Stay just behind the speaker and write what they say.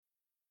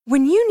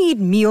When you need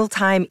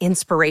mealtime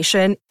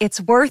inspiration,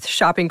 it's worth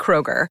shopping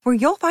Kroger, where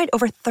you'll find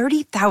over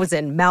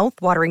 30,000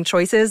 mouth-watering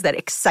choices that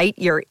excite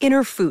your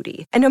inner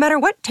foodie. And no matter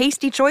what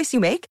tasty choice you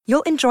make,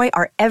 you'll enjoy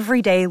our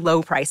everyday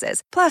low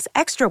prices, plus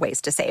extra ways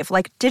to save,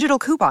 like digital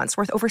coupons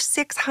worth over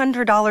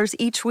 $600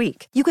 each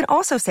week. You can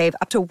also save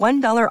up to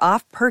 $1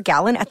 off per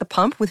gallon at the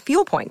pump with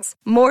fuel points.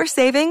 More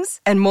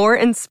savings and more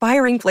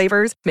inspiring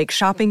flavors make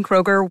shopping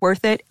Kroger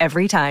worth it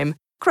every time.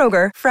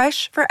 Kroger,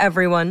 fresh for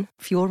everyone.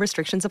 Fuel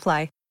restrictions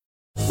apply.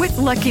 With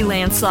Lucky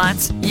Land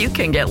Slots, you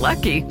can get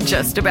lucky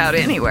just about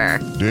anywhere.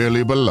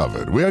 Dearly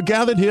beloved, we are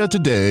gathered here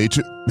today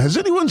to... Has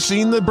anyone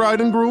seen the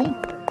bride and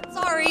groom?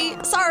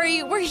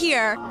 Sorry, we're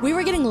here. We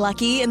were getting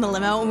lucky in the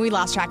limo and we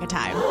lost track of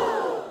time.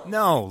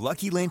 No,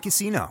 Lucky Land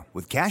Casino,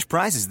 with cash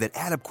prizes that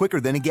add up quicker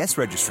than a guest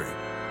registry.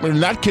 In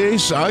that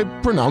case, I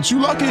pronounce you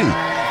lucky.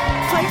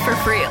 Play for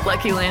free at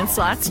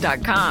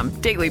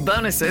LuckyLandSlots.com. Daily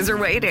bonuses are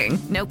waiting.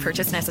 No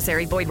purchase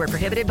necessary. Void where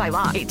prohibited by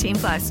law.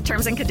 18+.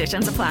 Terms and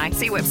conditions apply.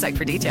 See website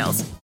for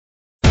details.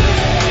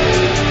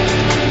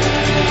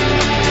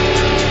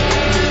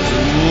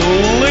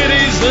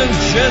 Ladies and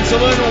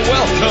gentlemen,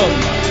 welcome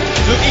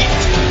to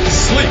Eat,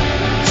 Sleep,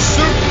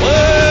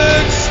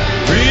 Suplex,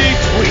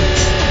 Retweet.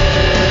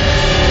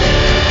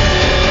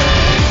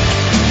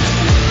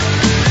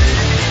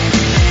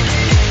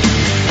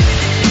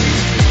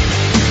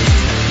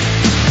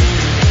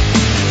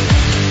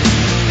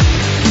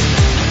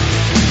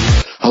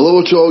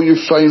 Hello to all you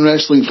fine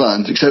wrestling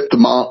fans, except the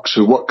marks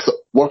who work a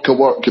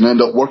work and end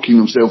up working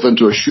themselves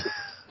into a shoot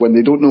when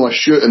they don't know a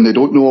shoot and they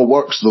don't know a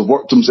work, so they've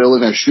worked themselves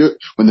in a shoot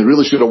when they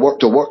really should have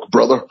worked a work,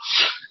 brother.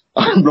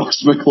 I'm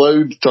Ross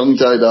McLeod,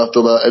 tongue-tied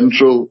after that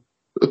intro,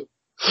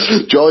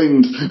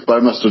 joined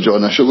by Mr.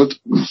 John Isherwood.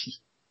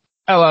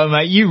 Hello,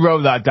 mate. You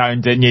wrote that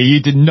down, didn't you?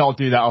 You did not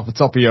do that off the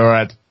top of your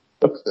head.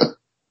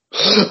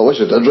 I wish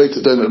I did write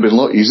it down. It would have been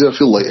a lot easier. I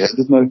feel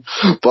lightheaded now.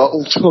 But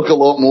we'll talk a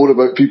lot more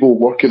about people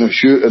working a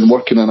shoot and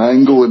working an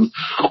angle and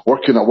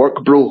working a work,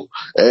 bro,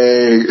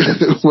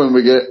 when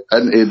we get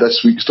into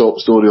this week's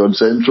top story on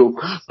Central.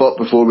 But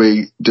before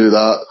we do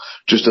that,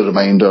 just a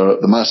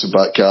reminder, the massive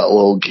back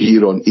catalogue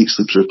here on Eat,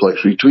 Sleep, Suplex,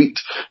 Retweet.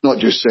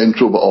 Not just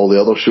Central, but all the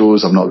other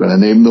shows. I'm not going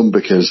to name them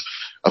because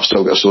I've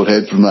still got a sore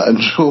head from that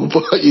intro.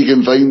 But you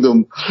can find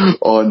them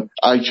on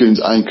iTunes,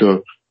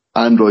 Anchor,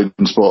 Android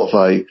and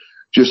Spotify.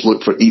 Just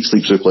look for Eat,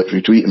 Sleep, Suplex,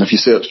 Retweet. And if you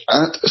search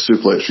at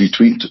Suplex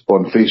Retweet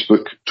on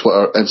Facebook,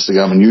 Twitter,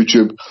 Instagram and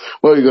YouTube,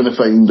 well, you're going to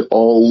find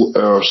all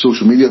our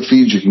social media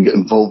feeds. You can get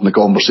involved in the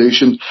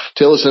conversation.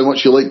 Tell us how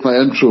much you like my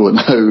intro and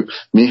how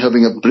me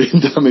having a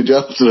brain damage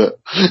after it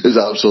is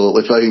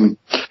absolutely fine.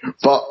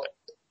 But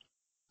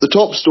the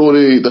top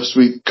story this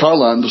week,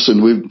 Karl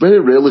Anderson. We very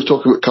rarely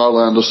talk about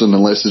Karl Anderson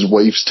unless his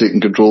wife's taking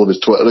control of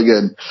his Twitter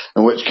again,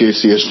 in which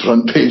case he is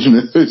front page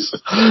news.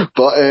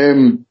 But,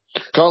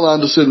 Karl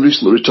Anderson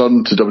recently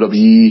returned to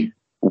WWE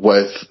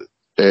with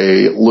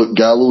Luke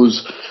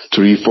Gallows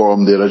to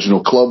reform the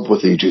original club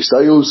with AJ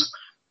Styles,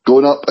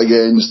 going up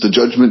against the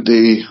Judgment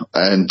Day,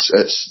 and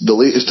it's the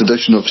latest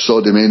edition of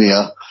Saudi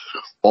Mania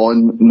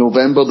on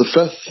November the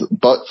 5th.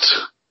 But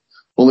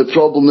only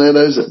problem there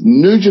is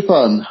New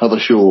Japan have a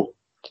show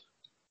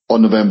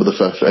on November the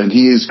 5th, and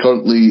he is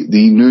currently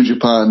the New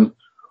Japan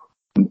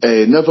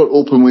never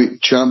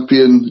openweight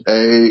champion.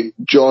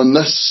 John,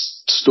 this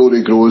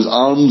story grows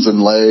arms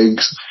and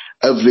legs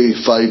every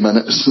 5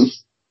 minutes.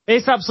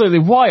 It's absolutely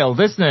wild,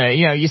 isn't it?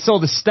 You know, you saw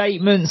the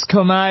statements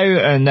come out,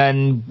 and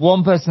then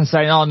one person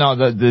saying, "Oh no,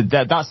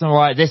 that's not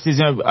right. This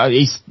isn't."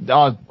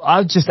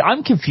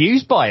 I'm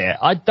confused by it.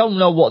 I don't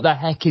know what the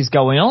heck is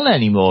going on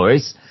anymore.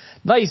 It's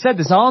like you said,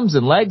 there's arms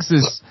and legs.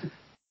 There's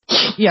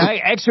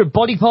extra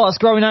body parts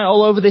growing out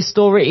all over this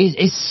story.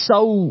 It's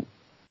so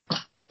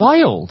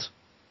wild.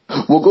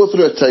 We'll go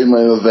through a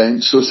timeline of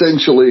events. So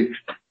essentially,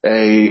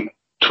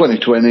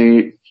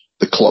 2020,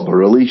 the club are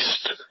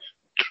released.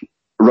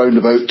 Round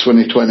about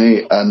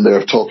 2020, and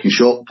their Talking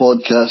Shop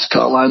podcast,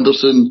 Karl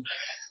Anderson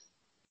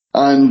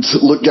and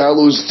Luke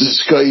Gallows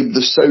described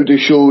the Saudi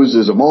shows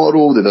as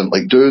immoral. They didn't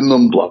like doing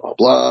them, blah, blah,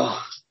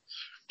 blah.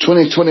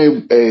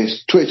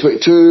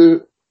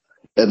 2022,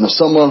 in the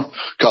summer,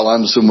 Karl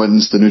Anderson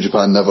wins the New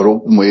Japan Never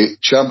Openweight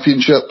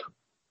Championship.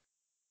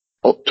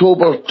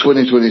 October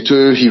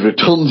 2022, he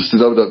returns to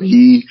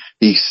WWE.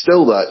 He's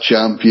still that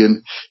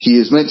champion. He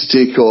is meant to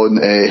take on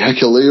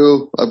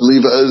Hikuleo, I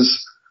believe it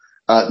is,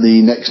 at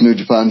the next New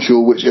Japan show,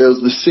 which airs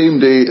the same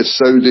day as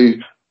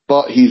Saudi,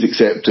 but he's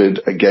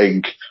accepted a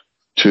gig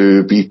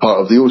to be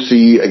part of the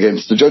OC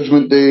against the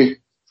Judgment Day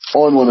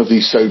on one of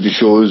these Saudi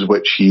shows,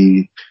 which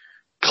he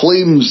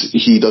claims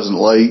he doesn't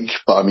like,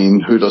 but I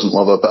mean, who doesn't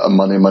love a bit of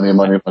money?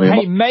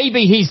 Hey,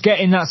 maybe he's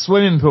getting that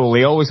swimming pool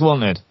he always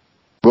wanted.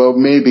 Well,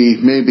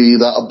 maybe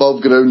that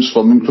above ground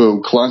swimming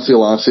pool, classy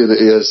lassie that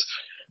he is.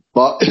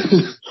 But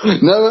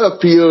now it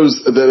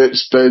appears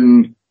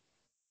that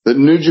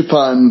New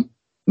Japan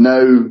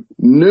now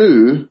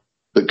knew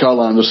that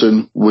Karl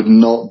Anderson would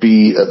not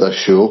be at this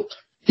show.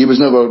 He was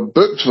never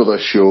booked for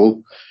this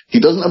show. He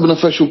doesn't have an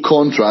official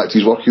contract.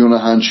 He's working on a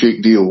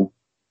handshake deal.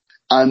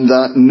 And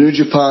that New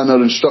Japan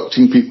are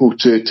instructing people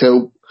to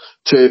tell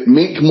to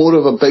make more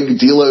of a big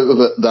deal out of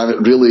it than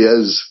it really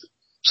is.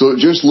 So it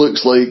just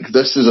looks like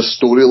this is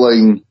a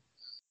storyline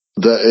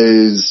that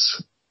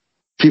is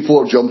people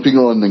are jumping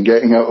on and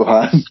getting out of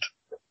hand.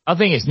 I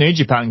think it's New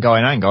Japan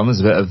going, hang on, there's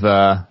a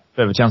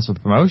bit of a chance for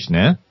promotion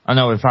here. I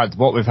know we've had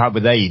what we've had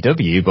with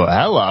AEW, but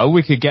hello,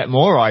 we could get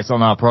more eyes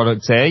on our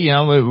product here. You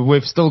know,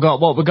 we've still got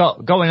what we've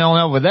got going on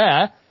over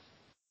there.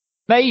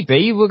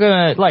 Maybe we're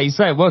gonna, like you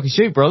say, work and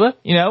shoot, brother.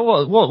 You know,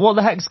 what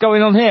the heck's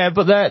going on here?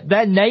 But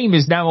their name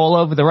is now all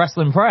over the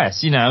wrestling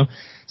press, you know.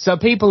 So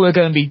people are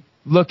going to be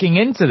looking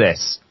into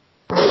this.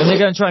 And they're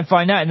going to try and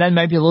find out, and then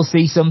maybe they'll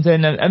see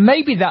something, and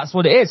maybe that's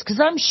what it is. Because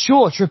I'm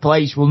sure Triple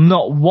H will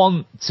not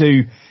want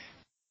to,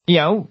 you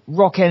know,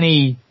 rock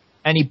any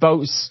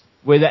boats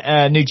with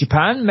New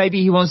Japan.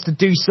 Maybe he wants to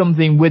do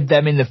something with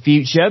them in the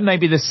future.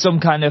 Maybe there's some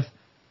kind of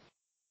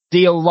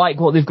deal like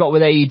what they've got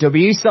with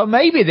AEW. So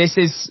maybe this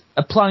is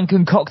a plan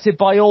concocted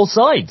by all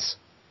sides.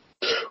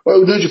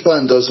 Well, New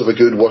Japan does have a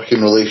good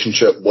working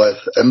relationship with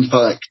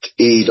Impact.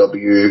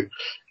 AEW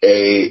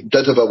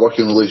did have a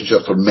working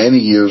relationship for many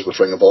years with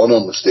Ring of Honor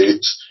in the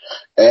States.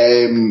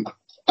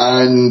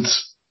 And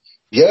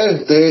yeah,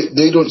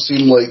 they don't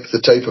seem like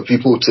the type of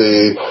people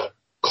to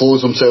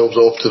close themselves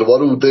off to the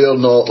world. They're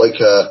not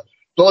like a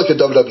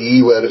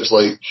WWE where it's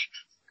like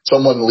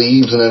someone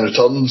leaves and then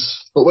returns.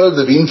 But where have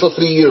they been for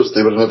 3 years?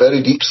 They were in a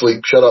very deep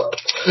sleep. Shut up.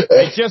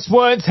 They just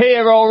weren't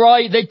here, all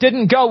right. They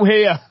didn't go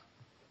here.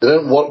 They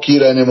don't work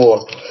here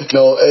anymore.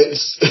 No,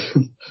 it's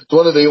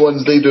one of the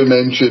ones. They do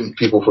mention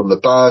people from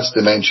the past.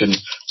 They mention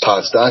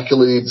past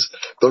accolades.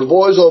 There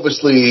was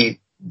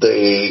obviously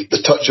the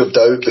touch of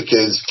doubt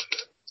because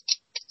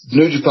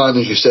New Japan,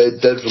 as you said,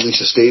 did release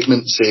a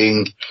statement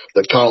saying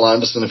that Karl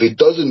Anderson, if he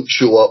doesn't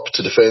show up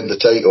to defend the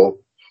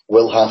title,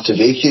 will have to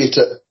vacate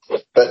it.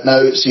 But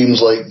now it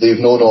seems like they've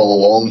known all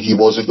along he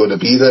wasn't going to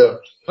be there.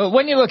 But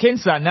when you look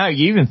into that now,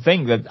 you even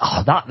think that,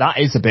 that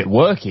is a bit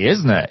worky,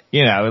 isn't it?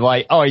 You know,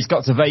 like, he's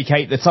got to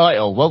vacate the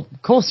title. Well,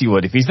 of course he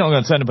would. If he's not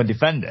going to turn up and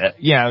defend it,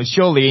 you know,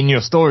 surely in your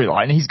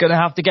storyline, he's going to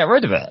have to get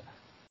rid of it.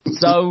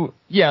 So,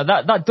 yeah,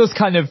 that does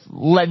kind of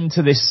lend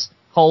to this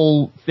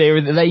whole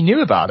theory that they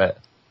knew about it.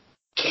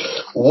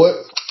 What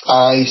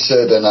I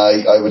said, and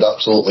I would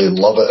absolutely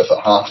love it if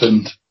it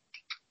happened,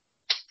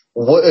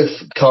 what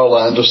if Karl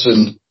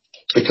Anderson,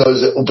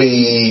 because it will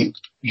be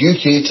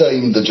UK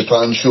time, the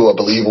Japan show, I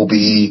believe, will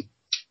be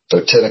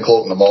about 10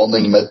 o'clock in the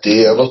morning,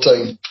 midday, every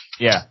time.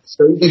 Yeah.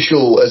 Saudi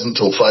show isn't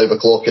till 5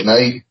 o'clock at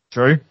night.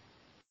 True.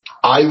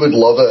 I would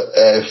love it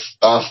if,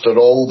 after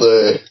all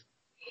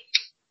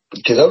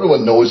because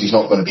everyone knows he's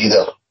not going to be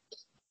there.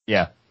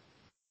 Yeah.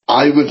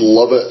 I would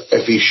love it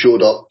if he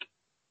showed up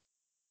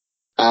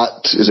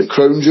at, is it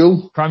Crown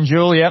Jewel? Crown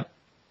Jewel, yep.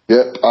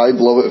 Yep, I'd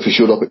love it if he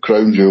showed up at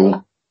Crown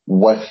Jewel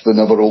with the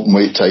never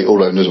openweight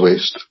title around his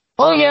waist.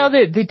 Well, yeah,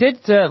 they did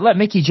let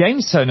Mickie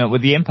James turn up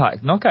with the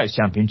Impact Knockouts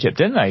Championship,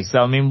 didn't they? So,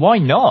 I mean, why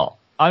not?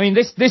 I mean,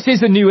 this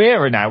is a new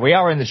era now. We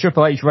are in the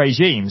Triple H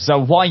regime,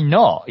 so why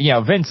not? You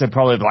know, Vince would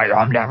probably be like,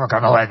 I'm never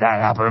going to let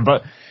that happen.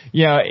 But,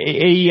 you know,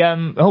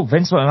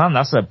 Vince McMahon,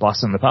 that's a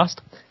blast from the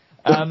past.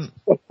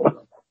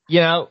 You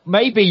know,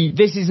 maybe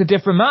this is a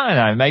different matter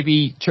now.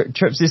 Maybe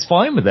Trips is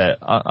fine with it.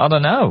 I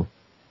don't know.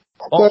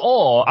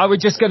 Or are we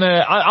just going to...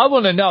 I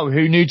want to know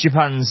who New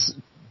Japan's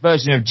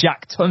version of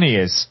Jack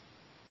Tunney is.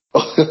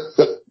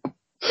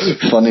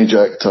 Funny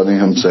Jack Tunney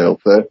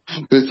himself.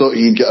 Who thought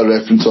he'd get a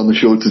reference on the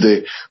show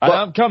today? But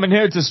I'm coming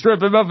here to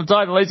strip him of the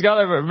title. He's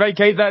got to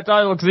vacate that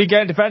title because he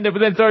can't defend it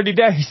within 30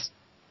 days.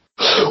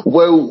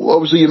 Well,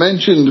 obviously you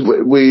mentioned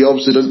we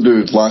obviously didn't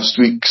do last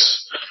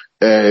week's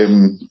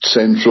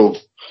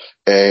Central.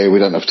 We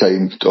didn't have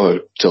time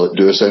to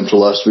do a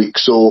Central last week,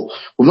 so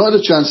we've not had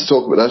a chance to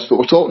talk about this, but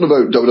we're talking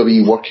about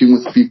WWE working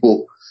with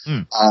people.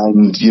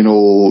 And, you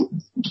know,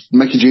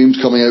 Mickie James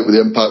coming out with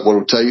the Impact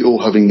World title,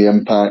 having the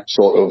Impact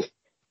sort of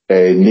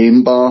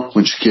name bar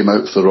when she came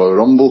out for the Royal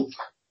Rumble.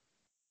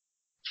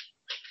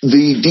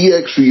 The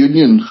DX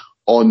reunion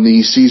on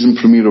the season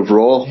premiere of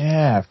Raw.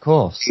 Yeah, of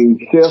course.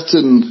 A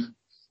certain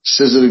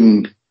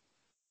scissoring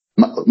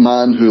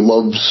man who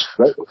loves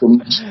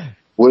victims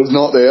was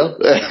not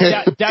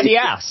there. Daddy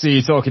Ass, are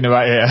you talking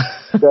about here?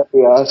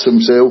 Daddy Ass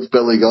himself,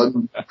 Billy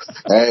Gunn.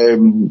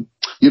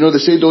 You know, they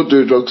say don't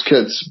do drugs,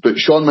 kids, but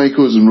Shawn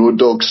Michaels and Road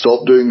Dogg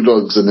stopped doing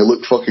drugs and they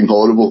look fucking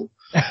horrible.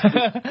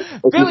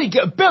 Billy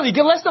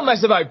Gunn, let's not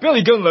mess about.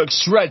 Billy Gunn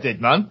looks shredded,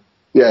 man.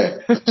 Yeah.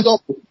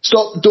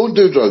 Stop, don't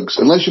do drugs,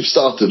 unless you've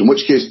started, in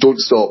which case don't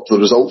stop. The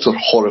results are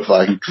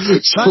horrifying.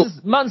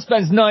 Man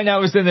spends 9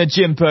 hours in the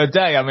gym per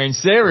day, I mean,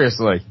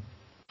 seriously.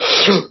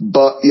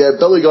 But yeah,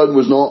 Billy Gunn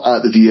was not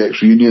at the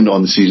DX reunion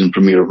on the season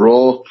premiere of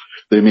Raw.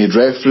 They made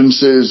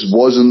references,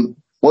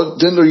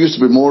 didn't there used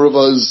to be more of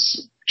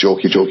us?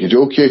 Jokey.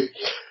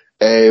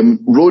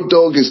 Road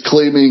Dogg is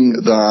claiming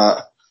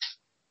that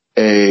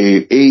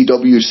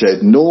AEW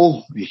said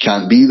no, he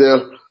can't be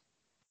there.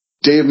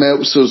 Dave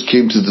Meltzer's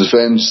came to the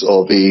defense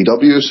of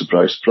AEW,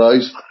 surprise,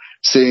 surprise,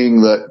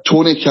 saying that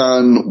Tony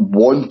Khan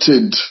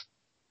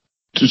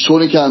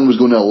was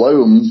going to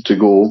allow him to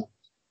go,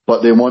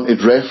 but they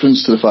wanted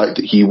reference to the fact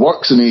that he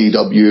works in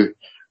AEW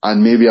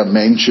and maybe a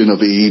mention of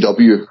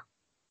AEW.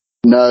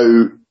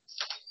 Now,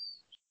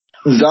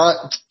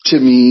 that to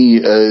me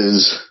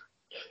is,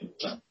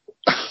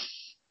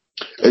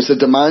 it's a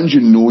demand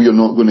you know you're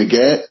not going to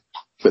get,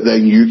 but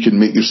then you can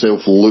make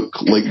yourself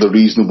look like the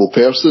reasonable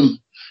person.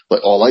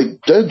 Like, all I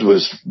did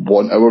was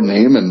want our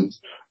name and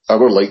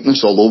our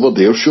likeness all over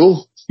their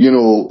show. You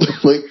know,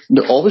 like,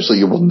 obviously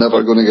you were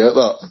never going to get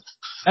that.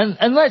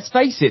 And let's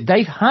face it,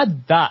 they've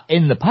had that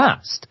in the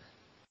past.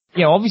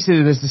 You know,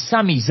 obviously there's the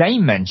Sami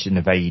Zayn mention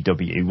of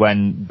AEW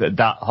when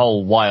that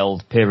whole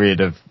wild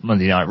period of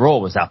Monday Night Raw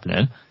was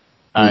happening.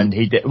 And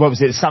he did, what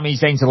was it, Sami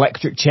Zayn's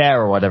electric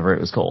chair or whatever it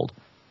was called?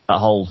 That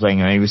whole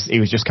thing. And he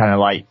was just kind of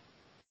like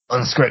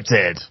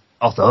unscripted,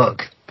 off the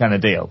hook kind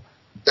of deal.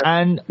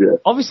 And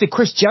obviously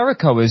Chris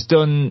Jericho has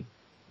done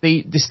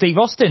the Steve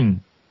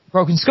Austin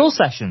Broken Skull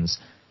sessions.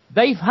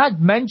 They've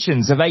had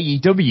mentions of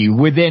AEW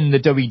within the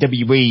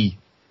WWE,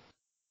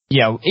 you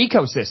know,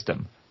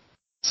 ecosystem.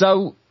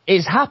 So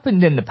it's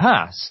happened in the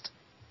past.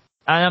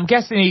 And I'm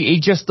guessing he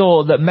just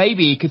thought that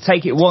maybe he could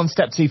take it one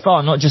step too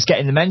far, not just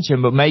getting the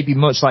mention, but maybe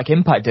much like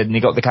Impact did, and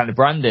he got the kind of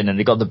branding, and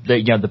they got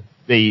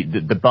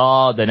the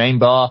bar, the name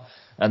bar,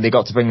 and they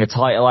got to bring the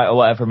title out or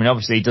whatever. I mean,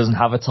 obviously he doesn't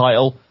have a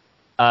title,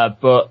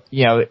 but,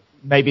 you know,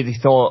 maybe they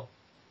thought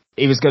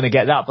he was going to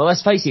get that. But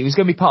let's face it, he was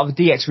going to be part of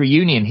the DX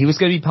reunion. He was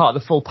going to be part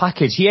of the full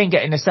package. He ain't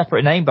getting a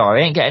separate name bar.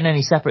 He ain't getting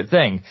any separate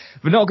thing.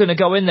 We're not going to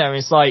go in there and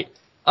it's like,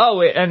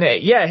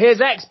 here's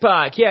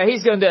X-Pac. Yeah,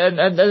 he's going to,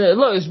 and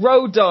look, it's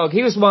Road Dogg.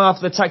 He was one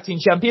of the tag team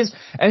champions.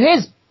 And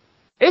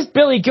here's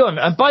Billy Gunn.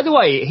 And by the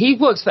way, he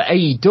works for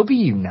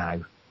AEW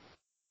now.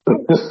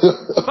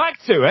 Back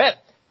to it.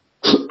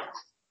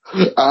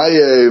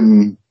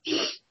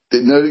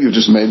 Now that you've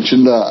just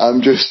mentioned that,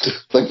 I'm just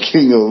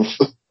thinking of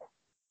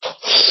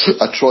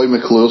a Troy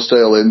McClure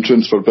style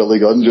entrance for Billy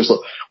Gunn. Just like,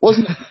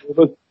 wasn't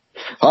it?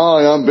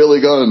 Hi, I'm Billy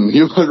Gunn.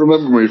 You might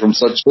remember me from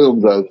such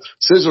films as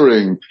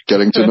Scissoring,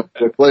 Getting to Know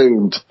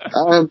Acclaimed,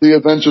 and The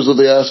Adventures of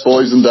the Ass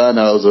Boys and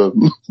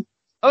Danhausen.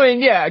 I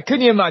mean, yeah,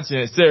 couldn't you imagine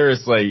it?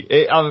 Seriously.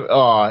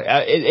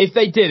 If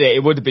they did it,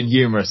 it would have been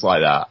humorous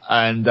like that.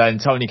 And then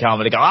Tony Khan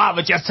would go,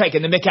 we're just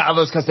taking the mick out of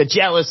us because they're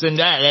jealous and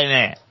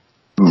that.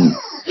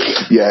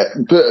 Yeah,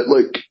 but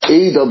like,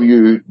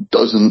 AEW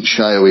doesn't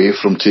shy away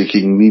from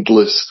taking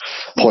needless,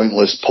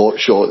 pointless pot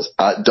shots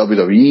at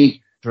WWE.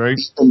 True.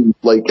 And,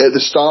 like, at the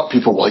start,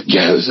 people were like,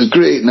 yeah, this is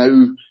great.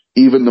 Now,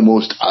 even the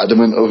most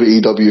adamant of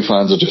AEW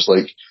fans are just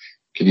like,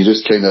 can you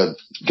just kind of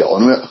get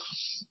on with it?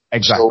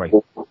 Exactly.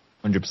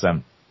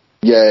 100%.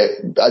 Yeah,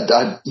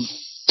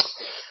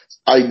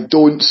 I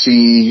don't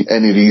see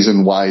any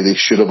reason why they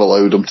should have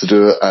allowed him to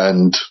do it,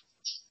 and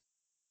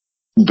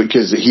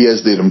because he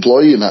is their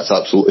employee, and that's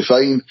absolutely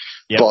fine.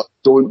 Yep. But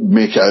don't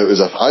make it out as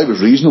if I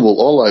was reasonable.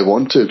 All I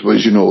wanted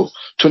was,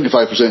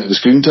 25% of the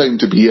screen time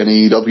to be an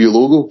AEW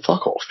logo.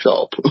 Fuck off, shut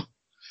up.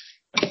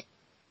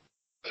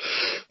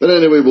 But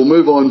anyway, we'll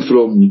move on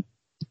from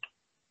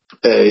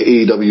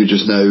AEW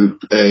just now.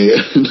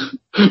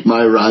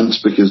 My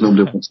rants, because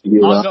nobody wants to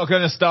hear that. I'm not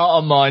going to start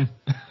on mine.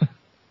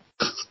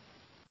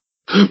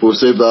 We'll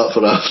save that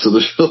for after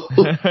the show.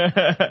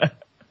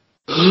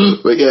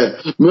 But yeah,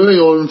 moving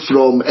on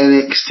from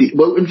NXT.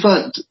 Well, in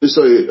fact,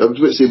 sorry, I was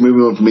about to say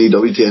moving on from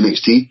AEW to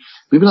NXT.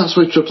 Maybe that's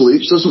why Triple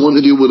H doesn't want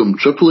to deal with him.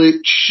 Triple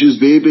H's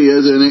baby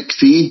is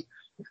NXT.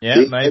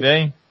 Yeah,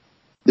 maybe.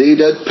 They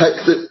did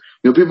pick the...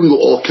 people can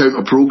go,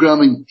 counter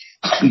programming.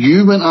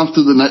 You went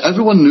after the night.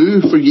 Everyone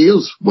knew for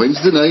years,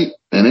 Wednesday night,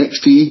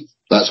 NXT.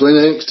 That's when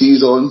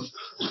NXT's on.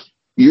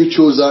 You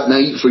chose that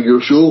night for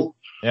your show.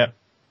 Yeah.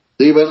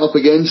 They went up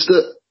against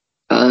it,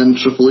 and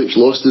Triple H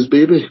lost his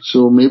baby.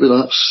 So maybe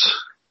that's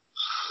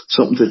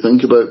something to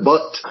think about.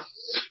 But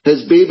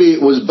his baby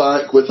was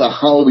back with a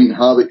Halloween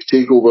Havoc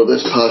takeover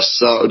this past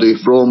Saturday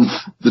from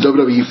the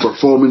WWE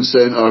Performance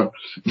Center.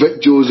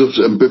 Vic Joseph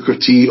and Booker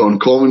T on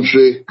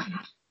commentary.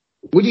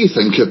 What do you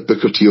think of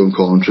Booker T on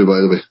commentary,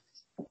 by the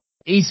way?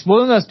 He's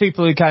one of those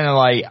people who kind of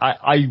like,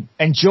 I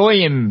enjoy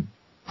him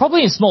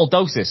probably in small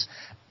doses.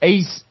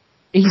 He's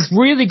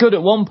really good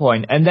at one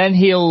point, and then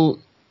he'll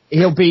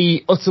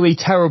be utterly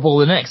terrible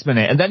the next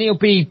minute, and then he'll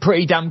be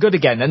pretty damn good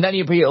again, and then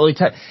he'll be utterly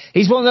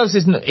he's one of those,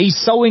 he's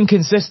so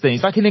inconsistent.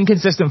 He's like an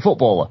inconsistent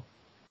footballer.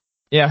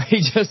 Yeah,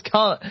 he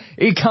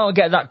can't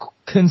get that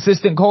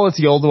consistent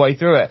quality all the way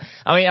through it.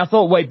 I mean, I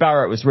thought Wade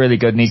Barrett was really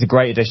good, and he's a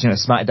great addition to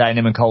SmackDown.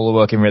 Him and Cole are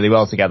working really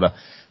well together.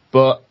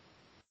 But,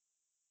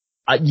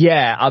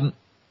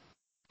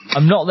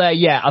 I'm not there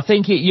yet. I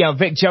think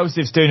Vic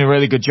Joseph's doing a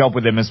really good job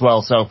with him as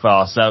well so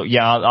far. So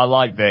yeah, I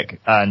like Vic,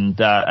 and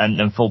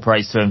full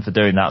praise to him for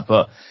doing that.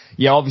 But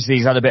yeah, obviously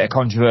he's had a bit of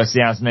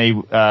controversy, hasn't he,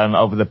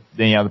 over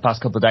the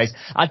past couple of days.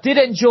 I did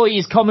enjoy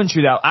his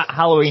commentary though at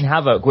Halloween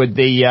Havoc with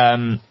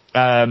the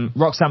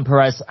Roxanne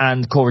Perez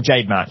and Cora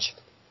Jade match.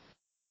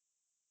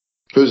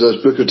 Who's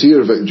that, Booker T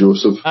or Vic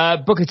Joseph?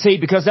 Booker T,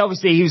 because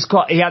obviously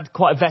he had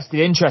quite a vested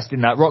interest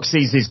in that.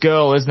 Roxy's his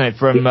girl, isn't it,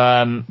 from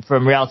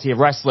Reality of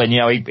Wrestling.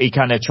 He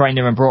kind of trained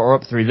her and brought her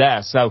up through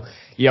there. So,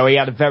 he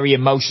had a very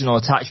emotional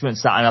attachment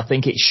to that, and I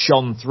think it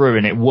shone through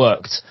and it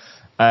worked.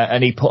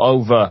 And he put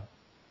over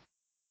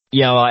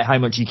you know, like how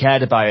much he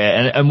cared about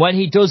it. And when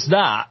he does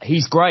that,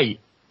 he's great.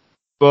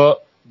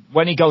 But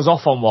when he goes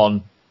off on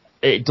one,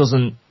 it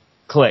doesn't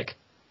click.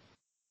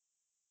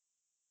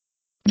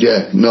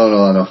 Yeah,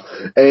 no.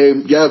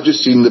 Yeah, I've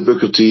just seen the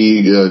Booker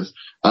T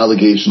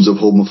allegations of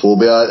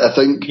homophobia. I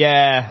think.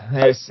 Yeah,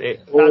 that's it.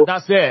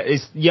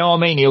 It's, you know what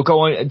I mean? He'll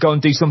go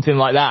and do something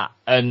like that.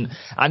 And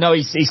I know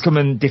he's come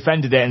and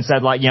defended it and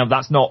said, like, you know,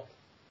 that's not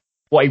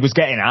what he was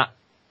getting at.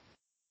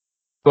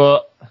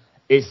 But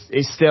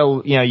it's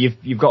still, you know,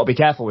 you've got to be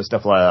careful with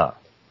stuff like that.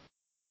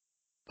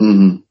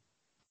 Mm-hmm.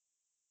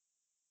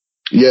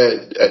 Yeah,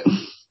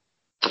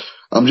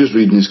 I'm just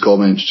reading his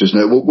comments just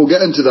now. We'll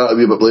get into that a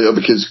wee bit later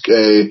because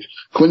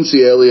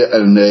Quincy Elliott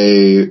and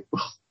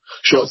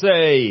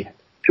Shotzi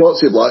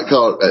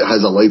Blackheart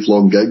has a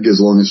lifelong gig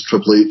as long as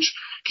Triple H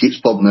keeps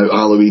pumping out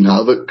Halloween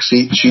Havoc.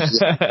 She's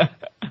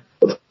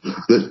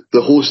the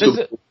host of...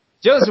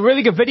 There's a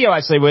really good video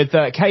actually with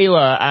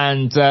Kayla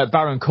and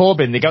Baron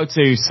Corbin. They go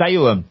to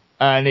Salem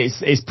and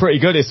it's pretty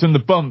good. It's from the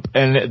bump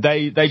and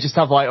they just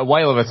have like a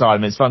whale of a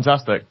time. It's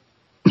fantastic.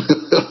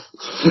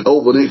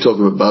 Oh, we're not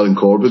talking about Baron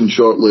Corbin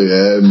shortly.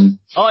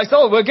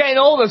 We're getting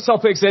all the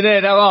topics in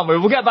here now, aren't we?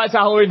 We'll get back to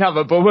Halloween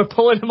Havoc, but we're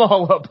pulling them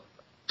all up.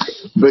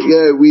 But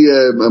yeah,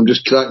 I'm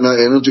just cracking that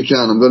energy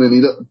can. I'm going to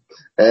need it.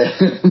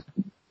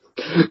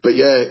 But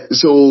yeah,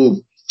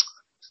 so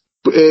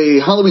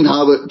Halloween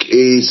Havoc,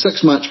 a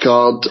 6-match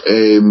card.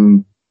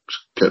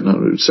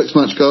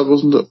 6-match card,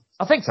 wasn't it?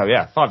 I think so.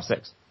 Yeah, 5 or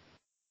 6.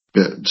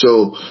 Yeah.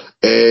 So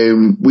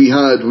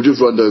we'll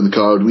just run down the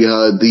card. We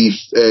had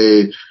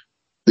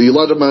the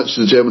ladder match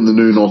to determine the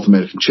new North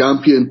American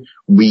champion.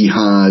 We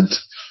had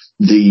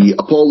the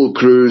Apollo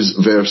Crews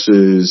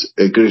versus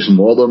Grayson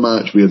Waller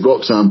match. We had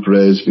Roxanne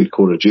Perez v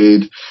Cora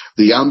Jade.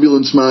 The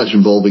ambulance match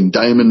involving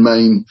Diamond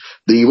Mine.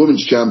 The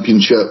women's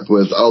championship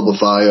with Alba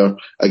Fire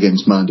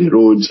against Mandy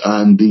Rhodes.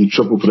 And the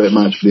triple threat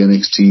match for the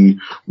NXT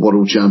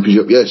World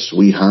Championship. Yes,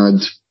 we had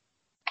 6.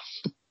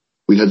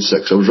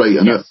 I was right,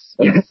 innit?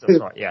 Yes, that's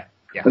right, yeah.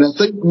 And I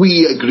think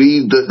we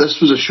agreed that this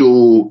was a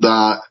show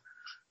that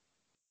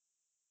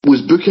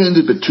was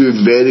bookended with 2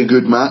 very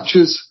good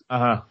matches.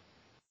 Uh-huh.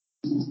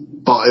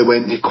 But it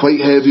went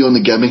quite heavy on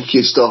the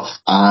gimmicky stuff,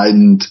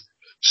 and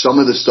some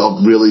of the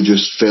stuff really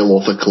just fell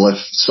off a cliff.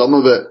 Some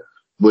of it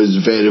was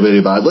very,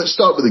 very bad. Let's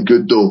start with the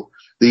good, though.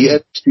 The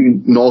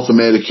NXT North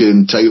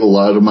American title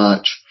ladder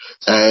match.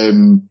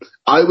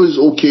 I was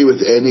okay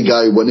with any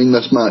guy winning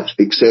this match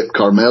except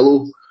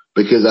Carmelo,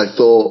 because I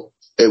thought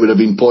it would have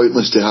been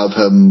pointless to have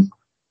him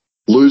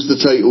lose the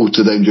title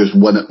to then just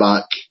win it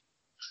back.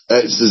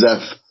 It's as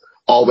if,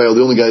 oh, well,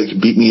 the only guy that can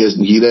beat me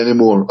isn't here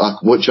anymore.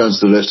 What chance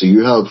do the rest of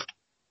you have?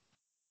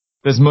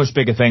 There's much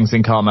bigger things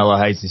in Carmelo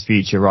Hayes'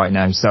 future right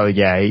now. So,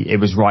 yeah,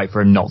 it was right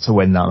for him not to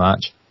win that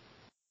match.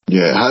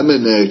 Yeah, him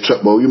and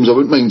Tripp Williams, I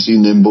wouldn't mind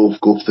seeing them both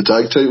go for the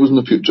tag titles in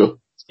the future.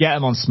 Get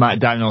them on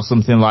SmackDown or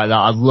something like that.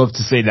 I'd love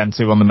to see them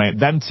two on the main.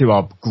 Them two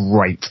are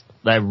great.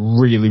 They're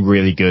really,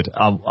 really good.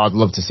 I'd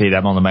love to see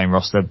them on the main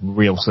roster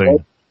real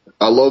soon.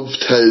 I loved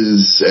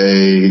his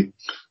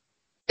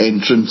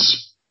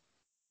entrance.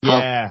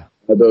 Yeah.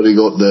 I thought he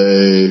got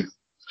the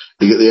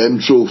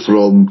intro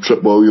from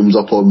Tripp Williams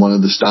up on one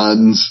of the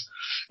stands,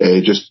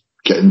 just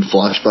getting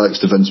flashbacks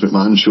to Vince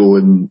McMahon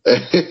showing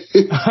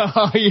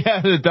oh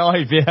yeah, the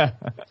dive, yeah.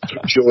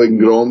 Showing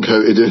Gronk how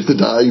to do the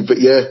dive.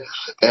 But yeah,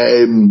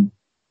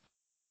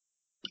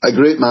 a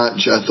great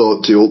match, I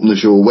thought, to open the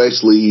show.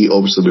 Wesley,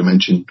 obviously we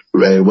mentioned,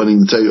 winning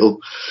the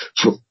title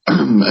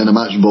in a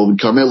match involving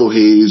Carmelo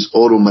Hayes,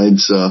 Oro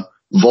Mensah,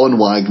 Von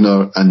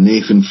Wagner and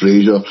Nathan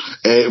Frazier.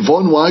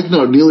 Von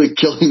Wagner nearly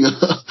killing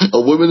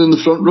a woman in the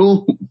front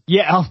row.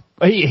 Yeah,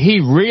 he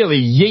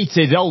really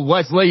yeeted old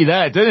Wesley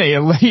there, didn't he?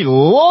 He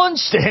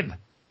launched him.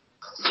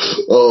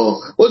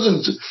 Oh,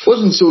 wasn't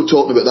so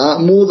talking about that.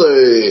 More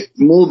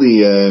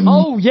the.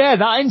 Oh yeah,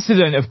 that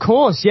incident, of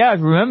course. Yeah, I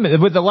remember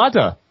with the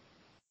ladder.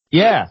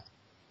 Yeah.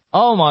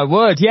 Oh my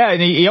word, yeah,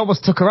 and he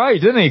almost took her out,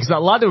 didn't he? Because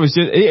that ladder was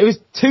it was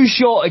too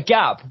short a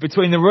gap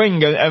between the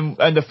ring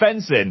and the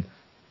fencing.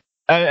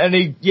 And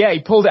he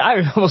pulled it out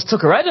and almost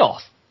took her head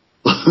off.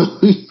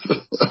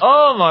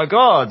 Oh my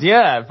god,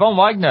 yeah. Von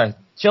Wagner.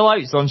 Chill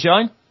out,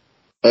 sunshine.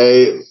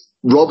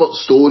 Robert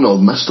Stone, or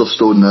Mr.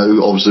 Stone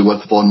now, obviously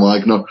with Von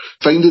Wagner,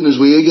 finding his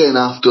way again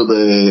after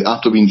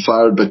being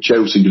fired by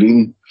Chelsea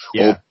Green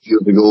all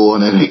years ago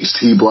on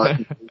NXT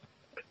Black.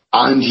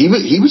 And he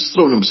was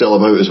throwing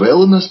himself about as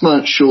well in this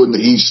match, showing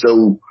that he's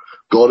still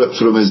got it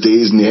from his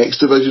days in the X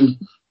Division.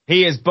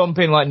 He is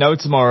bumping like no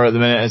tomorrow at the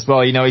minute as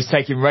well. You know, he's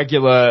taking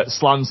regular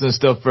slams and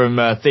stuff from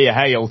Thea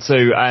Hale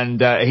too, and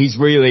he's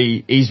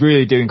really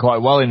doing quite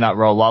well in that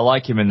role. I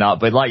like him in that,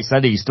 but like you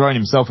said, he's throwing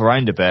himself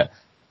around a bit.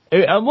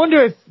 I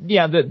wonder if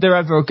they're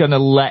ever going to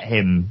let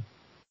him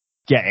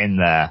get in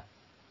there.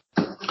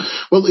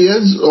 Well, he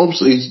is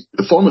obviously he's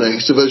a former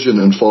X Division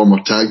and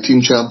former tag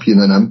team champion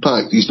in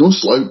Impact. He's no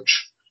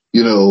slouch,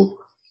 you know.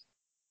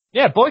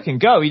 Yeah, boy can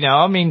go. You know,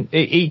 I mean,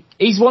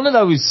 he's one of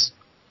those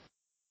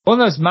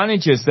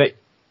managers that,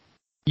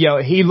 you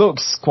know, he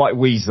looks quite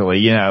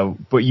weaselly, you know,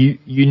 but you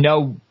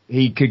know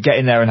he could get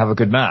in there and have a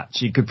good match.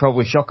 He could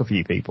probably shock a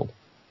few people.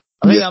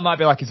 I think that might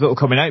be like his little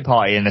coming out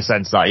party in the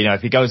sense that, you know,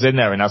 if he goes in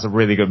there and has a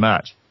really good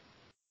match.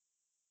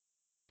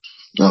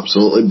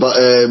 Absolutely. But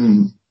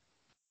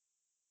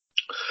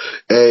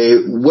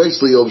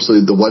Wesley,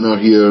 obviously the winner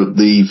here,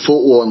 the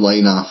photo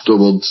online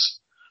afterwards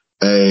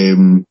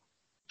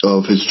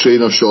of his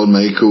trainer Shawn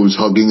Michaels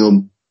hugging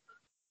him.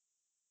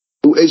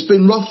 It's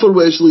been rough for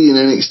Wesley in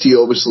NXT,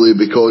 obviously,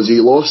 because he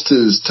lost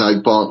his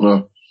tag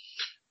partner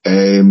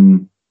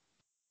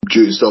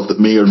due to stuff that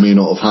may or may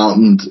not have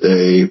happened,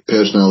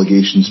 personal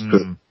allegations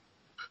put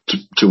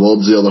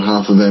towards the other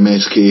half of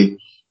MSK.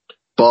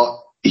 But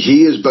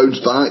he has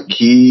bounced back.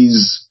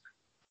 He's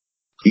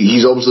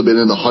obviously been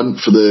in the hunt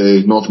for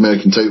the North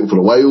American title for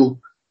a while,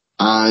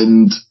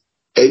 and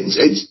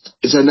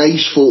it's a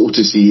nice photo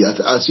to see.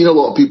 I've seen a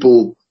lot of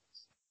people,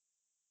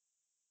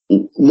 a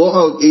lot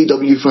of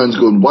AEW fans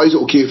going, why is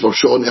it okay for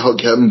Shawn to hug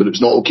him, but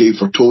it's not okay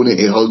for Tony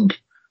to hug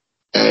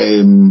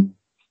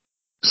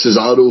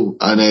Cesaro?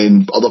 And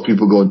then other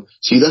people going,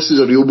 see, this is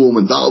a real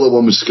moment. That other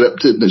one was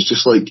scripted, and it's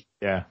just like,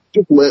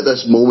 just let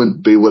this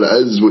moment be what it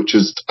is, which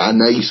is a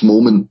nice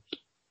moment.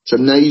 It's a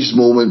nice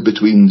moment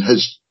between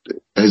his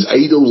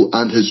idol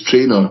and his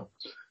trainer,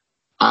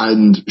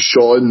 and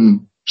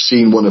Shawn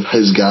seeing one of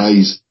his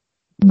guys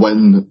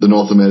win the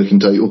North American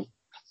title.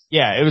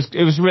 Yeah,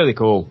 it was really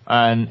cool,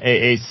 and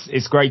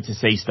it's great to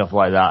see stuff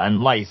like that. And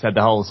like you said,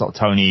 the whole sort of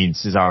Tony and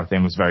Cesaro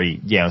thing was very,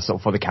 sort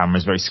of for the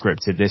cameras, very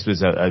scripted. This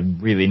was a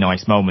really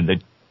nice moment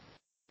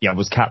that,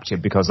 was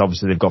captured because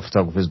obviously they've got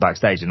photographers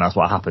backstage, and that's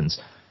what happens.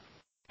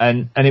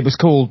 And it was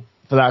cool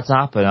for that to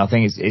happen. I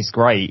think it's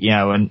great,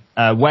 and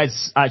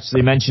Wes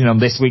actually mentioned on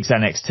this week's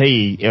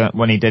NXT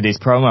when he did his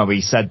promo,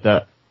 he said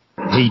that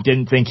he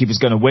didn't think he was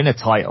going to win a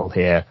title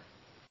here,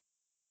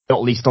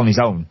 at least on his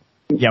own.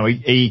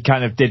 He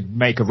kind of did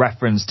make a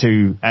reference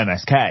to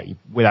MSK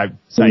without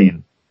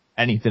saying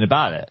anything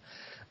about it.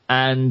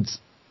 And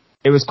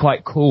it was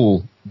quite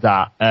cool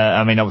that,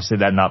 obviously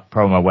then that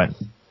promo went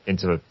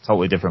into a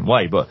totally different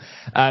way, but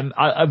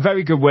a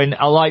very good win.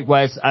 I like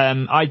Wes.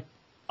 I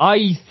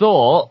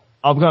thought,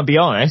 I'm going to be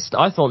honest,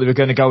 I thought they were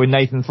going to go with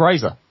Nathan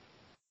Fraser.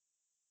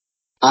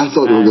 I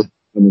thought they were going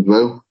to go as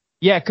well.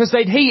 Yeah, because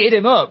they'd heated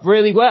him up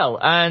really well.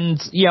 And,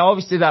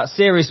 obviously that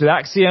series with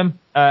Axiom,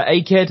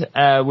 A-Kid,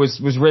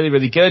 was really,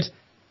 really good.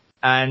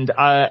 And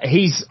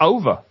he's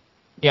over.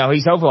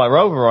 He's over like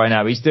Rover right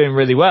now. He's doing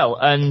really well.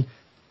 And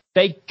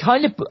they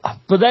kind of...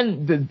 But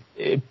then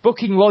the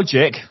booking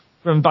logic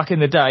from back in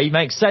the day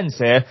makes sense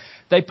here.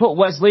 They put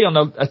Wesley on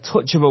a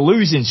touch of a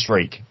losing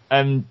streak.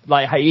 And,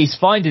 he's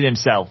finding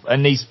himself.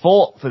 And he's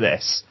fought for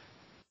this.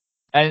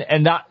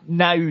 And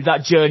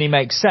that journey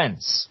makes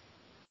sense.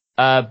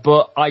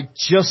 But I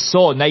just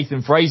saw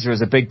Nathan Fraser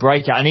as a big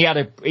breakout, and he had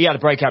a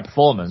breakout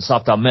performance, I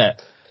have to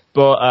admit.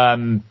 But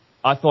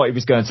I thought he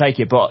was going to take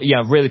it. But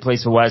really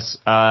pleased for Wes.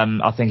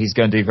 I think he's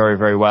going to do very,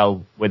 very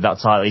well with that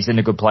title. He's in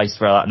a good place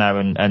for that now,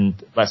 and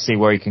let's see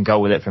where he can go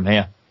with it from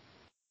here.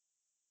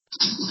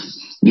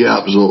 Yeah,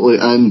 absolutely.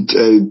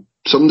 And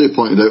somebody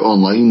pointed out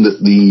online that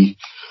the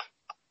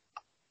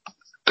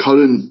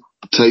current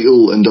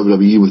title in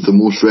WWE with the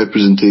most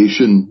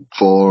representation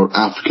for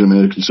African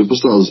American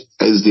superstars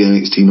is the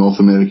NXT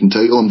North American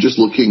title. I'm just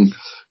looking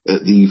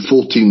at the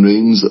 14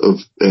 reigns of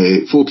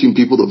 14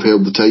 people that have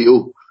held the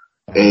title.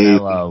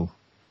 Hello.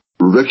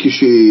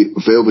 Ricochet,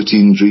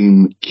 Velveteen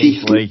Dream,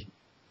 Keith Lee,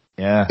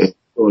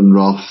 John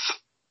Ruff,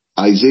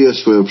 Isaiah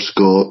Swerve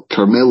Scott,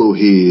 Carmelo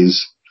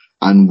Hayes,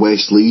 and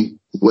Wesley.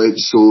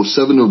 So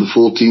 7 of the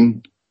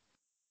 14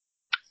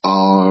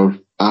 are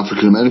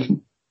African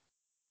American.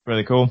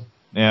 Really cool.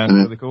 Yeah,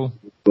 really cool.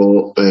 You've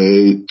got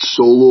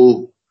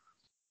Solo,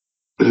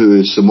 who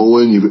is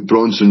Samoan. You've got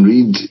Bronson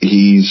Reed,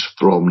 he's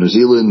from New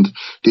Zealand.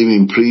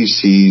 Damian Priest,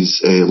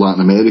 he's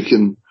Latin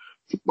American.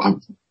 A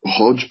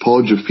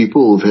hodgepodge of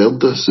people have heard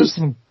this. There's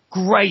some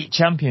great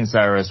champions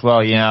there as well,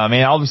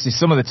 obviously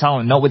some of the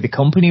talent not with the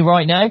company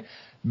right now,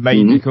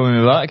 maybe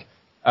coming back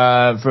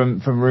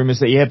from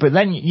rumours that you hear. But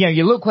then,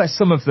 you look where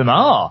some of them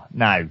are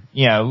now.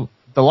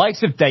 The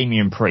likes of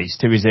Damian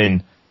Priest, who is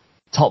in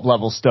top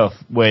level stuff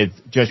with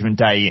Judgment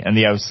Day and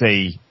the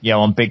OC,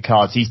 on big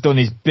cards. He's done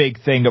his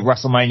big thing at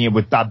WrestleMania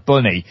with Bad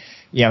Bunny.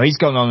 He's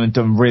gone on and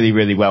done really,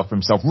 really well for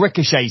himself.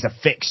 Ricochet's a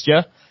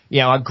fixture.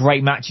 Had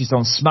great matches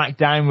on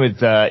SmackDown with,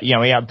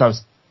 he had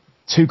those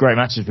 2 great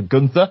matches with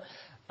Gunther.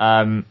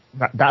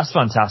 That's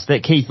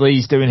fantastic. Keith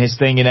Lee's doing his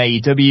thing in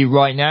AEW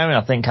right now, and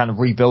I think kind of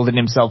rebuilding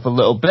himself a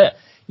little bit.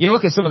 You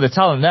look at some of the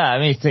talent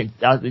there.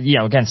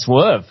 Again,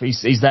 Swerve,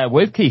 he's there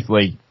with Keith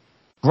Lee.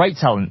 Great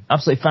talent.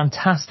 Absolutely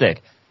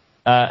fantastic.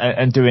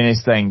 And doing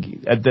his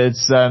thing.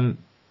 There's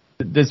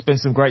been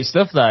some great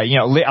stuff there. I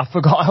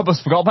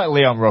almost forgot about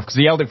Leon Ruff because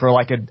he held it for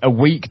like a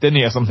week, didn't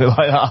he, or something like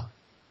that?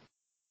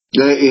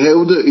 Yeah, he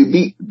held it. He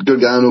beat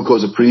Gargano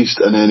because of Priest,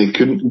 and then he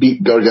couldn't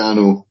beat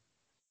Gargano.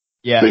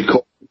 Yeah.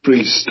 Because of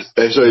Priest.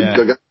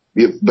 Gargano,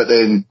 but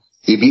then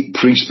he beat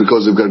Priest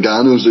because of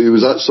Gargano, so he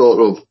was that sort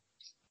of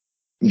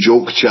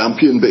joke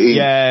champion. But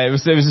it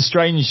was a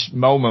strange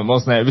moment,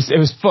 wasn't it? It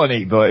was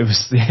funny, but it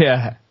was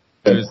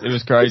it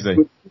was crazy.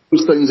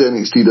 those things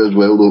NXT does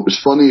well, though. It was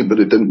funny, but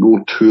it didn't go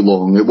too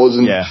long. It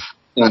wasn't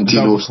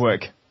Santino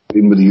quick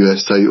with the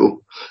US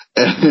title.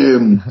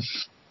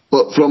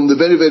 But from the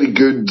very, very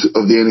good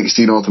of the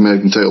NXT North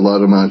American title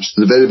ladder match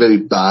to the very, very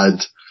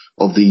bad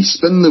of the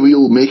spin the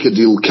wheel, make a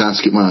deal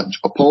casket match,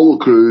 Apollo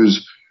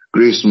Crews,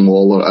 Grayson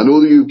Waller. I know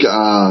that you've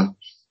got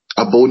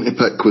a bone to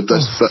pick with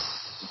this, but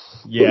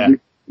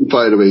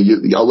fire away.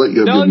 I'll let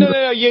you. No.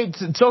 You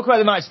talk about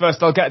the match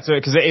first. I'll get to it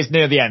because it is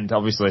near the end,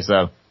 obviously.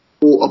 So,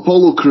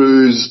 Apollo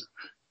Crews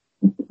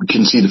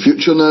can see the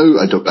future now.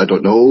 I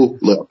don't know.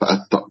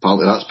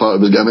 Apparently, that's part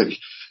of his gimmick.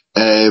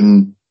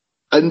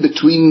 In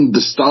between the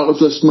start of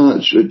this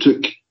match, it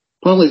took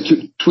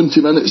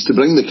 20 minutes to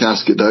bring the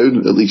casket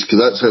down, at least, because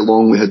that's how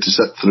long we had to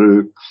sit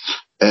through.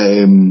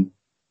 There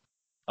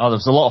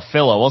was a lot of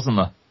filler, wasn't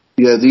there?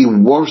 Yeah, the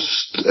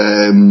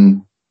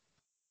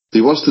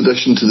worst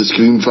addition to the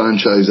Scream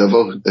franchise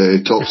ever.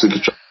 Toxic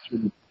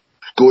Attraction.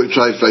 Go to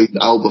try find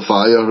Alba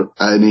Fire,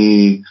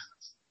 and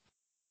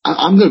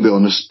I'm going to be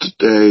honest,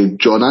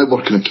 John, I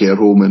work in a care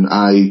home, and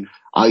I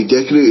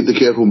decorated the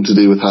care home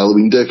today with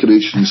Halloween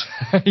decorations.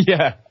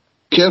 Yeah.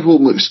 Care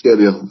home looks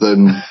scarier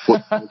than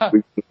what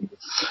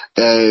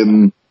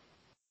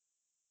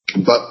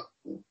but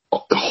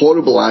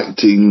horrible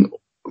acting,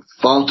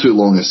 far too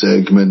long a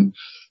segment.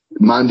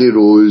 Mandy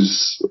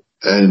Rose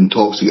and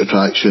Toxic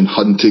Attraction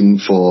hunting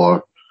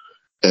for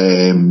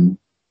Alba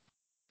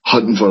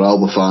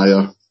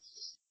Fire.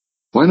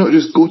 Why not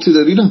just go to the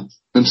arena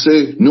and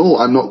say, no,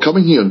 I'm not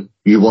coming here.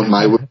 You want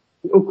my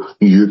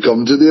you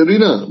come to the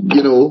arena,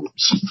 you know.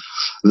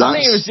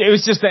 I think it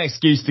was just an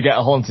excuse to get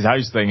a haunted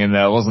house thing in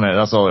there, wasn't it?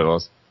 That's all it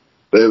was.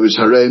 It was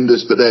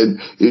horrendous, but then,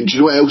 do you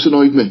know what else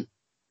annoyed me?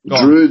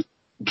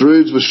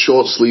 Druids with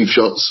short sleeve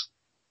shirts.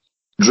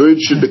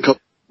 Druids should be cut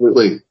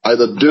completely.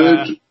 Either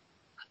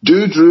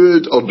do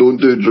Druid or don't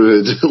do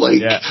Druid.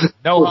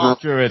 No half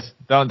Druid.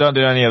 Don't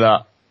do any of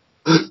that.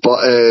 But,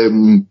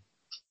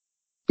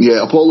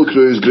 Apollo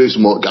Crews,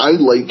 Grayson Waller. I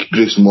like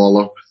Grayson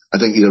Waller. I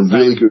think he's a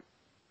really good,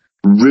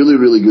 really,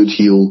 really good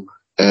heel.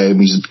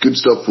 He's good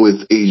stuff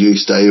with AJ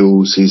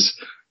Styles. He's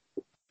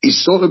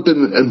sort of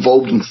been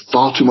involved in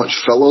far too much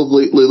filler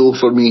lately, though,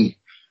 for me.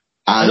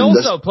 And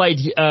also played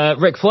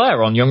Ric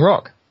Flair on Young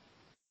Rock.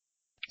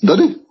 Did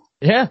he?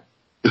 Yeah.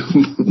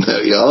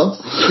 There you are.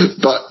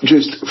 But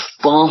just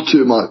far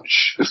too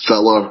much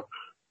filler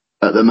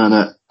at the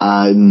minute.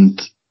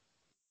 And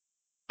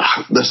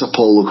this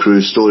Apollo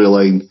Crews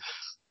storyline,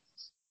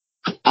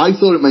 I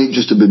thought it might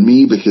just have been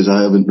me because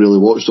I haven't really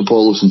watched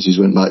Apollo since he's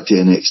went back to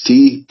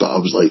NXT. But I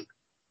was like,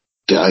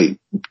 do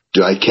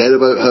I care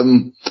about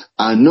him?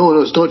 And no,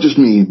 it's not just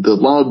me. The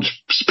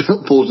large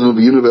portion of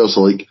the universe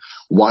are like,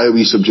 why are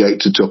we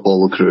subjected to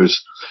Apollo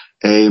Crews?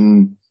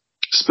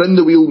 Spin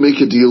the wheel, make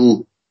a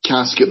deal,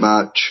 casket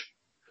match.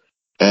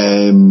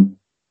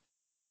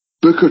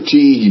 Booker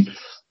T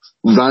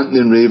ranting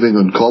and raving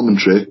on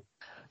commentary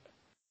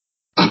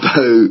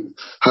about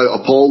how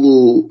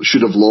Apollo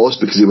should have lost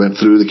because he went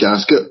through the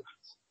casket.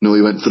 No,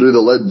 he went through the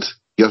lid.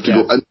 You have to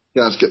go in the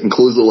casket and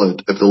close the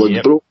lid. If the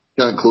lid's broke,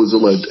 you can't close the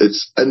lid.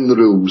 It's in the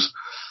rules.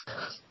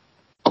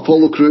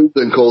 Apollo Crews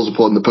then calls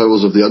upon the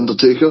powers of the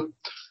Undertaker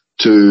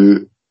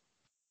to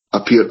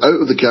appear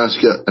out of the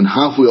casket and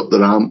halfway up the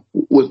ramp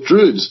with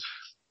Druids,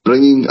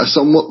 bringing a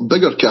somewhat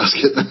bigger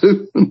casket now.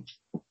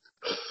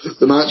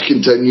 The match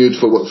continued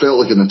for what felt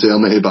like an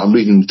eternity, but I'm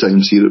reading the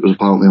times here. It was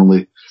apparently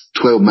only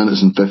 12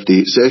 minutes and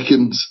 58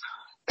 seconds.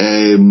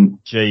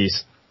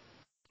 Jeez.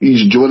 Do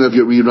you want to have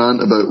your wee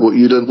rant about what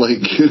you didn't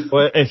like?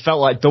 Well, it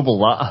felt like double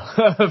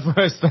that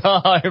for a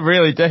start. It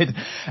really did.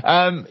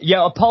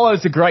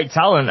 Apollo's a great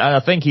talent, and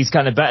I think he's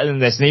kind of better than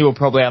this, and he will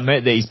probably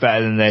admit that he's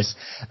better than this.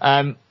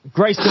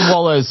 Grayson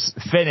Waller's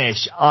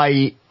finish,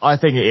 I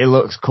think it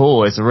looks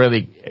cool. It's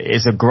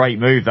a great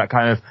move, that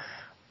kind of,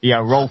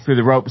 roll through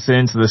the ropes and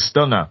into the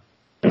stunner.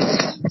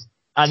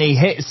 And he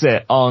hits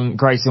it on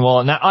Grayson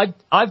Waller. Now,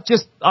 I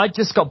just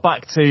got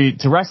back to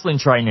wrestling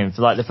training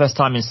for like the first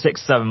time in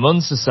 6-7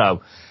 months or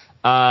so.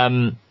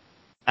 And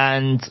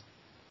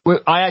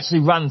I actually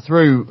ran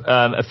through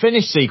a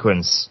finish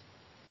sequence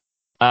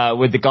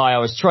with the guy I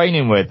was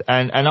training with,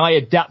 and I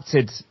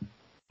adapted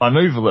my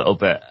move a little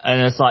bit.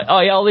 And it's like,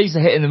 all these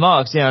are hitting the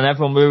marks, and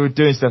everyone, we were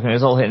doing stuff and it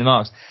was all hitting the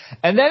marks.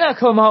 And then I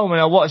come home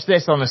and I watched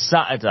this on a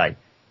Saturday,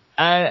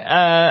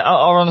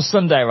 or on a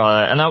Sunday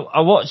rather, and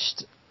I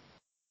watched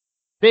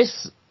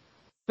this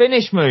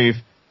finish move.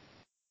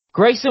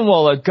 Grayson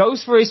Waller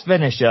goes for his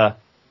finisher,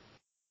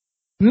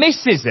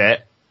 misses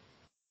it,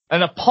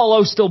 and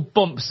Apollo still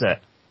bumps it.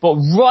 But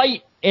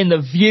right in the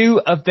view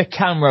of the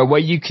camera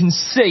where you can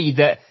see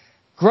that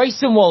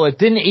Grayson Waller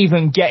didn't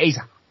even get his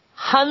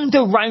hand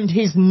around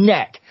his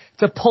neck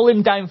to pull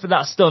him down for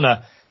that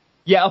stunner.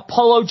 Yet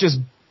Apollo just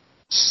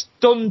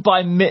stunned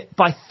by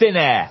thin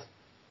air.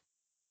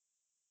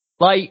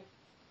 Like,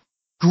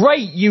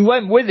 great, you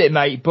went with it,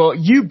 mate, but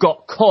you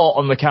got caught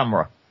on the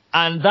camera.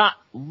 And that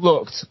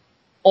looked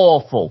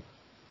awful.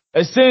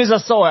 As soon as I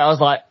saw it, I was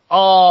like,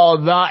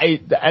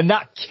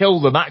 that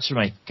killed the match for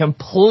me.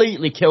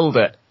 Completely killed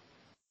it.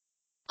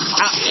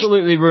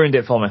 Absolutely ruined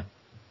it for me.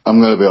 I'm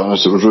going to be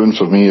honest, it was ruined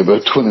for me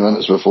about 20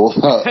 minutes before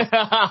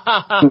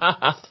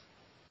that.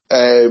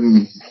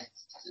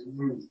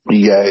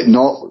 Yeah,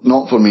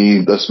 not for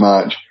me, this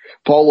match.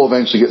 Apollo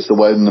eventually gets the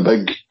win. The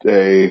big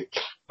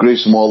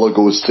Grayson Waller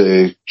goes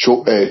to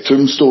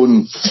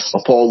Tombstone.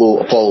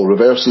 Apollo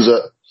reverses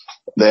it,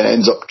 then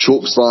ends up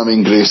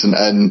chokeslamming Grayson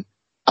in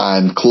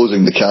and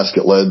closing the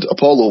casket lid.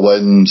 Apollo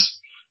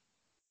wins,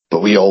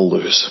 but we all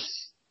lose.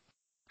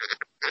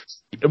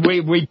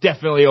 We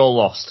definitely all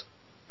lost.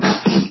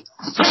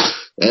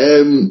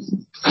 It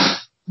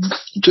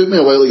took me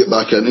a while to get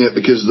back into it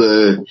because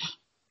the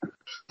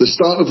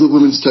start of the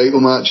women's title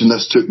match, and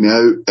this took me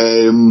out.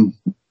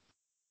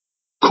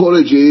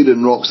 Cora Jade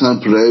and Roxanne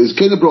Perez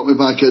kind of brought me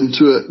back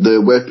into it. The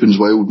Weapons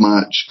Wild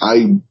match,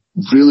 I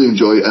really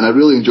enjoyed, and I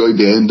really enjoyed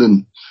the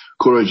ending.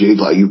 Cora Jade,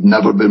 like, you've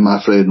never been my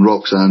friend.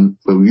 Roxanne,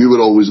 well, you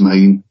were always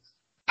mine.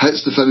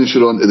 Hits the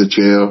finisher onto the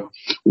chair.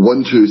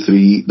 1, 2,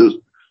 3. There's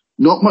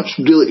not much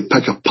really to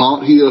pick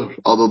apart here,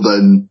 other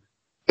than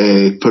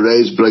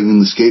Perez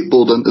bringing the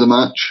skateboard into the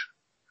match.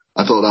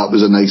 I thought that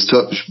was a nice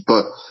touch,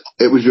 but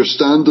it was your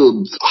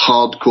standard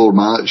hardcore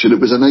match, and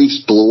it was a nice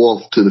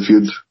blow-off to the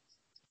feud.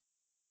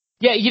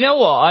 Yeah, you know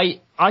what?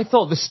 I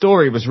thought the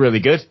story was really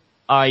good.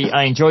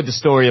 I enjoyed the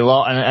story a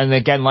lot, and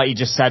again, like you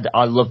just said,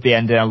 I loved the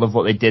ending. I love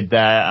what they did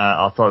there.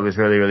 I thought it was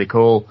really, really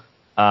cool.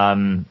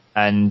 And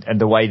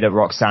the way that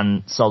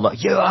Roxanne sold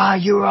like,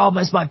 you're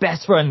almost my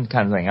best friend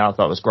kind of thing. I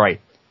thought it was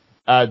great.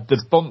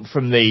 The bump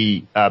from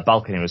the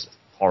balcony was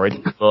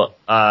horrid, but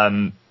bar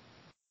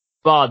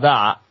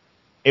that,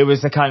 it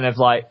was a kind of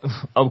like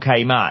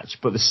okay match.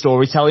 But the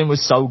storytelling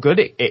was so good,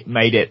 it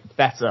made it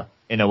better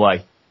in a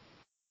way.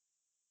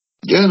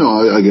 Yeah,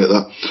 no, I get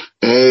that.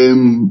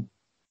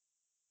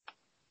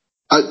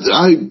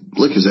 I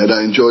like I said,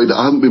 I enjoyed it.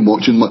 I haven't been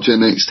watching much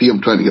NXT.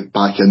 I'm trying to get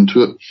back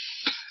into it.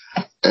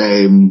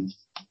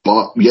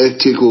 But yeah,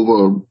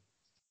 TakeOver,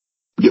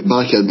 get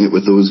back into it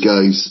with those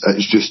guys.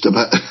 It's just a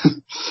bit,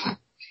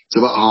 it's a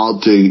bit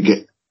hard to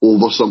get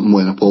over something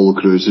when Apollo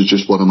Crews has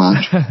just won a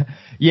match.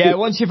 Yeah,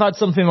 once you've had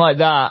something like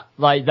that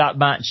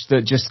match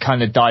that just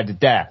kind of died a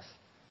death,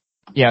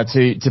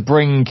 to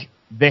bring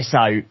this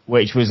out,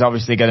 which was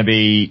obviously going to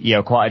be,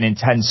 quite an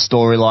intense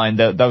storyline,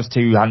 that those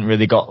two hadn't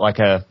really got like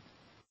a,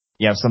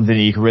 something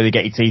that you could really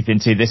get your teeth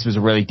into. This was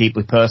a really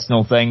deeply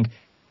personal thing.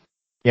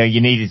 You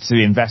needed to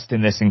invest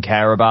in this and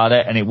care about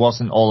it, and it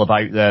wasn't all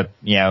about the,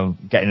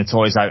 getting the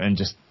toys out and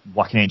just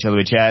whacking each other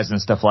with chairs and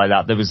stuff like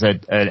that. There was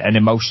an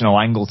emotional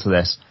angle to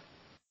this,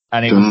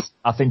 and it was,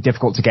 I think,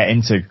 difficult to get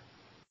into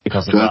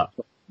because of that.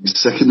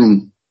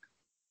 Sickening.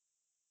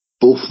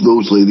 Both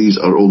those ladies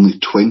are only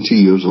 20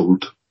 years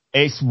old.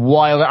 It's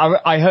wild.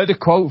 I heard a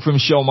quote from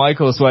Shawn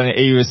Michaels when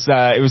it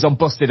was on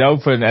Busted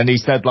Open, and he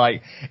said,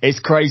 like, it's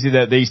crazy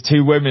that these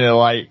two women are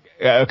like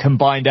a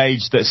combined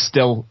age that's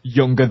still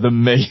younger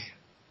than me.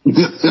 I'm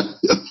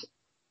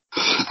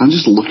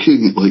just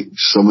looking at like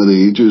some of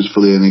the ages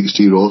for the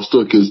NXT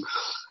roster, because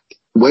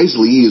Wes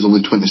Lee is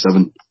only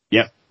 27.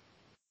 Yep.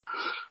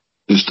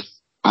 Just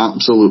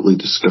absolutely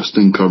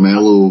disgusting.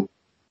 Carmelo,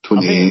 28.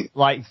 I think,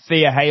 like,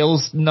 Thea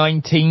Hale's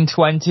 19,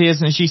 20,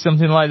 isn't she?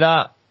 Something like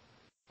that.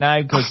 Now,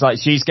 because like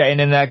she's getting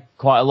in there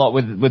quite a lot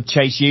with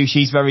Chase U.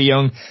 She's very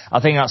young. I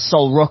think that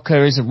Sol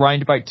Rucker is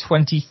around about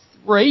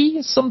 23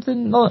 or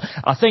something.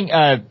 I think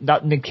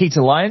that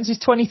Nikita Lyons is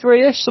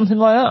 23ish, something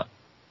like that.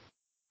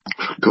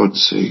 For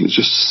God's sake, it's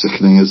just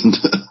sickening, isn't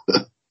it?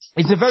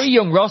 It's a very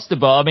young roster,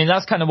 but I mean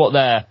that's kind of what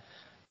they're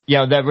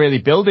really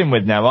building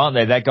with now, aren't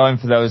they? They're going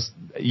for those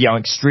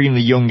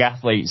extremely young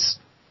athletes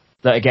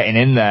that are getting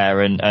in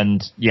there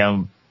and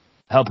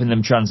helping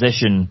them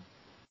transition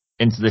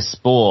into this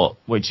sport,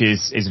 which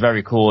is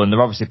very cool, and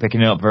they're obviously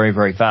picking it up very,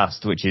 very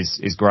fast, which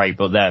is great.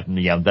 But then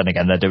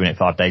again, they're doing it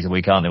 5 days a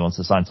week, aren't they? Once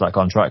they sign to that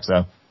contract,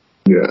 so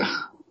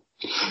yeah.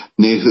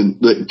 Nathan,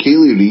 like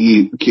Kaylee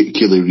Ray,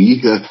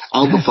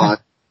 Alpha 5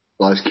 /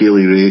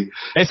 Kaylee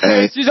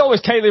Ray. She's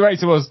always Kaylee Ray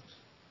to us.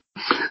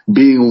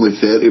 Being only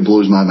 30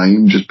 blows my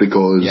mind, just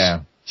because.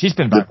 Yeah, she's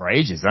been back for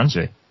ages, hasn't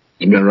she?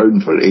 Been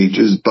around for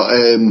ages, but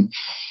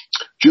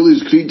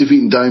Julius Creed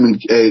defeating Damien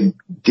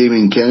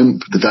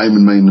Kemp. The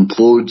Diamond Mine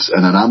implodes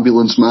in an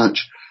ambulance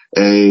match.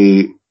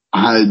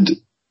 Had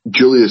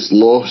Julius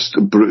lost,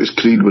 Brutus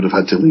Creed would have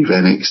had to leave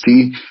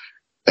NXT.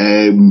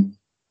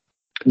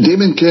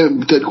 Damien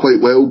Kemp did quite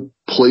well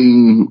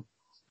playing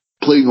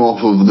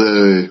off of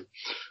the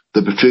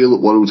betrayal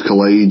at Worlds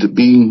Collide,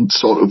 being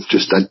sort of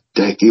just a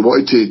dick. He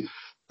wanted to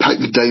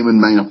pick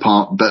Diamond Mine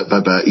apart bit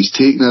by bit. He's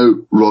taken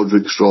out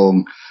Roderick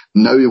Strong.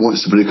 Now he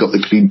wants to break up the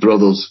Creed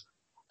brothers.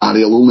 And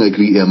he'll only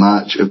agree to a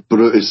match if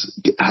Brutus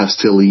has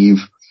to leave.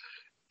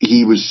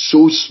 He was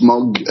so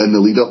smug in the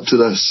lead up to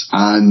this,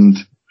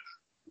 and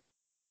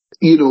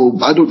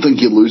I don't think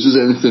he loses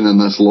anything in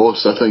this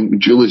loss. I think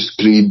Julius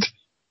Creed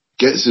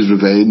gets his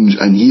revenge,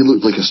 and he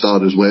looked like a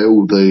star as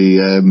well.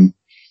 The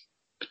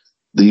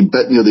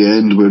bit near the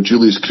end where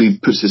Julius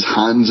Creed puts his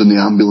hands in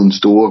the ambulance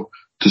door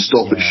to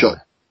stop it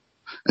shut,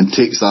 and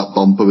takes that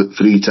bump about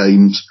 3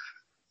 times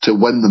to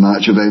win the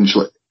match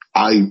eventually.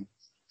 I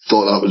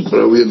thought that was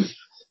brilliant.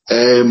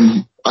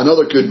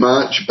 another good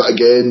match, but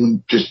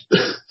again, just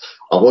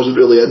I wasn't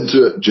really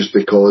into it just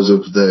because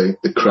of the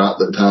crap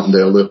that happened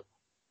earlier.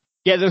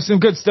 Yeah, there was some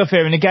good stuff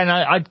here, and again,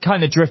 I'd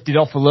kind of drifted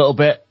off a little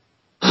bit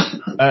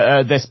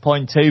at this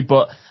point too,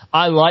 but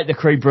I like the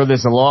Creed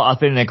brothers a lot. I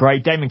think they're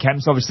great. Damon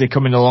Kemp's obviously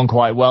coming along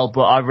quite well,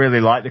 but I really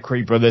like the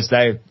Creed brothers.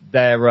 They're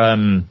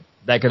going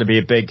to be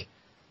a big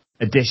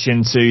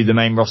addition to the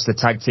main roster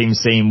tag team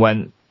scene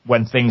when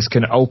things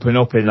can open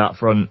up in that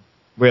front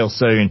real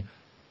soon.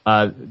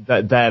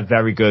 They're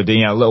very good.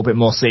 You know, a little bit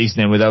more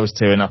seasoning with those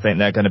two, and I think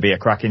they're going to be a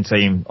cracking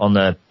team on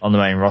the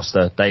main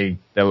roster. They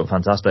look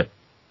fantastic.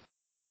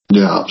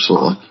 Yeah,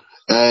 absolutely.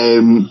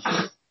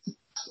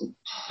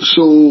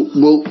 So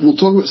we'll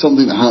talk about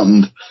something that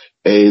happened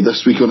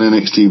this week on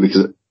NXT,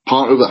 because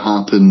part of it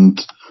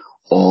happened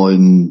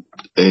on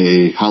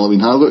Halloween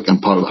Havoc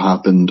and part of it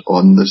happened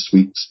on this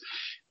week's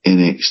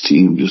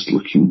NXT. I'm just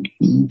looking.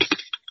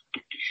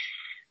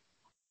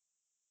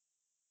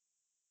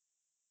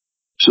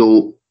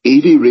 So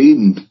Avi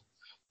Rain.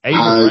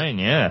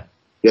 Yeah.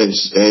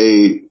 Yes,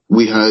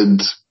 we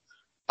had.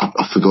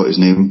 I forgot his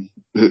name.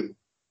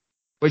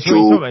 Which one are you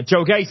talking about?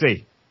 Joe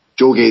Gacy?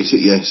 Joe Gacy,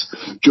 yes.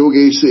 Joe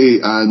Gacy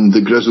and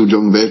the grizzled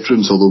young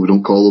veterans, although we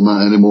don't call them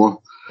that anymore.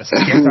 Let's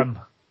get them.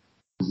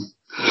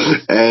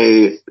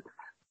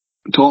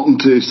 Talking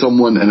to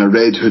someone in a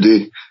red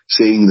hoodie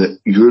saying that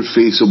your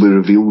face will be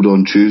revealed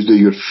on Tuesday,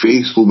 your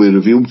face will be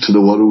revealed to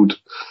the world,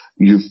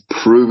 you've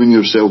proven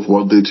yourself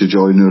worthy to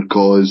join our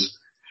cause.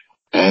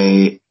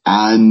 And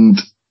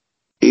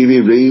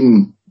Avi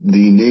Rain,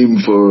 the name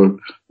for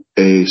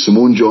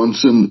Simone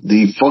Johnson,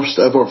 the first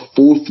ever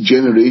 4th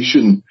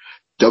generation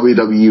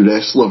WWE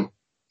wrestler.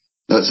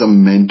 That's a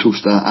mental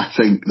stat, I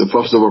think. The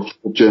first ever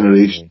 4th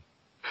generation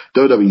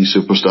WWE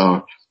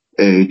superstar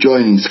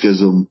joining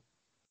Schism.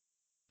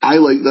 I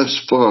like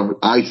this for her.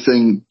 I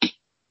think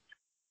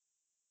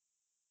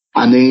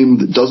a name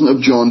that doesn't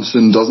have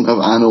Johnson, doesn't have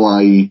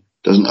Anoa'i,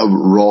 doesn't have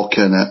Rock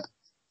in it,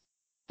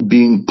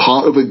 being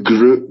part of a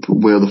group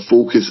where the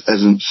focus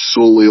isn't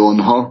solely on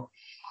her,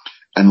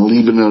 and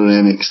leaving her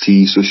in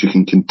NXT so she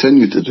can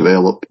continue to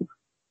develop.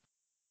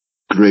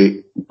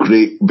 Great,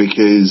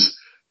 because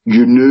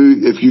you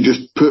knew if you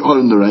just put her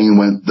in the ring and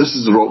went, this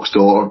is the Rock's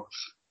daughter,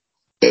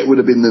 it would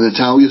have been the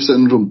Natalia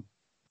syndrome.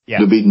 Yeah.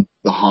 It would have been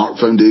the Heart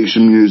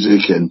Foundation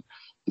music and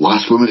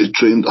last woman to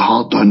train the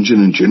Heart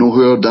Dungeon, and do you know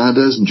who her dad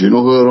is, and do you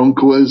know who her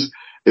uncle is?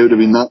 It would have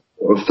been that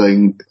sort of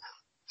thing.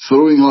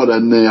 Throwing her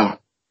in there,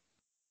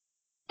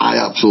 I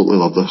absolutely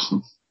love this.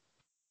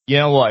 You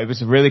know what? It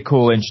was a really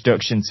cool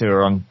introduction to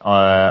her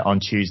on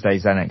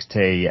Tuesday's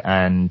NXT,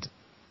 and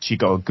she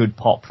got a good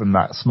pop from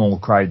that small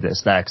crowd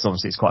that's there, because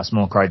obviously it's quite a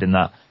small crowd in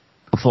that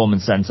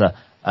performance center.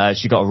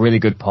 She got a really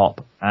good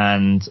pop,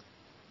 and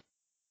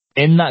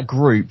in that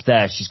group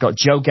there, she's got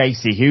Joe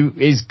Gacy, who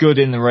is good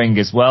in the ring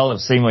as well. I've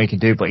seen what he can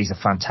do, but he's a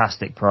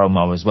fantastic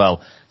promo as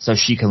well, so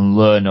she can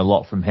learn a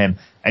lot from him.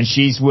 And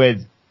she's with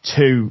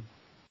two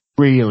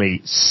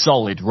really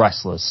solid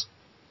wrestlers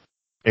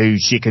who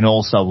she can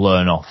also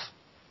learn off.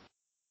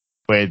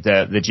 With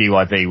the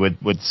GYV,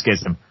 with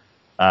Schism,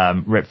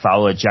 Rip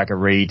Fowler, Jagger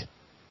Reed,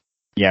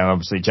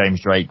 obviously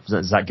James Drake,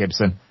 Zach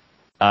Gibson.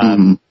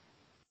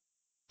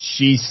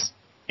 She's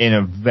in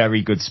a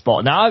very good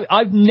spot. Now,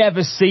 I've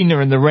never seen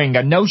her in the ring.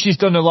 I know she's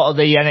done a lot of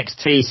the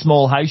NXT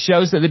small house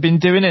shows that they've been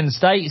doing in the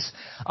States.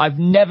 I've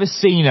never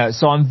seen her,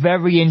 so I'm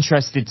very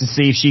interested to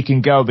see if she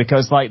can go,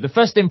 because, like, the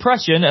first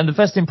impression, and the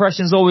first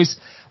impression is always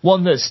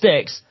one that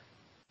sticks,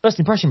 first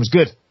impression was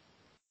good.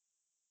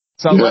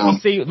 So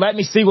let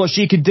me see what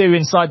she can do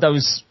inside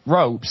those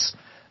ropes,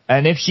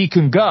 and if she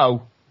can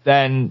go,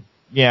 then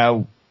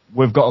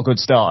we've got a good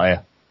start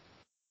here.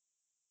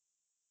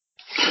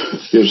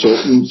 Yeah,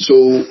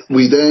 so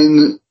we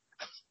then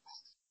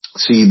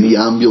see the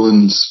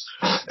ambulance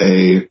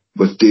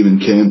with Damon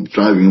Kemp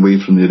driving away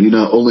from the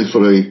arena, only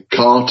for a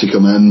car to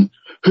come in.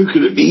 Who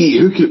could it be?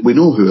 We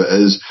know who it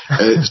is.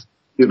 It's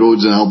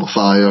Rhodes and Alba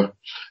Fire.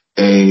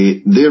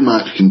 Their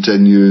match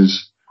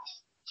continues.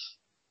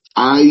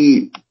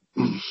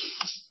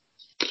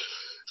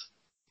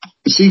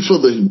 See, for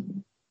the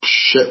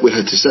shit we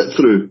had to sit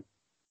through,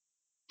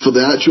 for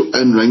the actual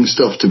in-ring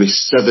stuff to be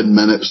 7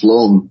 minutes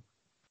long,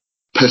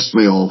 pissed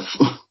me off.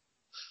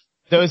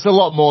 There was a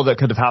lot more that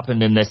could have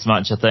happened in this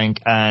match, I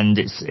think, and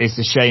it's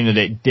a shame that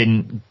it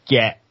didn't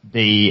get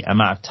the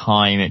amount of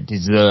time it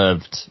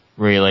deserved,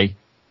 really,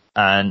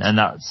 and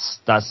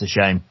that's a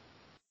shame.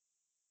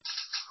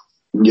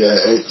 Yeah,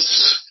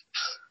 it's...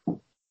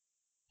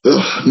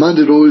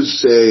 Mandy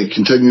Rose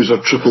continues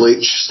her Triple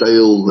H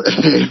style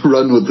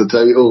run with the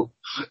title.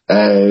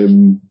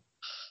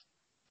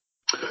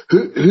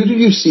 Who do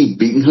you see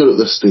beating her at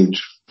this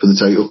stage for the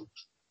title?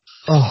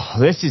 Oh,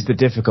 this is the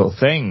difficult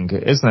thing,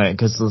 isn't it?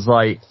 Because there's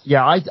I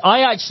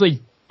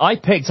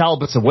picked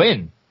Alba to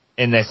win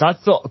in this. I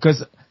thought,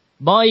 because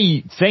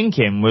my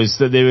thinking was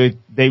that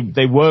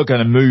they were going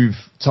to move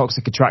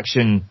Toxic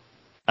Attraction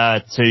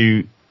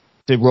to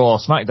Raw or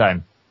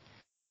SmackDown.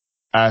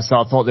 So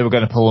I thought they were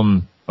going to pull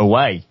them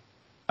away.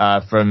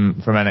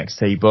 from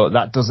NXT, but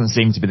that doesn't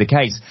seem to be the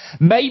case.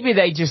 Maybe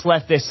they just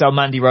left this so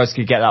Mandy Rose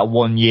could get that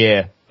 1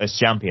 year as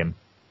champion,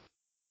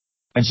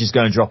 and she's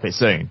going to drop it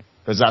soon,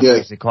 because that's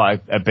actually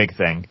quite a big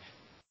thing.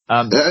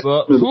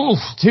 But who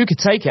could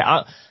take it?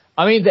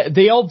 I mean,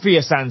 the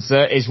obvious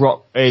answer is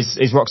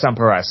Roxanne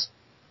Perez.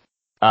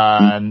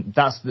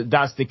 That's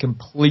the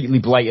completely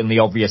blatantly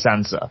obvious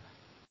answer.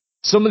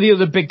 Some of the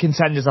other big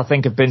contenders, I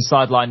think, have been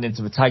sidelined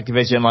into the tag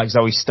division, like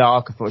Zoe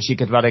Stark. I thought she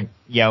could have had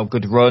a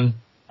good run.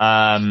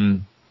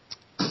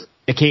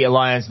 Nikita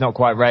Lyons not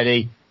quite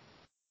ready.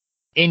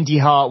 Indy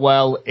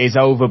Hartwell is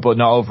over, but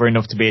not over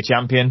enough to be a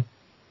champion.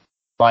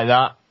 Like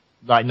that,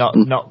 not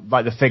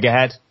like the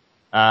figurehead.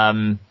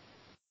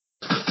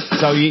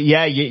 So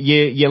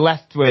you're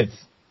left with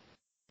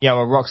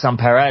a Roxanne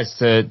Perez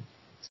to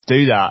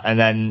do that, and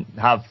then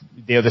have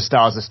the other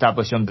stars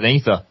established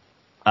underneath her.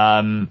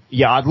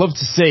 I'd love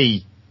to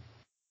see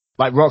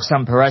like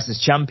Roxanne Perez as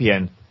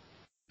champion,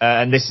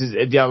 and this is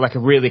like a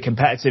really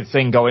competitive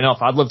thing going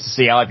off. I'd love to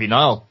see Ivy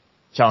Nile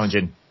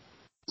challenging.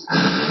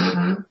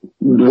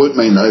 Wouldn't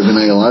mind Ivy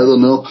Nile either,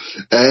 no.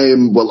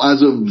 Well,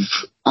 as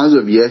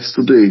of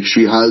yesterday,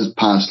 she has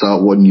passed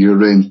that 1 year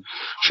reign.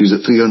 She's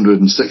at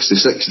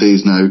 366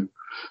 days now,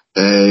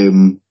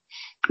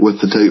 with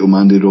the title,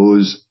 Mandy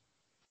Rose.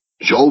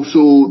 She's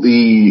also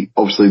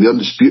obviously the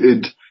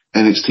undisputed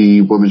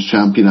NXT Women's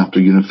Champion after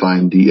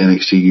unifying the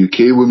NXT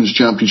UK Women's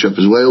Championship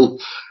as well.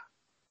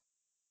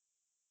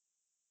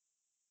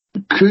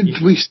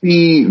 Could we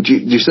see, do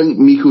you think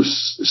Miko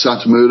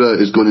Satomura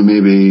is going to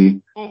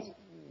maybe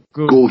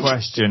Good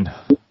question.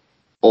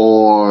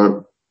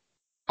 Or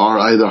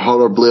either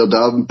her or Blair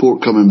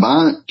Davenport coming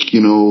back,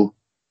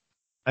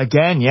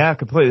 Again, I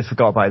completely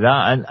forgot about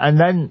that. And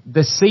then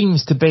there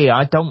seems to be,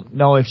 I don't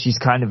know if she's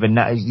kind of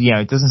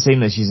it doesn't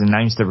seem that she's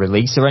announced a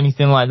release or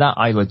anything like that.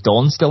 Isla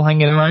Dawn still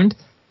hanging around.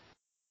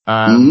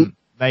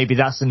 Maybe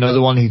that's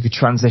another one who could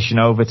transition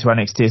over to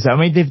NXT. So, I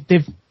mean,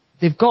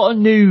 they've got a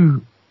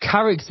new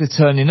character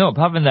turning up,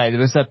 haven't they? There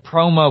was a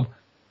promo,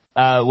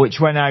 which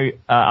went out,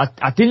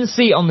 I didn't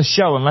see it on the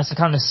show unless I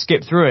kind of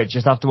skipped through it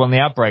just after one of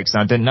the ad breaks,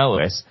 and I didn't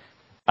notice,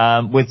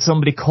 with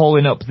somebody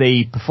calling up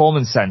the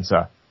Performance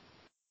Center.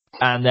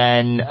 And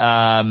then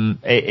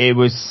it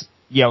was,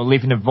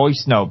 leaving a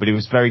voice note, but it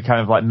was very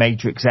kind of like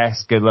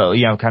Matrix-esque, a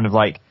little, kind of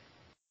like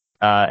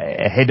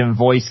a hidden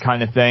voice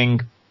kind of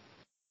thing.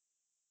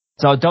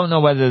 So I don't know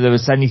whether there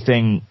was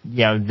anything,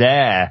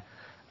 there.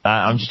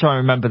 I'm just trying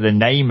to remember the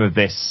name of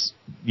this,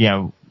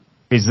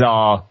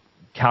 bizarre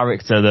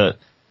character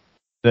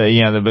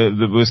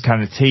that was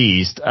kind of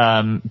teased.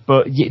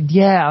 But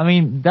I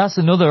mean, that's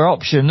another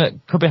option that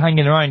could be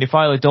hanging around if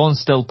Isla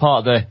Dawn's still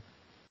part of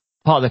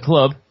the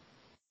club.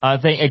 I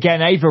think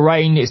again, Ava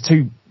Raine is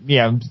too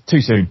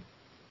soon.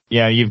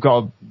 You've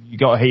got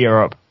to heat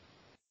her up.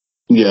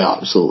 Yeah,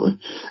 absolutely.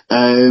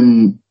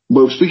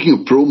 Well, speaking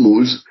of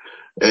promos,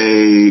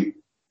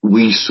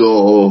 we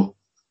saw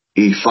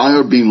a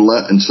fire being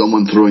lit and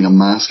someone throwing a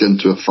mask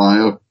into a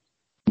fire.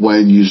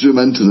 When you zoom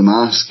into the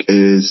mask,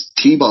 is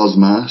T-Bar's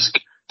mask.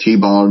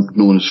 T-Bar,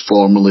 known as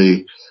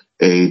formerly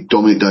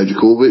Dominik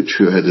Dijakovic,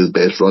 who had his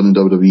best run in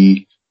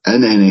WWE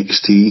and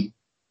NXT.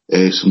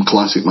 Some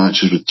classic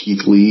matches with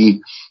Keith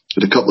Lee.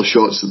 Had a couple of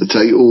shots at the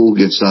title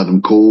against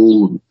Adam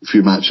Cole. A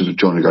few matches with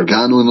Johnny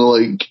Gargano and the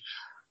like.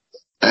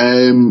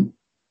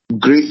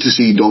 Great to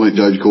see Dominik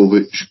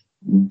Dijakovic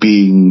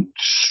being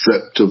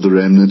stripped of the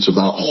remnants of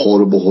that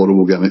horrible,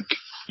 horrible gimmick.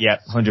 Yeah,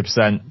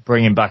 100%.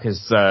 Bring him back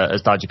as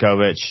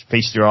Dijakovic.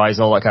 Feast your eyes,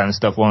 all that kind of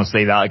stuff. Want to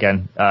see that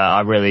again.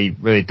 I really,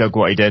 really dug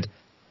what he did.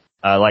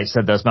 Like I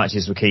said, those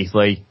matches with Keith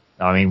Lee.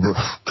 I mean,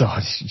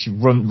 God, you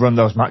should run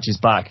those matches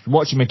back. If you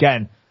watch them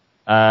again,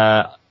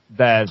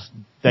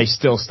 they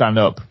still stand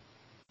up.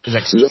 It's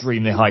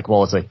extremely high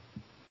quality.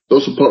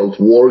 Also part of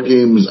War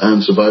Games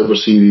and Survivor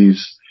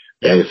Series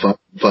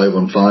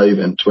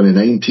 5-on-5 in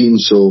 2019,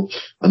 so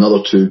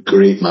another two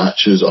great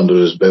matches under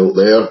his belt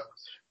there.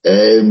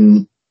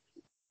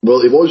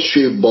 Well, he was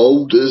shaved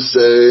bald as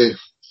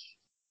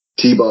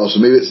T-Bar, so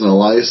maybe it's an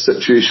Elias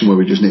situation where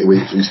we just need to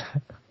wait for his...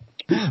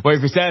 wait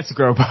for his hair to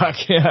grow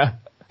back, yeah.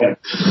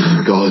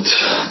 God.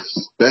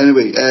 But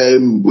anyway,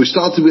 we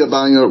started with a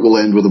banger, we'll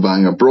end with a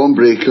banger. Braun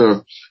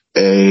Breaker,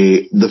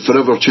 the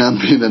forever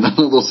champion in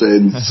another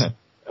sense,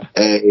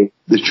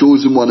 the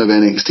chosen one of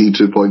NXT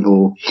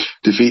 2.0,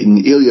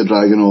 defeating Ilya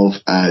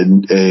Dragunov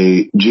and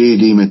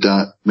J.D.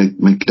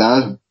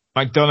 McDonough,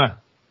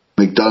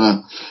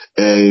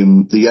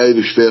 the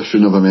Irish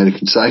version of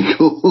American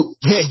Psycho.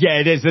 yeah,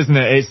 it is, isn't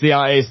it?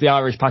 It's the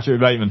Irish Patrick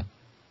Bateman.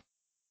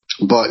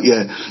 But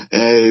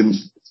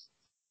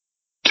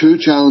two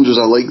challengers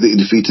I like that he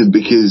defeated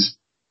because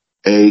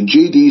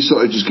JD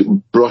sort of just got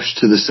brushed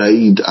to the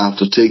side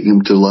after taking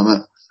him to the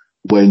limit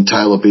when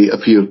Tyler Bate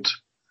appeared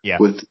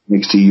with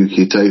NXT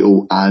UK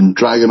title, and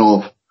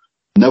Dragunov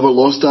never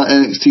lost that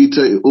NXT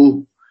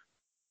title,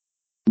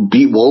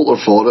 beat Walter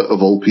for it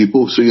of all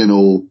people, so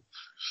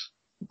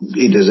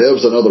he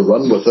deserves another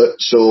run with it.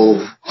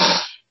 So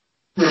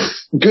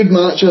good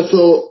match, I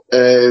thought.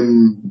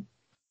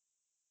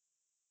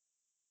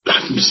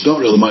 There's not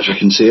really much I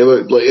can say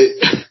about it. Like,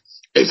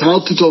 it's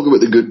hard to talk about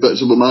the good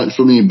bits of a match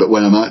for me, but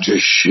when a match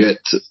is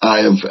shit,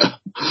 I have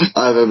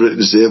everything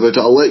to say about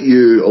it. I'll let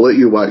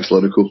you wax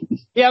lyrical.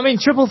 Yeah, I mean,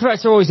 triple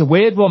threats are always a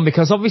weird one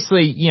because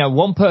obviously, you know,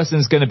 one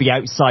person's going to be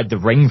outside the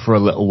ring for a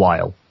little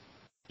while.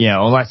 You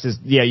know, unless it's,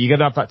 you're going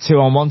to have that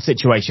 2-on-1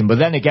 situation. But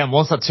then again,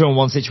 once that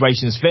 2-on-1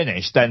 situation is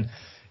finished, then,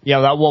 you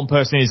know, that one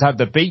person who's had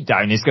the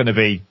beatdown is going to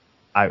be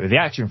out of the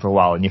action for a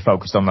while and you're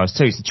focused on those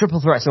two. So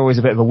triple threats are always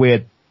a bit of a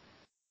weird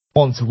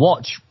one to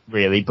watch,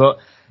 really. But,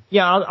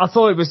 yeah, I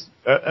thought it was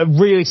a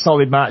really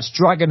solid match.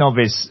 Dragunov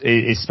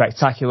is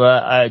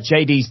spectacular.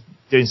 JD's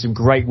doing some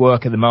great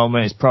work at the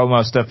moment. His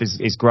promo stuff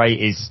is great.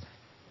 His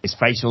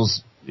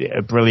facials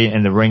are brilliant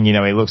in the ring. You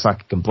know, he looks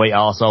like a complete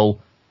arsehole.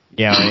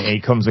 You know,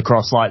 he comes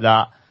across like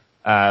that.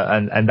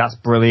 And that's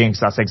brilliant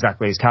because that's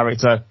exactly his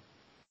character.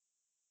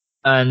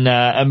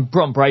 And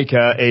Bron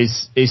Breakker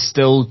is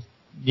still,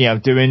 you know,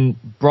 doing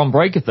Bron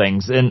Breakker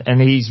things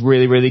and he's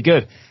really, really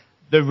good.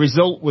 The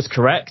result was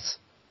correct.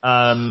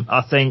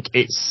 I think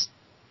it's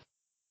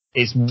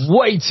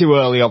way too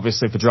early,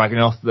 obviously, for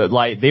Dragunov. That,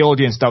 like, the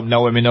audience don't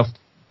know him enough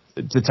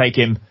to take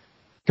him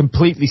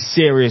completely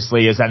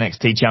seriously as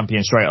NXT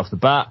champion straight off the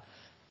bat.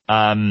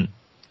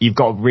 You've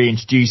got to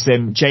reintroduce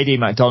him. JD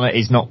McDonough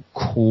is not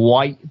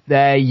quite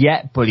there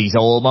yet, but he's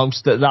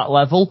almost at that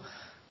level.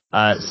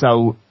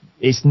 So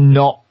it's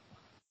not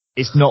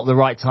the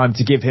right time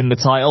to give him the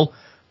title.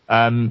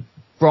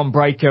 Bron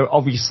Breakker,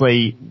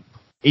 obviously,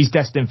 he's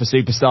destined for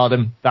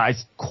superstardom. That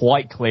is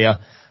quite clear.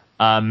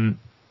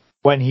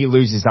 When he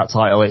loses that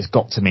title, it's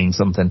got to mean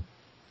something.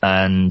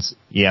 And,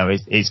 you know,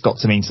 it's got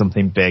to mean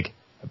something big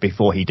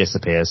before he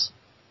disappears.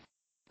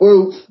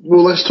 Well,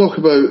 let's talk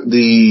about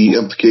the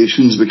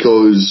implications,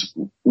 because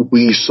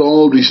we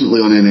saw recently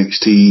on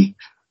NXT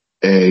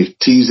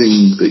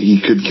teasing that he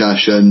could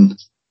cash in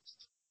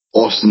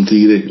Austin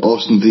Theory.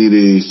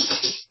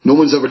 No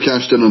one's ever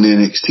cashed in on the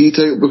NXT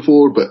title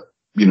before, but,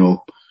 you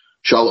know,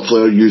 Charlotte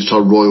Flair used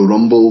her Royal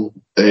Rumble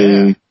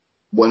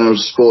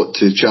winner's spot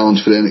to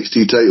challenge for the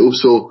NXT title.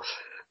 So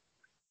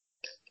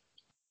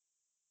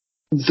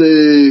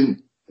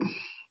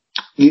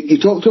you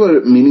talked about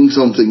it meaning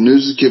something.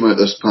 News came out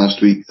this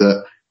past week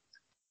that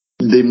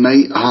they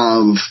might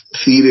have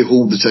Theory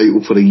hold the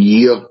title for a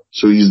year,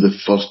 so he's the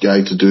first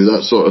guy to do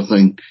that sort of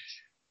thing.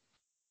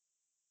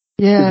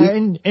 Yeah,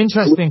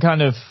 interesting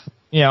kind of,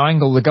 you know,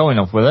 angle they're going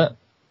off with it.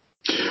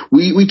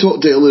 We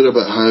talked earlier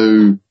about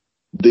how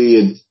they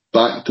had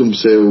backed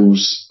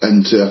themselves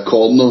into a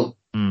corner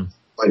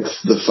with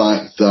the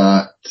fact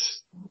that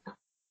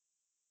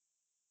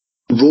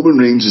Roman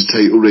Reigns'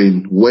 title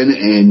reign, when it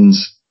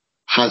ends,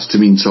 has to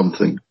mean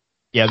something.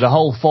 Yeah, the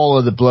whole fall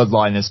of the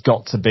bloodline has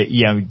got to be,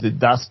 you know,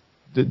 that's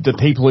the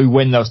people who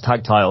win those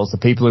tag titles, the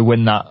people who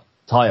win that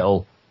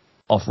title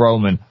off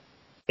Roman,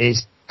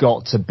 it's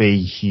got to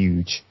be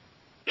huge.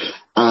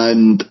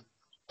 And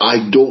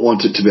I don't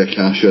want it to be a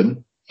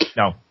cash-in.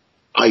 No.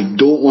 I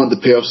don't want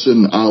the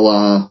person a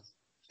la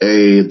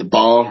the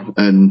Bar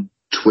in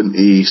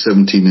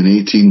 2017 and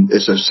 18,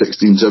 it's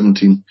 16,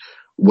 17,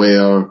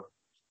 where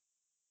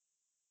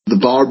the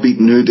Bar beat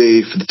New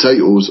Day for the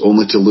titles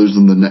only to lose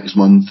them the next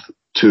month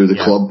to the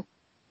club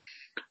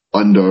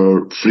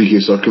under freaky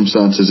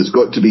circumstances. It's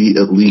got to be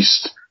at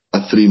least a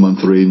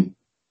 3-month reign.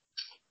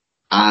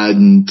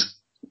 And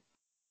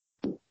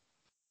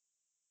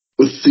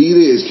with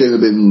Theory, it's kind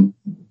of been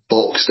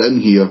boxed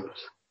in here,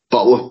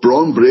 but with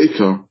Bron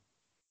Breakker,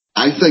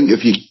 I think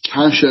if you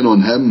cash in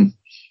on him,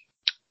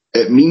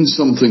 it means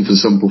something for the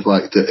simple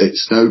fact that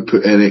it's now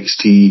put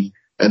NXT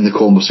in the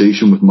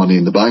conversation with Money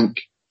in the Bank.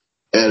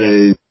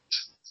 It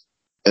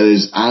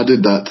has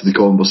added that to the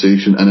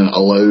conversation, and it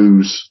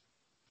allows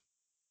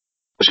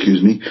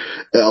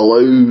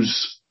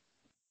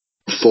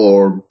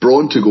for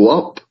Braun to go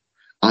up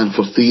and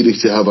for Theory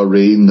to have a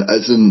reign that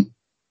isn't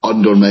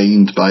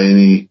undermined by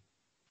any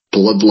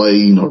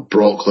bloodline or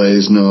Brock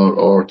Lesnar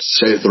or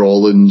Seth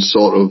Rollins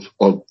sort of,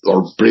 or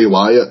Bray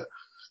Wyatt,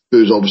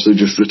 who's obviously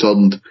just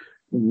returned.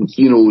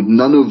 You know,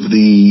 none of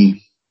the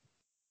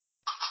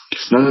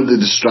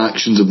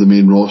distractions of the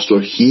main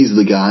roster. He's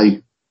the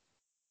guy.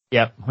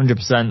 Yep,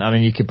 100%. I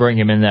mean, you could bring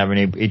him in there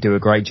and he'd do a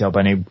great job,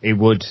 and he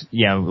would,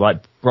 you know,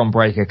 like Bron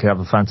Breakker could have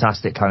a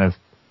fantastic kind of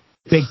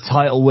big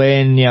title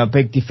win, you know,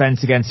 big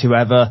defense against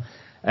whoever,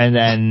 and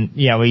then,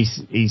 you know,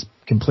 he's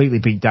completely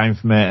beat down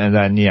from it, and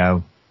then, you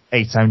know,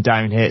 8-time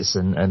down hits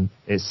and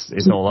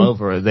it's all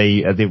over at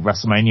the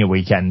WrestleMania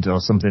weekend or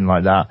something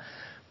like that.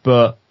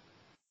 But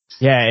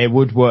yeah, it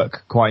would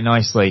work quite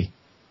nicely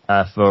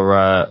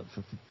for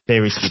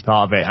Theory to be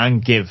part of it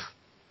and give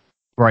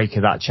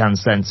Breakker that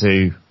chance then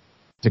to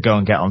go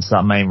and get onto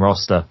that main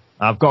roster.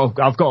 I've got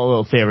a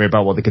little theory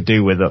about what they could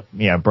do with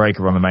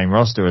Breakker on the main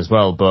roster as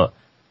well, but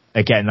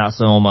again, that's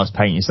almost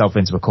painting yourself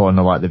into a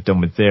corner like they've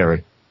done with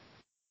Theory.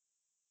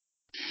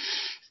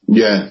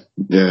 Yeah,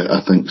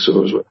 I think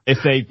so as well.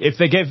 If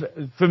they give,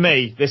 for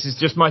me, this is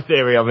just my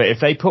theory of it, if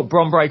they put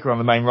Bron Breakker on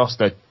the main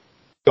roster,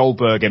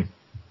 Goldberg him.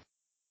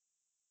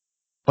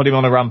 Put him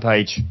on a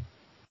rampage.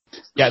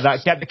 Get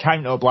the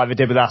count up like they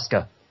did with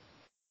Asuka.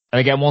 And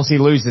again, once he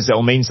loses,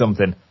 it'll mean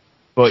something.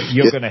 But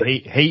you're going to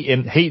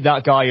heat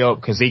that guy up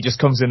because he just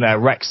comes in there,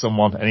 wrecks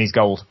someone, and he's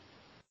gold.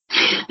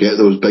 Get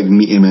those big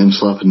meaty men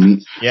slapping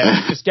meat.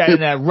 Yeah, just get in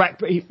there, wreck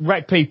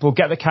people,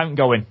 get the count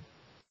going.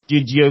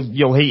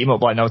 You'll heat him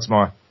up like no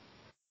tomorrow.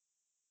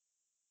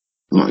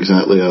 Not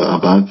exactly a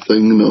bad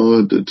thing,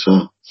 no. It's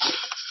a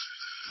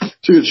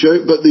good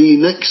shout. But the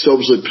next,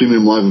 obviously,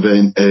 premium live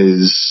event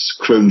is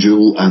Crown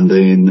Jewel and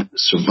then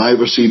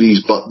Survivor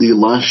Series. But the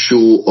last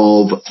show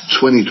of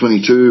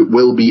 2022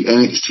 will be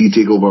NXT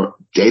TakeOver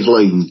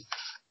Deadline.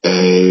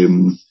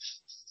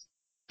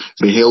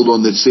 Be held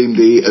on the same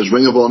day as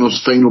Ring of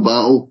Honor's Final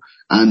Battle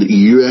and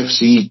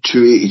UFC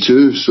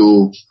 282.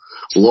 So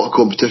a lot of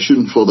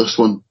competition for this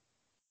one.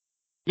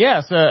 Yeah,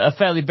 it's a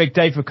fairly big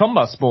day for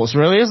combat sports,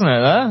 really, isn't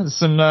it?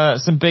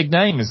 Some big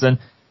names, and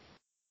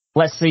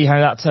let's see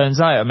how that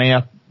turns out. I mean,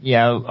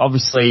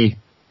 obviously,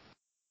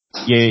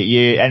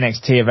 your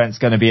NXT event's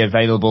going to be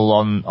available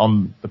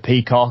on the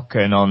Peacock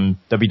and on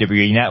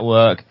WWE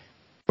Network,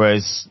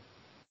 whereas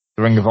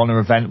the Ring of Honor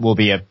event will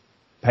be a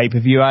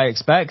pay-per-view, I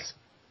expect.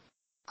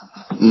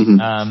 Mm-hmm.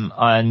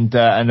 And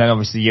then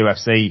obviously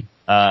UFC.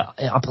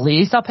 I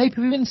believe is that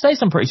pay-per-view in the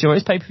States. I'm pretty sure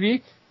it's pay-per-view.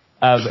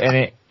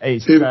 And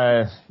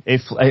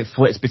it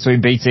flits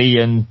between BT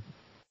and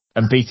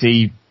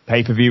BT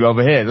pay-per-view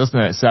over here, doesn't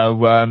it? So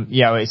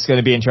it's going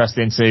to be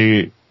interesting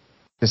to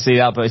see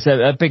that. But it's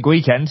a big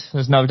weekend.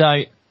 There's no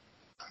doubt.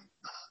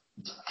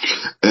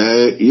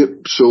 Yep.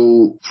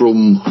 So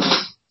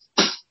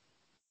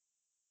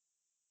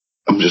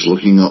I'm just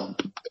looking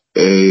up.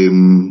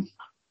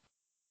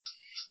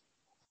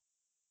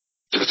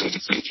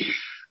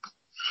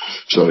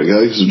 Sorry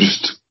guys,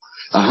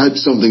 I had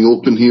something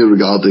open here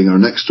regarding our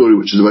next story,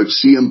 which is about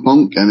CM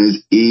Punk and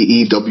his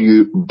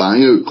AEW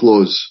buyout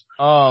clause.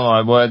 Oh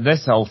my word,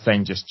 this whole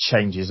thing just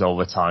changes all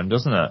the time,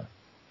 doesn't it?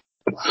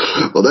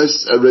 Well,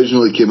 this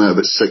originally came out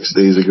about 6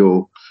 days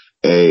ago.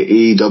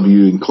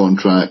 AEW in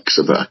contracts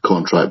about a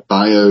contract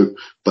buyout,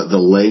 but the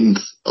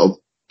length of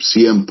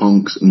CM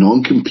Punk's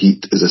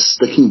non-compete is a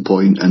sticking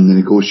point in the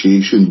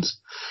negotiations.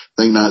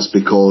 I think that's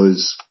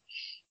because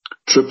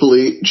Triple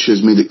H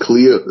has made it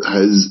clear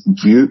his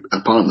view,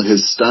 apparently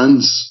his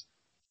stance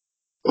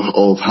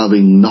of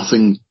wanting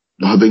nothing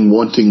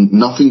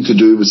to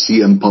do with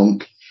CM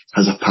Punk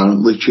has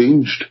apparently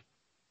changed.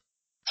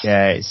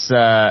 Yeah, it's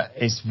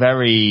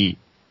very,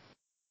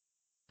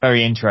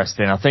 very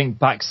interesting. I think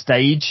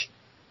backstage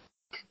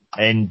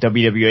in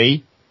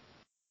WWE,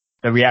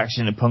 the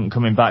reaction to Punk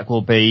coming back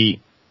will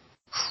be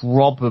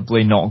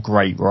probably not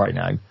great right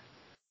now.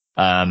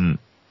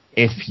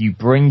 If you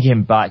bring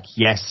him back,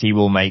 yes, he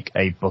will make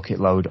a bucket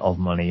load of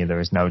money. There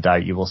is no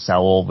doubt you will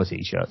sell all the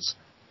t-shirts.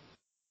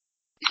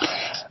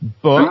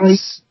 But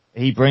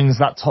he brings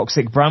that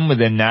toxic brand with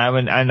him now,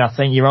 and I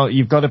think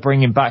you've got to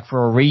bring him back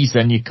for a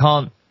reason. You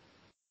can't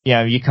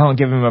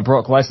give him a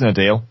Brock Lesnar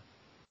deal.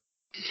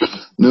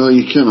 No,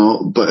 you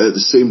cannot. But at the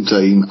same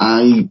time,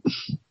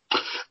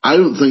 I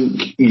don't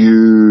think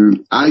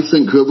I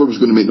think whoever was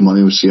going to make the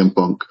money with CM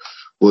Punk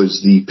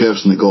was the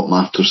person that got him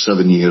after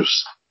 7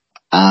 years.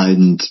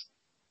 And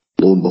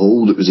lo and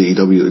behold, it was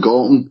AEW that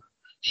got him.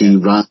 He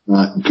ran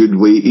that good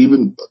way.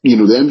 Even, the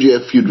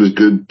MJF feud was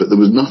good, but there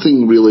was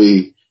nothing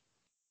really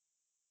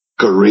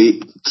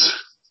great.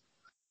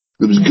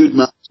 There was good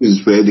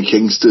matches with Eddie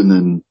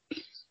Kingston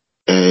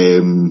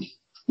and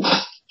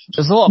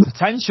there's a lot of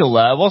potential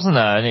there, wasn't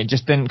there? And it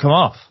just didn't come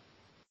off.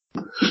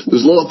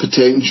 There's a lot of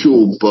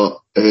potential,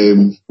 but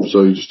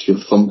sorry, just hear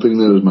thumping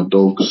there as my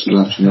dog's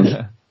scratching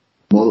up.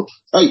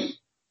 Hey!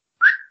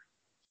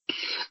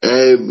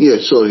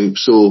 Sorry.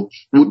 So,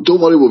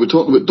 don't worry, we'll be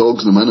talking about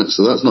dogs in a minute,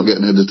 so that's not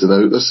getting edited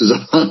out. This is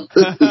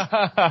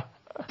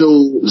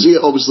So,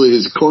 obviously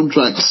his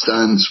contract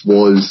stance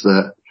was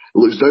that it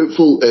looks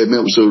doubtful.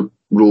 Meltzer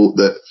wrote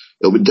that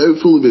it'll be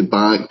doubtful he'll be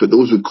back, but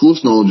those with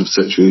close knowledge of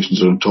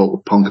situations are on top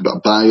of Punk about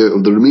a buyout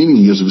of the remaining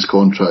years of his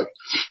contract,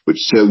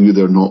 which tell you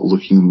they're not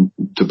looking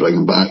to bring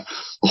him back.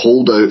 The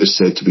holdout is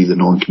said to be the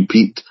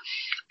non-compete.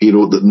 He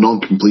wrote that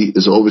non-complete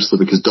is obviously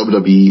because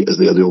WWE is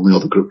the only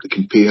other group that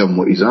can pay him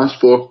what he's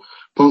asked for.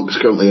 Punk's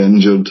currently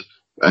injured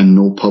and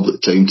no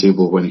public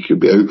timetable when he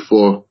could be out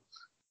for.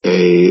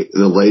 The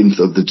length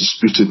of the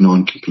disputed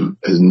non-compete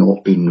has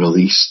not been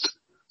released.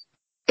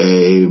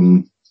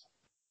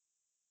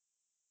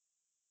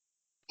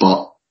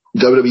 But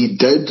WWE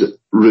did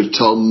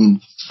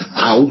return...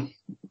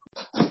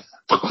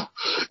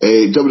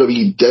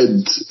 WWE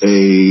did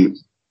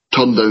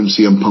turn down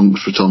CM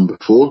Punk's return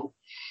before.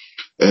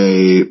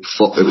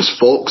 It was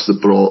Fox that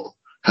brought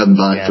him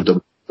back for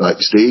WWE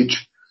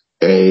backstage,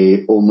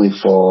 only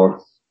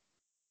for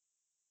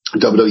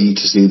WWE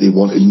to say they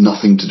wanted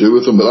nothing to do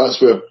with him. But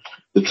that's where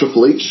the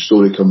Triple H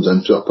story comes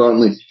into it.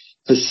 Apparently,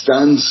 his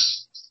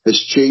stance has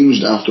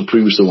changed after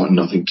previously wanting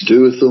nothing to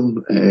do with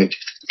them.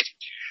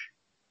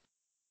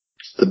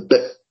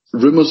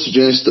 Rumours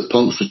suggest that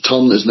Punk's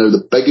return is now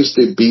the biggest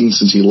they've been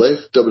since he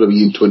left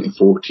WWE in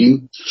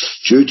 2014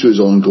 due to his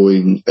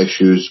ongoing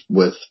issues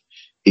with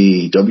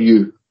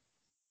AEW.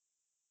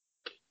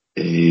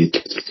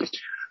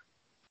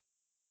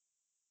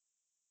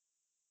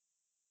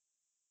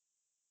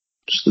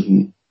 Just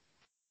looking.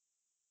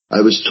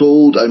 I was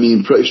told,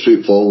 pretty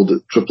straightforward,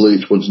 that Triple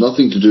H wants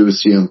nothing to do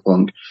with CM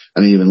Punk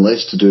and even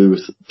less to do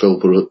with Phil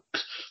Brooks.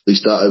 At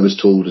least that I was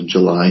told in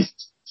July.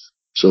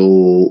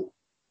 So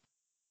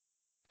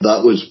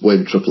that was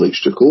when Triple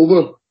H took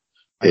over.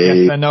 I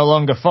guess they're no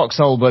longer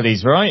foxhole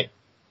buddies, right?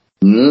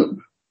 Nope.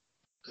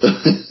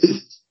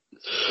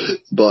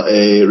 But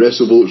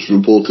WrestleVotes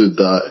reported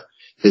that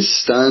his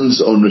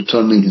stance on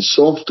returning has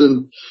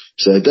softened.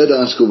 So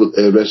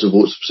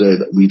WrestleVotes said,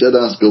 we did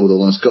ask over the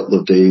last couple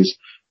of days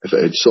if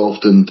it had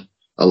softened,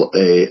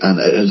 and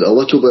it is a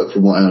little bit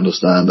from what I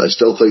understand. I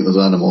still think there's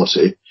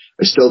animosity.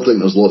 I still think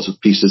there's lots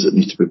of pieces that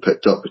need to be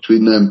picked up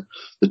between them.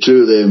 The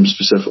two of them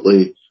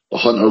specifically,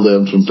 Hunter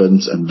learned from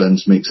Vince and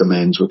Vince makes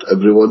amends with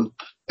everyone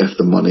if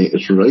the money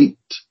is right.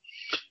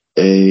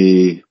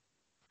 To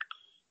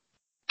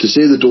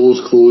say the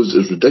door's closed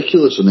is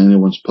ridiculous on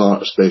anyone's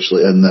part,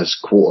 especially in this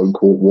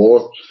quote-unquote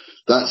war.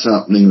 That's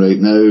happening right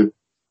now.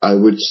 I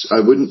would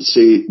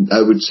say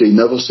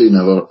never say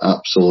never,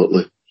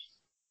 absolutely.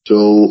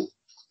 So,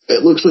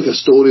 it looks like a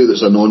story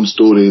that's a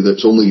non-story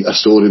that's only a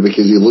story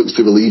because he looks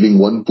to be leaving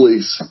one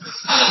place.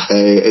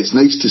 It's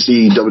nice to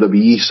see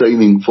WWE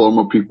signing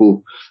former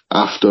people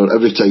after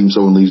every time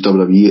someone leaves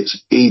WWE. It's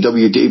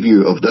AEW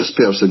debut of this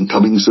person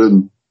coming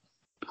soon.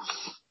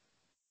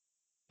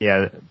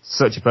 Yeah,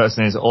 such a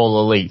person is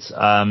all elite.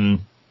 And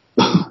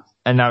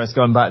now it's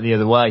going back the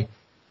other way.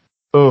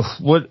 Oof.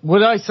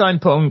 Would I sign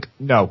Punk?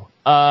 No.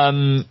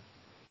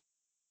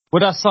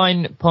 Would I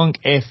sign Punk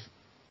if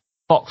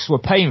Fox were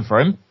paying for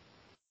him?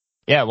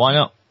 Yeah, why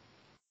not?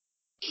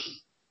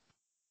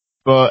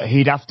 But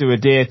he'd have to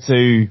adhere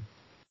to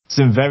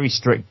some very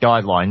strict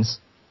guidelines.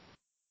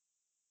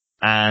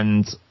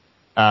 And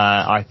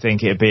I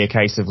think it'd be a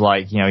case of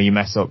you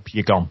mess up,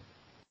 you're gone.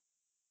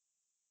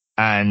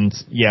 And,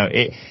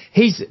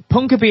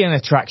 Punk could be an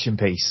attraction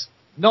piece.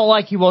 Not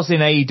like he was in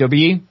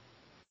AEW,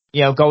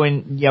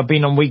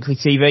 being on weekly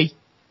TV.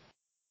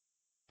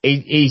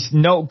 He's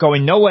not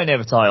going nowhere near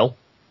the title.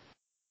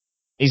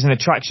 He's an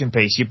attraction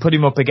piece. You put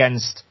him up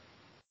against,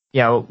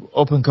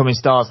 up-and-coming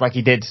stars like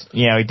he did,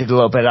 he did a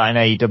little bit of that in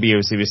AEW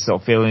as he was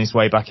sort of feeling his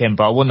way back in,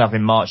 but I wouldn't have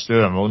him march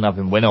through him. I wouldn't have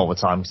him win all the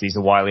time because he's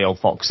a wily old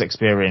Fox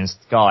experienced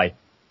guy.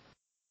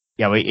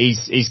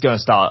 He's going to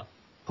start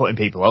putting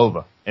people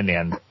over in the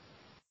end.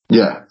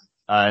 Yeah.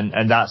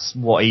 And that's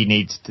what he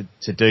needs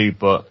to do,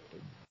 but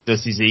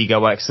does his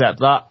ego accept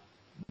that?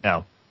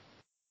 No.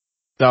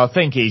 So I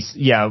think this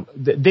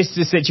is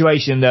a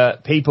situation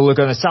that people are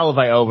going to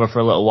salivate over for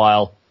a little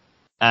while.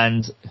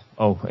 And,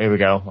 here we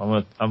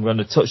go. I'm going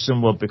to touch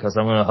some wood because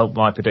I'm going to hope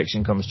my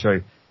prediction comes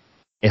true.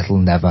 It'll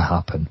never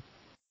happen.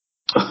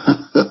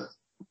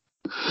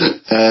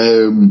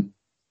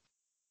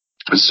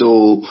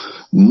 So,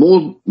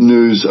 more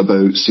news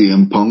about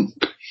CM Punk.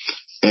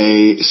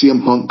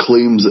 CM Punk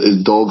claims that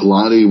his dog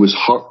Larry was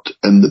hurt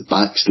in the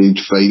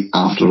backstage fight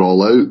after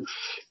All Out.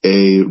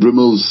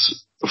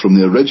 Rumours from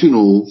the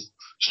original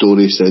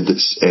story said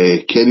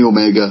that Kenny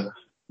Omega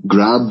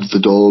grabbed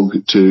the dog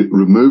to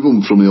remove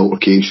him from the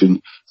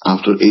altercation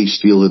after Ace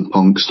Steel and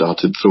Punk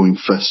started throwing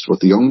fists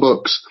with the Young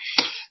Bucks.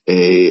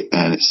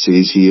 And it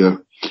says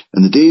here,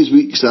 in the days,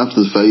 weeks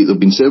after the fight, there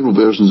have been several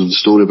versions of the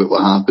story about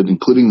what happened,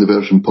 including the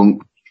version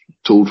Punk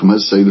told from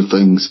his side of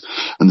things,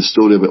 and the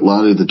story about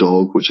Larry the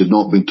dog, which had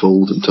not been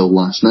told until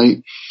last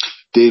night.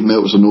 Dave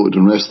Meltzer noted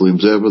in Wrestling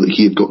Observer that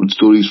he had gotten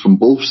stories from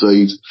both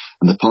sides,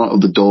 and the part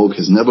of the dog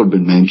has never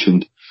been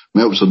mentioned.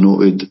 Meltzer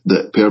noted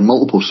that per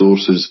multiple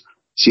sources,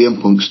 CM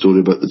Punk's story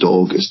about the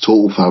dog is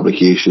total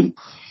fabrication.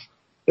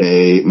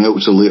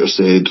 Meltzer later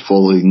said,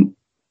 following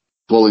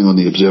on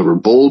the Observer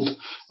board,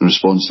 in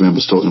response to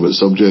members talking about the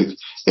subject,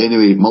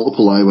 anyway,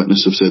 multiple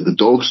eyewitnesses have said the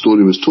dog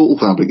story was total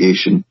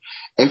fabrication.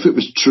 If it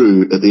was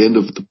true, at the end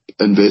of the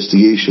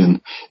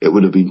investigation, it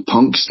would have been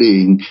Punk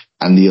staying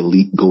and the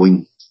Elite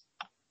going.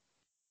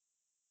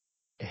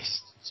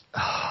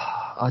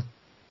 I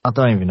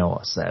don't even know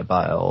what to say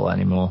about it all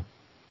anymore.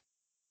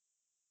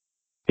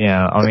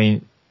 Yeah, I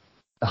mean,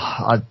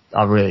 I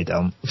really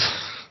don't.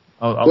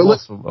 I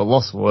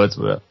lost words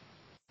with it.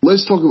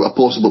 Let's talk about a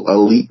possible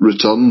Elite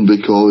return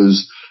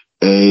because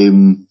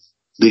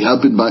they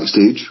have been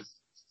backstage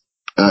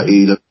at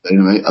AEW.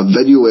 Anyway, a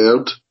video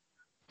aired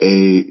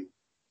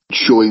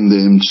showing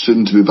them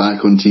soon to be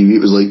back on TV. It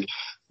was like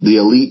the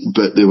Elite,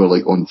 but they were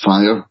like on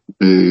fire,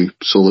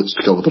 so let's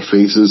cover their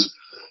faces.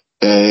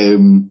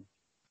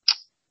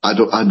 I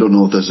don't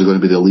know if this is going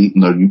to be the Elite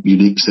and their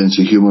unique sense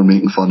of humour,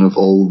 making fun of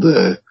all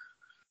the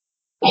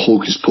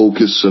hocus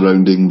pocus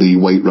surrounding the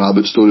White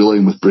Rabbit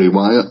storyline with Bray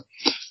Wyatt.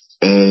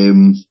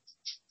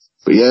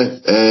 But yeah,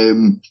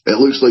 it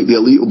looks like the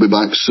Elite will be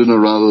back sooner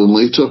rather than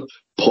later,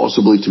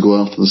 possibly to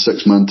go after the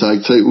 6-man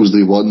tag titles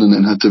they won and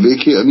then had to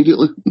vacate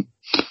immediately.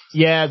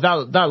 Yeah,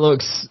 that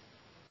looks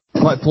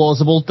quite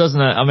plausible,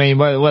 doesn't it? I mean,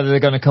 whether they're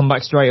going to come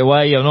back straight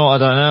away or not, I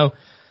don't know.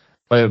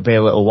 But it'll be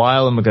a little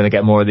while and we're going to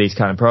get more of these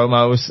kind of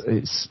promos.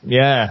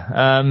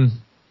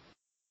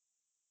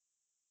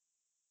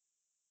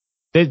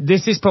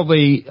 This is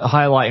probably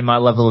highlighting my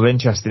level of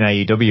interest in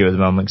AEW at the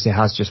moment because it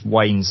has just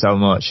waned so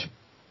much.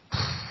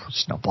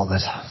 Just not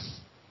bothered.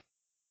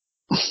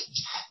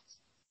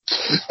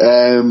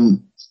 I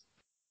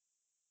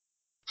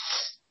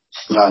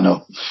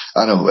know.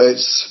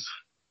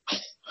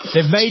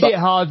 They've made it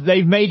hard.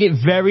 They've made it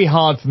very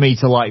hard for me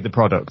to like the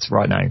product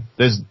right now.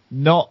 They've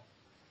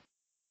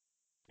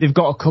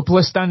got a couple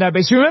of standout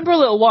bits. You remember a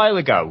little while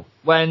ago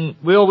when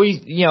we all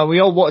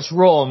watch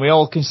Raw and we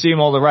all consume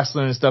all the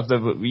wrestling and stuff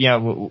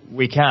that,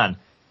 we can.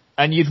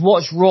 And you'd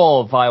watch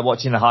Raw via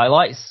watching the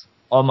highlights.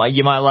 Or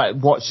you might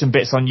watch some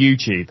bits on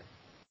YouTube.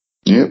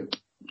 Yep.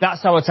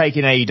 That's how I take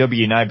in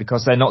AEW now,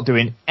 because they're not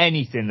doing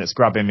anything that's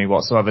grabbing me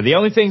whatsoever. The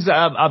only things that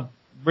I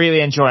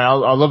really enjoy,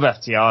 I love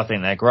FTR. I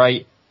think they're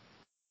great.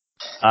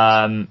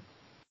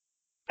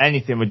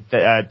 Anything with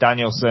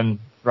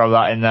Danielson, throw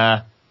that in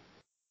there.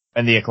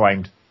 And the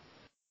Acclaimed.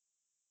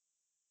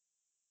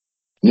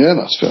 Yeah,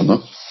 that's fair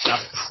enough.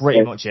 That's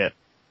pretty much it.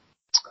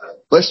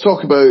 Let's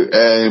talk about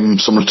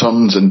some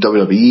returns in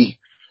WWE.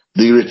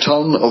 The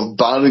return of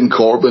Baron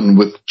Corbin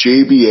with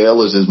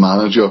JBL as his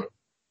manager.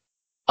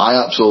 I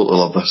absolutely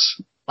love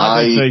this.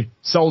 I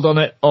sold on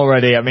it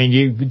already. I mean,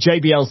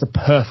 JBL's the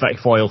perfect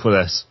foil for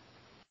this.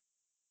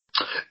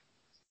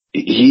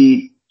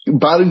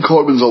 Baron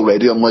Corbin's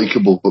already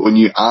unlikable, but when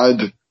you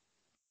add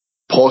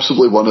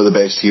possibly one of the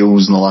best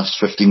heels in the last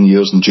 15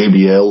 years in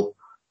JBL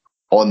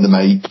on the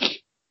mic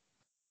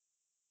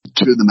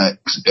to the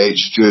mix,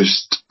 it's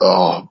just,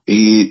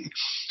 he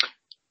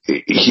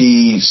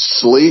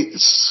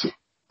slates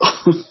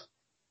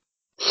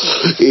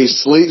he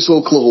slates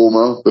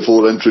Oklahoma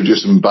before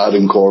introducing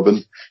Baron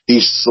Corbin.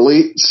 He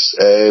slates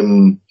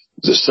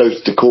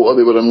South Dakota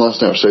they were in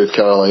last night, or South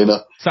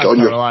Carolina.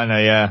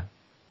 Yeah.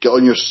 Get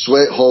on your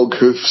sweat hog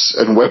hoofs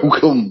and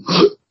welcome.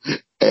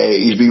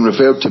 He's been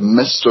referred to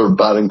Mr.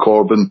 Baron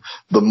Corbin,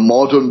 the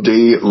modern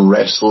day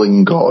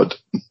wrestling god.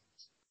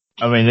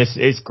 I mean,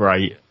 it's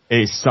great.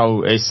 It's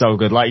so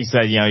good. Like you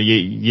said,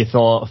 you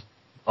thought,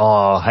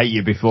 I hate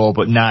you before,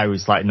 but now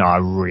it's like, no, I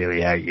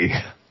really hate you.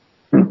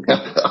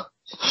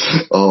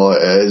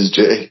 It is,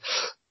 Jay.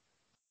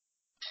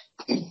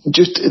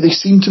 Just, they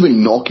seem to be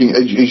knocking,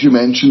 as you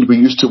mentioned, we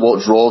used to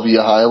watch Raw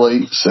via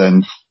highlights,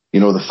 and,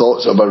 the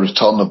thoughts of a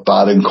return of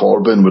Baron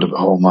Corbin would have,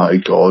 oh my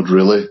God,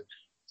 really?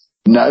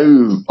 Now,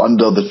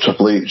 under the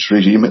Triple H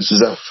regime, it's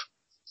as if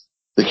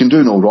they can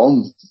do no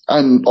wrong.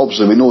 And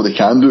obviously we know they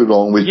can do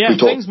wrong.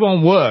 Things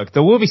won't work.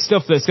 There will be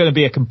stuff that's going to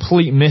be a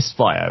complete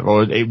misfire,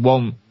 or it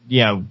won't,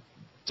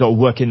 sort of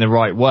work in the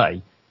right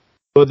way.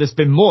 But there's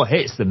been more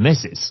hits than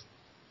misses.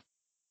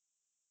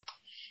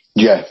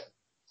 Yeah.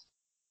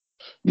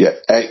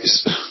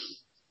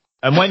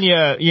 And when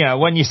you're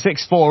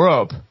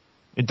 6-4 up,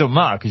 it doesn't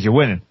matter because you're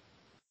winning.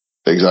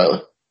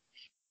 Exactly.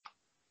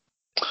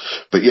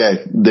 But yeah,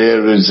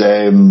 there is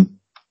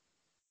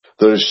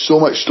so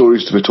much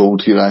stories to be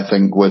told here, I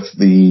think, with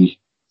the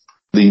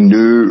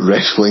new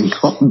wrestling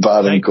on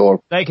Baron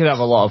Corbin. They could have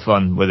a lot of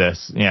fun with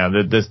this.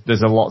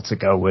 There's a lot to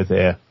go with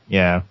here.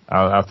 Yeah,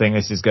 I think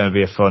this is going to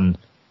be a fun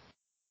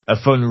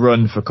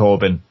run for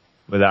Corbin,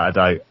 without a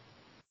doubt.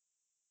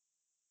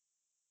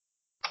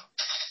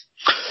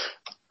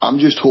 I'm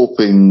just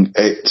hoping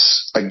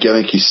it's a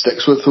gimmick he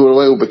sticks with for a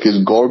while,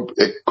 because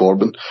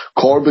Corbin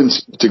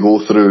seems to go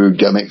through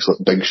gimmicks like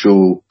Big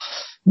Show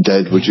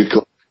did, would you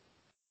call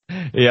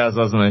it? He has,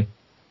 hasn't he?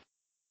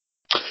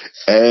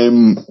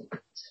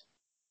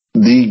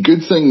 The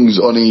good things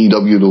on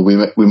AEW,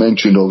 though, we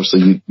mentioned,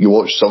 obviously, you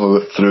watched some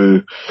of it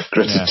through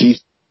Gritted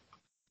Teeth.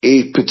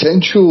 A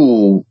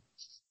potential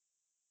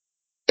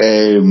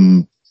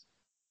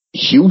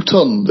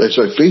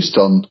face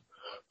turn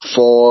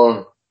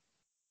for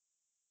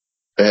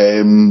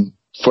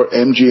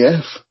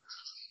MJF.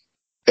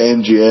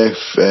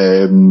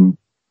 MJF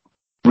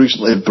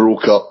recently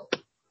broke up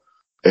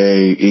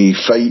a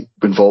fight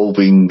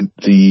involving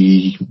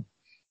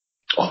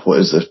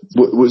what's the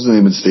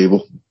name of the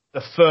stable?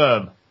 The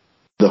Firm.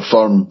 The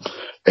Firm.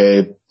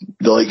 The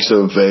likes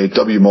of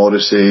W.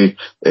 Morrissey,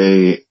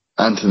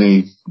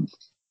 Anthony,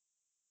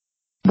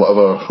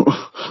 whatever.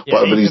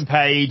 Ethan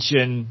Page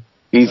and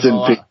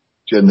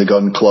the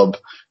Gun Club.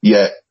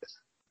 Yeah.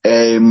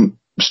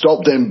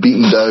 Stopped them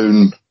beating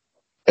down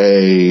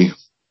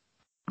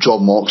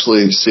John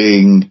Moxley,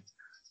 saying,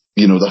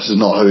 this is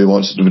not how he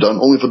wants it to be done,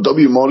 only for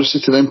W. Morrissey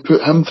to then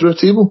put him through a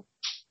table.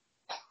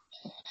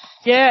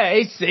 Yeah,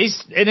 it's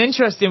an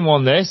interesting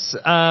one, this.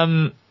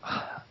 I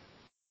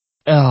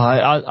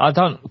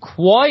don't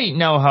quite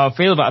know how I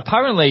feel about it.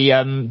 Apparently,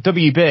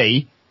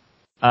 WB,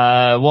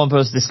 One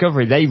Person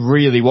Discovery, they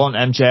really want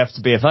MJF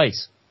to be a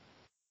face.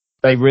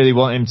 They really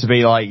want him to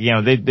be like,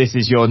 this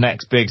is your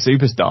next big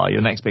superstar,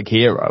 your next big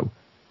hero.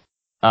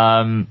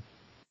 I've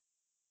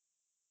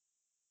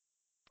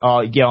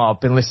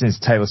been listening to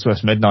Taylor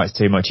Swift's Midnights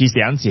too much. He's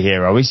the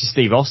anti-hero. He's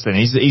Steve Austin.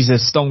 He's a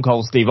Stone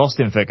Cold Steve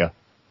Austin figure.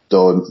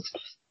 Don't.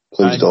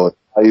 Please don't.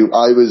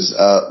 I was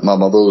at my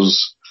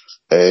mother's,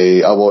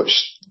 I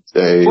watched...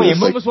 your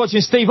mum was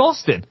watching Steve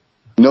Austin?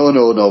 No,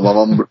 my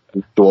mum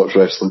to watch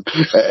wrestling.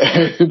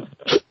 I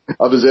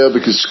was there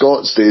because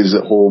Scott stays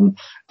at home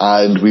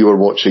and we were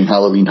watching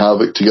Halloween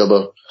Havoc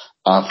together,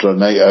 after a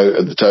night out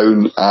at the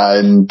town,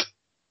 and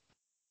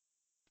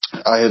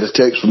I had a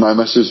text from my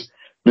missus,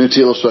 new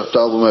Taylor Swift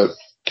album out,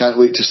 can't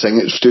wait to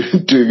sing it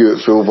to you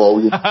at full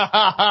volume.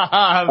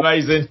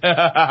 Amazing.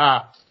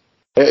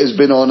 It has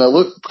been on a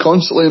loop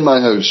constantly in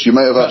my house. You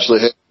might have actually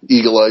hit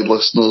eagle-eyed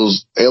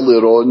listeners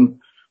earlier on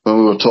when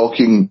we were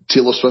talking.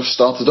 Taylor Swift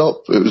started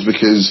up. It was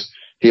because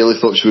Hayley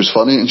thought she was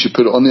funny and she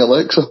put it on the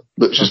Alexa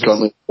that she's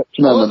currently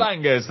all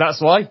bangers,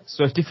 that's why.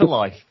 Swiftie for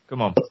life.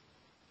 Come on.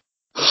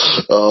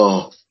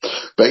 Oh,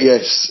 but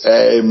yes,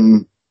 I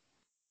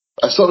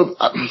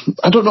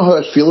don't know how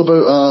I feel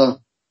about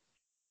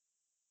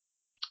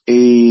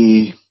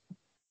you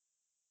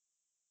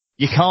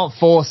can't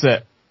force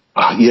it.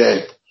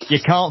 Yeah. You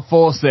can't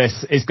force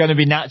this. It's going to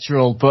be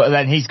natural, but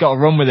then he's got to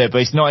run with it, but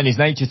it's not in his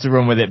nature to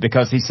run with it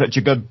because he's such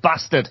a good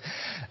bastard.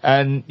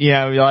 And, you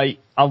know, like,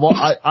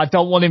 I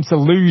don't want him to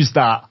lose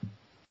that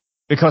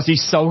because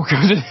he's so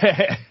good at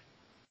it.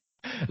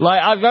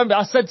 Like, I remember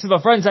I said to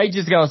my friends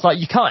ages ago, I was like,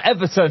 you can't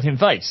ever turn him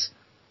face.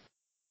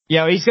 You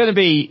know, he's going to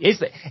be,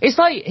 it's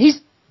like,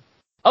 he's,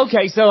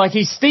 okay, so like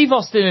he's Steve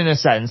Austin in a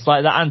sense,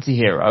 like that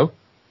anti-hero,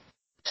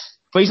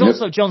 but he's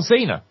also John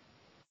Cena.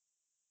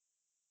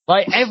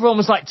 Like, everyone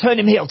was like, turn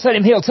him heel, turn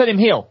him heel, turn him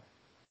heel.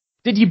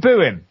 Did you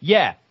boo him?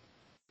 Yeah.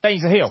 Then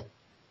he's a heel.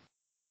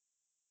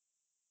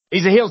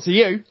 He's a heel to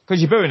you,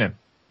 because you're booing him.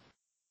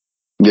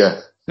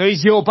 Yeah. So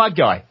he's your bad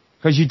guy,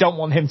 because you don't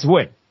want him to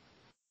win.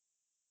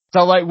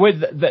 So, like,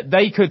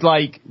 they could,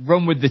 like,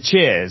 run with the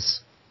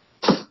cheers,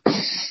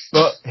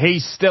 but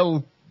he's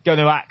still going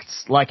to act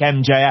like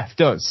MJF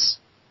does,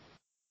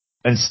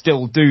 and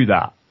still do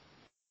that.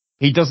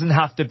 He doesn't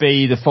have to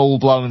be the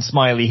full-blown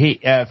smiley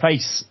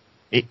face.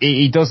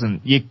 He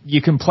doesn't.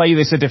 You can play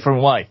this a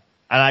different way.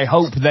 And I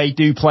hope they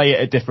do play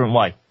it a different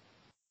way.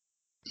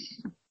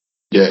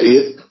 Yeah,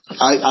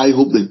 I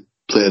hope they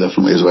play it a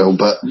different way as well.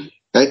 But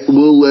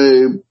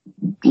we'll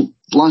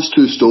last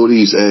two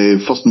stories,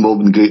 first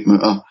involving the Great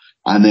Muta,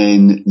 and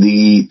then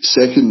the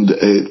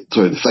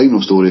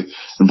final story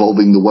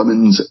involving the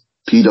women's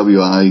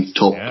PWI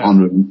top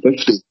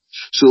 150.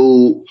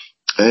 So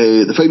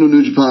the final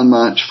New Japan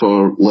match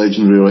for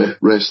legendary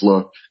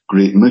wrestler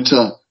Great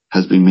Muta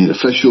has been made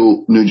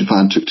official. New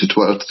Japan took to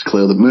Twitter to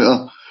declare that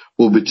Muta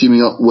will be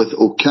teaming up with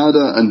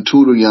Okada and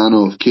Toru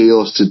Yano of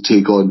Chaos to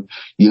take on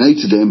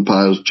United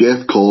Empire's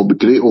Jeff Cobb,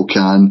 Great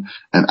O'Khan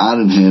and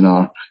Aaron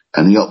Henner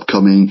in the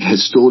upcoming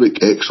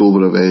historic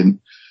X-Over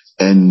event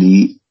in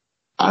the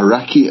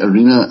Araki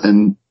Arena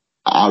in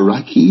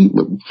Araki.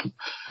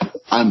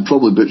 I'm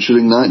probably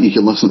butchering that. You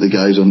can listen to the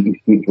guys on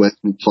East West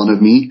make fun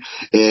of me.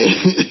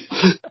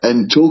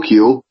 In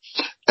Tokyo.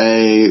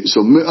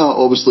 So Muta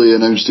obviously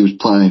announced he was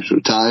planning to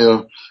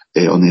retire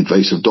on the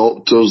advice of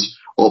doctors,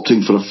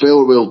 opting for a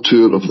farewell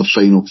tour of the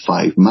final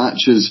 5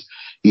 matches.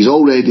 He's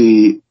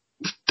already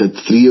did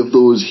 3 of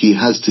those. He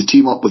has to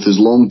team up with his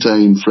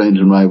longtime friend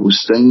and rival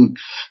Sting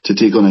to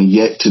take on a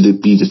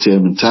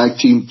yet-to-be-determined tag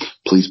team.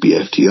 Please be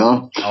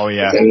FTR. Oh,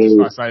 yeah.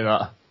 I say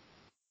that.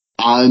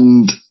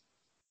 And,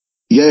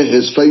 yeah,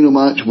 his final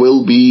match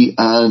will be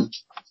at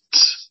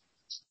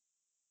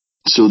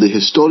the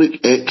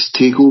historic X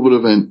Takeover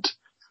event.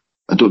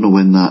 I don't know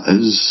when that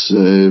is.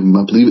 I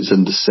believe it's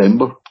in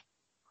December.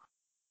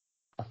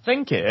 I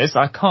think it is.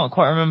 I can't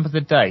quite remember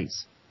the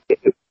dates.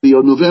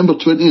 On November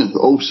 20th,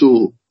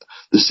 also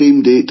the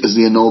same date as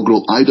the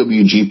inaugural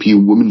IWGP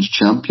Women's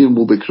Champion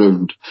will be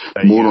crowned.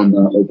 More on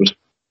that obviously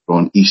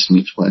on East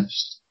meets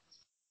West.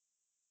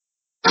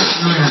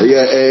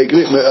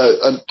 Great.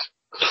 And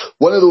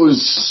one of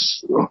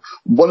those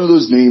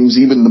names,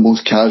 even the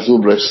most casual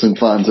wrestling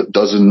fans that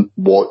doesn't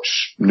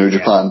watch New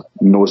Japan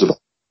knows about.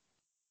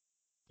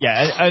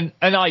 Yeah,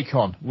 an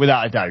icon,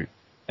 without a doubt.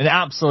 An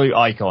absolute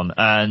icon.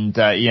 And,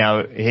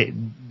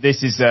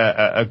 this is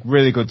a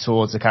really good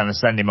tour to kind of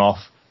send him off.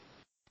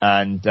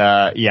 And,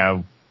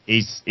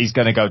 he's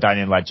going to go down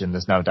in legend,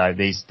 there's no doubt.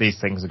 These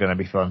things are going to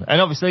be fun. And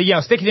obviously,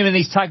 sticking him in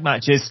these tag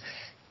matches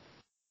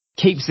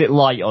keeps it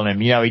light on him.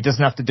 He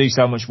doesn't have to do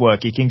so much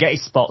work. He can get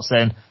his spots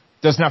in.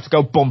 Doesn't have to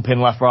go bumping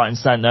left, right and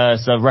centre,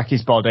 so wreck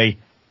his body.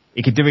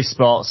 He can do his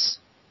spots,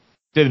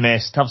 do the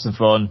mist, have some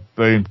fun,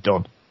 boom,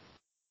 done.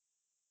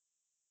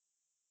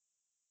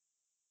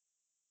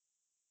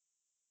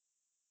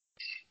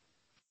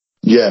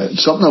 Yeah,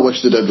 something I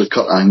wish they did with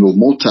Kurt Angle,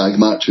 more tag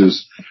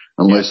matches,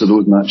 and less of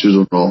those matches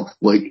on Raw.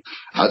 Like,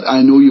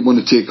 I know you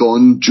want to take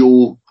on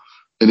Joe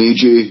and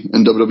AJ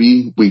in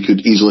WWE, we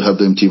could easily have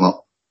them team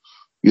up.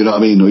 You know what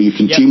I mean? Or you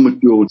can team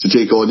with Joe to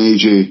take on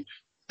AJ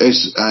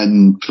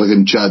and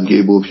fucking Chad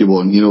Gable if you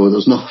want.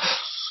 There's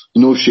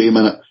no shame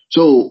in it.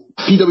 So,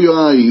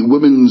 PWI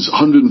Women's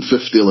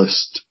 150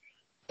 list.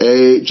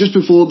 Just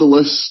before the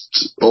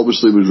list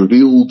obviously was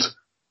revealed,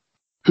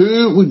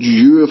 who would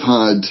you have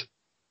had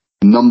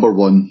number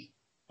 1?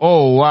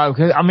 Oh, wow.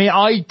 I mean,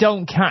 I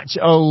don't catch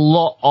a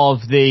lot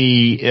of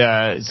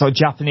the sort of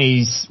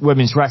Japanese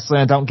women's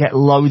wrestling. I don't get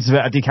loads of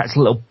it. I do catch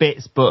little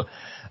bits, but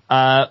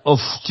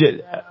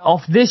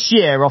off this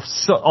year,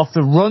 off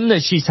the run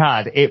that she's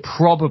had, it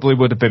probably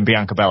would have been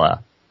Bianca Belair.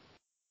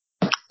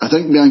 I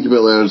think Bianca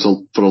Belair is,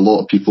 for a lot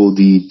of people,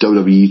 the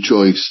WWE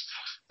choice.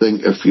 I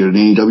think if you're an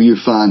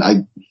AEW fan,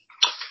 I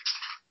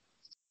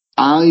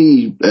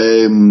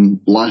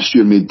last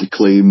year made the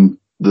claim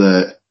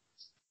that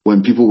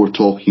when people were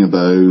talking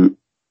about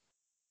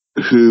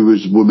who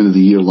was Woman of the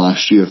Year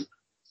last year,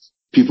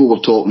 people were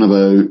talking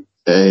about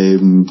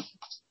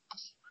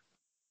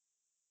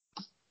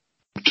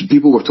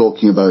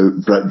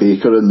Britt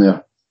Baker in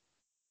there,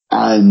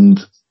 and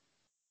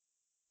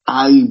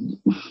I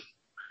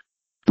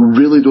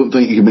really don't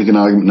think you can make an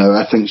argument now.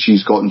 I think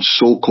she's gotten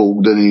so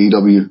cold in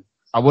AEW.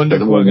 I wonder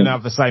if we're going to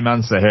have the same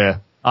answer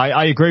here.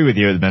 I agree with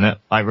you at the minute.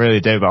 I really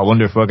do, but I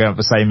wonder if we're going to have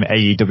the same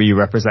AEW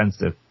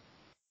representative.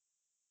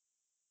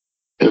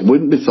 It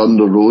wouldn't be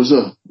Thunder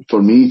Rosa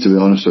for me, to be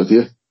honest with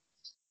you.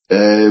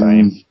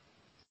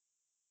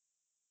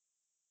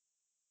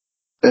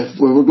 If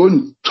we were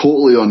going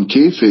totally on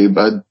kayfabe,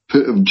 I'd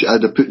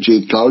have put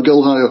Jade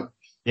Cargill higher.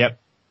 Yep.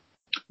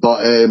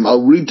 But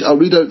I'll read out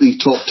the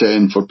top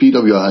 10 for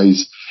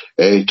PWI's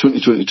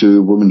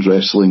 2022 Women's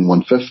Wrestling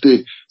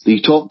 150.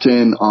 The top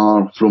 10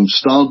 are from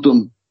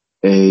Stardom,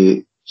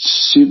 Sayuri,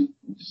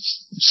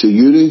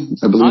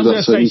 I believe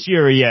that's it.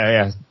 Sayuri,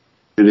 yeah.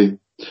 Sayuri.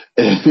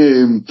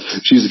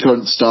 She's the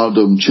current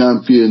Stardom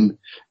champion,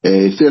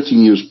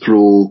 13 years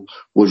pro,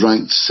 was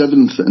ranked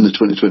 7th in the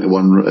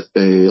 2021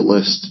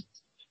 list.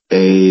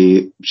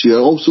 She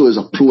also is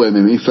a pro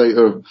MMA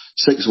fighter,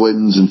 6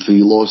 wins and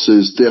 3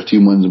 losses,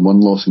 13 wins and 1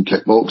 loss in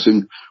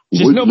kickboxing.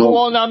 She's number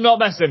 1, I'm not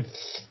messing.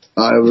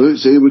 I would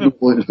say would not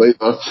want to fight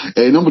her.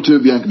 Number 2,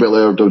 Bianca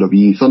Belair,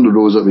 WWE, Thunder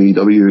Rosa of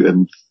AEW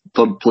in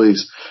 3rd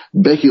place,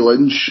 Becky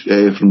Lynch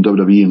from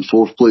WWE in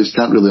 4th place,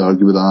 can't really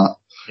argue with that.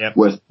 Yep.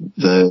 With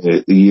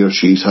the year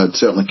she's had,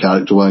 certainly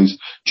character-wise.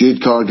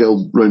 Jade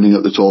Cargill rounding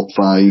out the top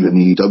 5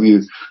 in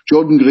AEW.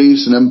 Jordan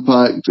Grace in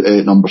Impact,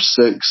 number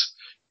 6.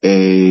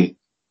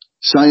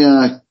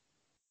 Saya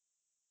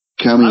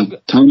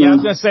Kamitani. Yeah, I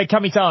was going to say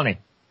Kamitani.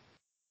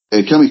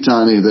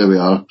 Kamitani, there we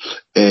are.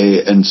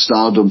 In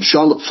Stardom.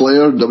 Charlotte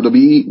Flair,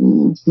 WWE.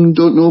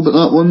 Don't know about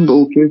that one, but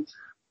okay.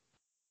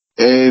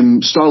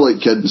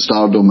 Starlight Kid in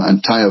Stardom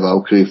and Taya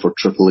Valkyrie for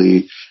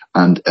AAA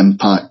and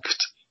Impact.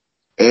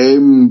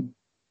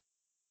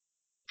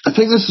 I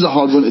think this is a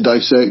hard one to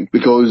dissect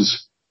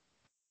because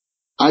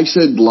I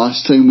said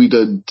last time we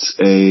did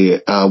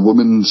a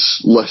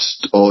women's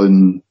list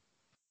on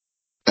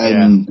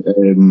in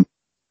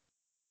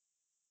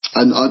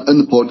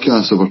the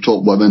podcast of our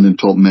top women and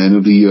top men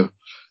of the year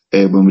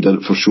when we did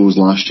it for shows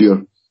last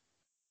year.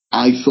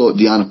 I thought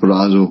Deonna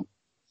Purrazzo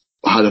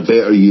had a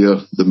better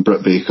year than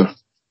Britt Baker.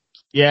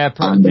 Yeah,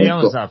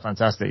 Deonna's had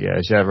fantastic. Yeah,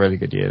 she had a really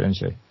good year, didn't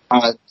she?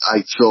 I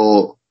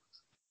thought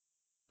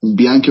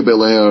Bianca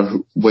Belair,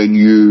 when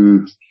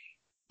you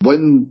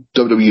win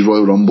WWE's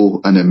Royal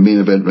Rumble and then main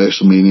event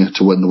WrestleMania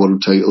to win the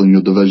world title in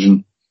your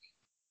division,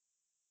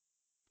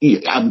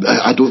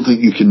 I don't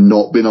think you can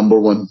not be number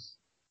 1.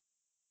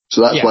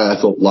 So that's why I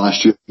thought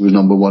last year he was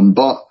number 1.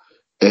 But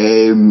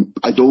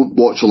I don't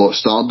watch a lot of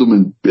Stardom,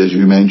 and as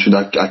you mentioned,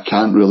 I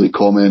can't really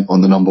comment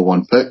on the number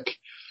 1 pick.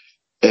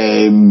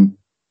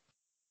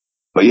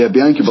 But yeah,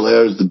 Bianca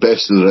Belair is the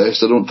best of the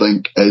rest. I don't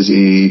think is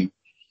a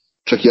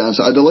tricky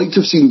answer. I'd have liked to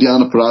have seen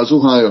Deonna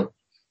Purrazzo higher.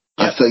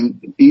 I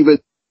think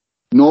even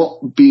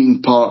not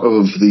being part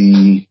of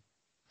the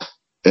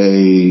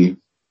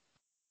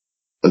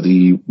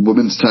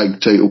women's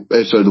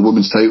the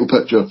women's title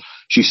picture,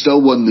 she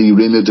still won the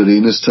Reina de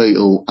Reinas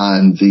title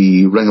and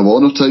the Ring of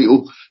Honor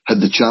title, had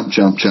the Champ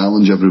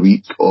Challenge every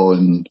week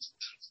on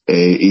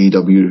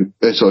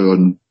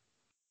on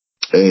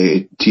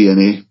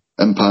TNA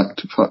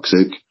Impact, for fuck's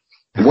sake.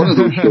 One of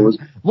those shows.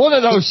 One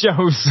of those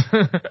shows.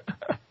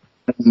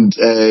 And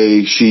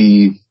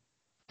she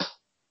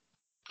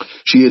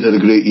had a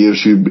great year.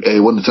 She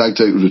won the tag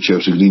titles with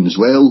Chelsea Green as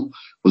well,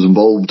 was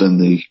involved in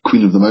the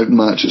Queen of the Mountain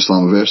match at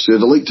Slammiversary.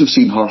 I'd like to have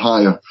seen her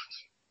higher,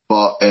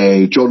 but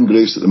Jordan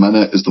Grace at the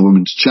minute is the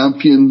women's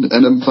champion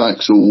in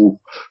Impact, so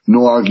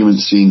no argument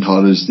seeing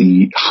her as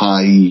the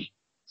high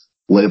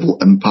level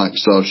Impact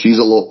star. She's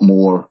a lot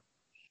more,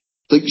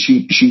 I think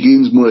she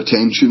gains more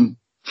attention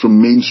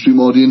from mainstream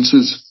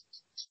audiences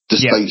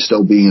despite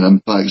still being an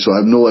Impact, so I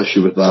have no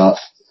issue with that.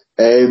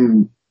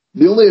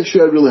 The only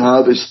issue I really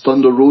have is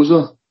Thunder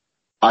Rosa.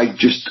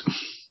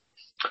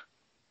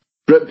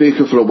 Britt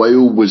Baker for a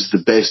while was the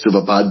best of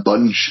a bad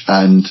bunch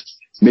and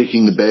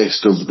making the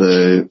best of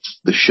the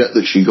shit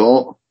that she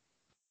got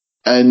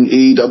in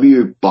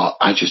AEW, but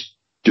I just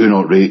do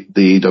not rate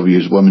the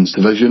AEW's women's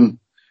division.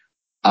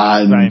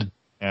 And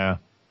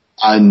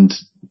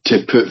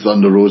to put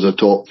Thunder Rosa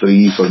top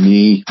 3 for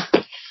me,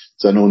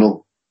 it's a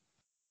no-no.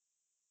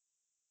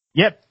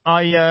 Yep,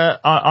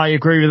 I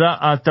agree with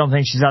that. I don't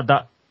think she's had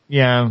that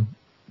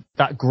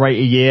great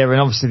a year,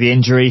 and obviously the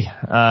injury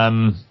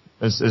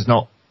has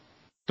not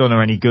done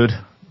her any good.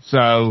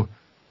 So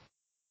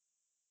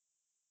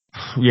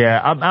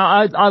yeah,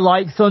 I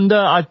like Thunder.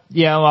 I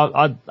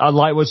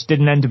like what she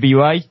did in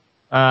NWA.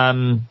 I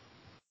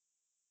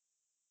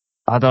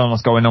don't know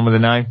what's going on with her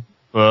now,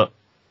 but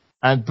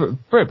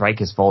Britt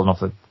Baker's fallen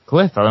off a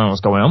cliff. I don't know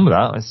what's going on with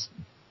that.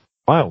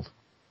 Wild.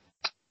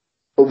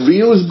 Oh,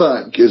 Rio's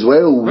back as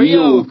well.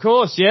 Rio, of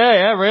course,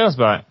 yeah, Rio's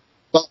back.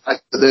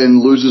 Back, but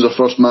then loses her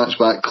first match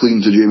back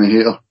clean to Jamie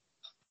Hayter.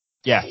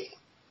 Yeah.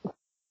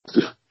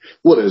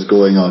 What is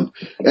going on?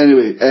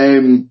 Anyway,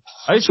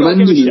 I just got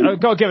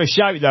to give a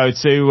shout though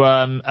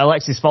to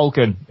Alexis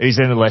Falcon, who's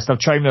in the list. I've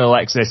trained with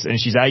Alexis, and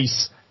she's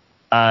ace.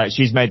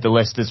 She's made the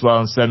list as well,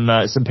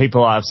 and some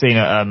people I've seen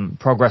at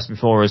Progress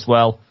before as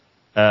well,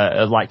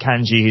 like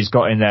Kanji, who's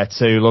got in there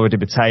too. Laura Di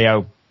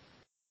Matteo.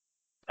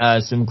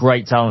 Some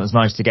great talent has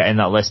managed to get in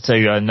that list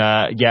too, and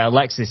yeah,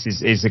 Alexis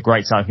is a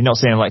great talent. If you've not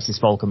seen Alexis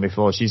Falcon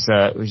before, she's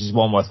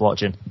one worth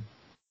watching.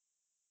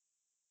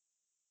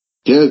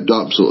 Yeah,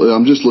 absolutely.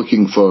 I'm just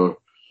looking for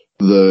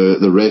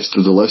the rest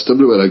of the list.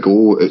 Everywhere I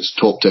go, it's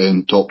top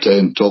 10, top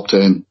 10, top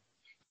 10.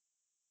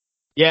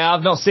 Yeah,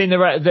 I've not seen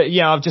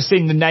I've just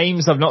seen the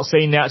names. I've not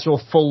seen the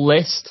actual full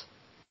list.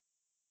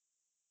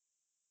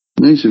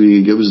 Nice of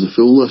you to give us the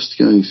full list,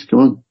 guys. Come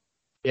on.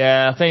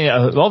 Yeah, I think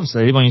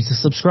obviously they want you to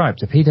subscribe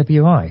to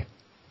PWI.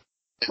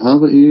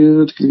 Have it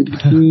here.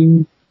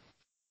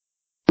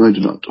 I do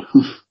not.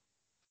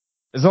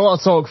 There's a lot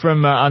of talk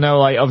from, I know,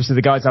 like, obviously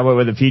the guys I work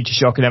with at Future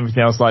Shock and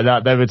everything else like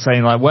that, they were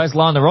saying, like, where's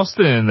Lana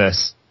Austin in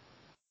this?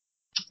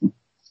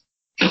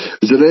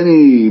 Is there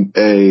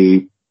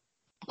any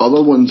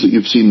other ones that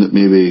you've seen that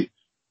maybe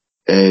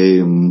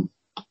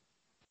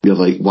you're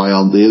like, why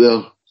aren't they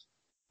there?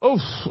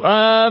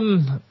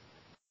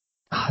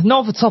 Not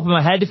off the top of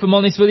my head, if I'm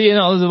honest with you.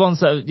 Not the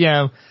ones that, you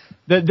know,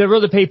 there are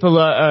other people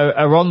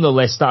are on the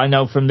list that I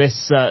know from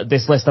this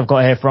list I've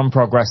got here from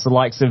Progress, the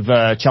likes of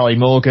Charlie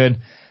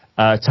Morgan.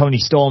 Tony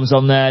Storm's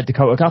on there.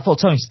 Dakota. I thought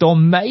Tony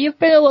Storm may have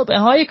been a little bit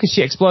higher because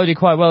she exploded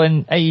quite well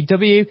in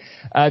AEW.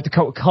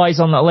 Dakota Kai's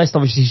on that list.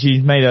 Obviously,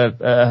 she's made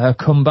her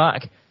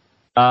comeback.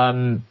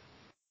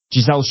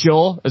 Giselle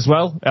Shaw as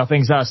well. I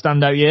think is that a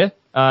standout year.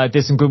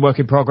 Did some good work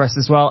in Progress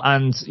as well,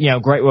 and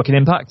great work in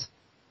Impact.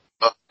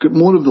 Got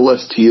more of the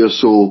list here.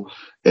 So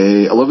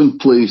 11th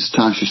place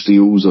Tasha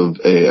Steeles of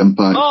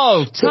Impact.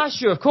 Oh,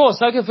 Tasha, of course.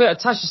 How can I forget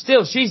Tasha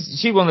Steeles?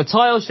 She won the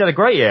title. She had a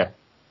great year.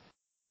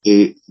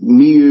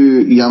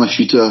 Miyu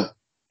Yamashita,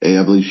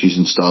 I believe she's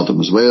in Stardom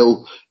as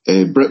well.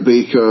 Britt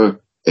Baker,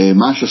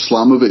 Masha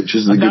Slamovich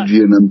is a good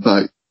year in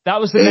Impact.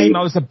 That was the name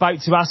I was about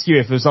to ask you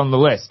if it was on the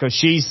list, because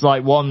she's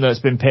like one that's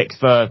been picked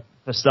for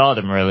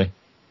Stardom, really.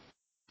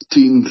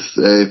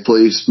 15th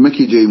place,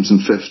 Mickie James in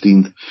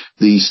 15th.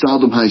 The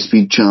Stardom High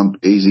Speed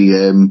champ,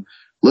 AZM.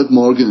 Liv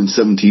Morgan in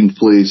 17th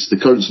place. The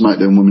current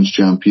SmackDown Women's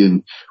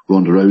Champion,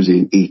 Ronda Rousey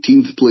in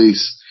 18th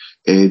place.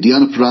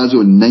 Deanna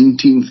Purrazzo in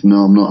 19th.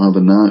 No, I'm not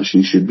having that.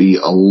 She should be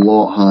a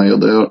lot higher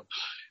there.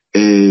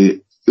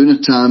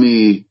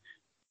 Unatami,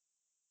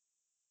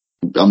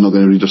 I'm not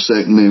going to read her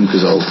second name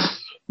because I'll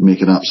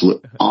make an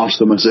absolute arse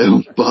of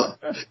myself, but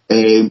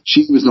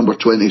she was number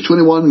 20.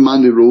 21,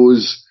 Mandy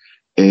Rose.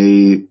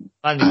 Mandy's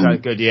had a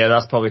good year.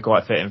 That's probably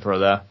quite fitting for her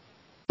there.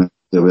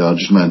 There we are.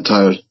 Just my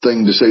entire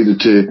thing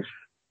decided to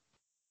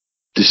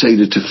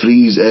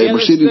freeze.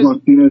 Mercedes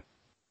Martinez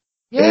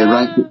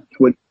ranked at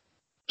 20.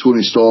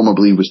 Tony Storm, I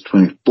believe, was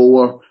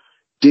 24.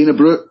 Dana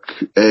Brooke,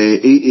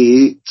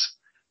 88.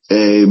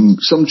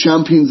 Some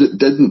champions that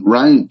didn't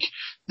rank.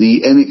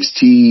 The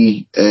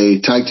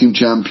NXT Tag Team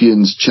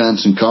Champions,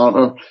 Chance and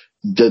Carter,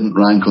 didn't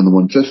rank on the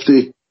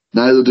 150.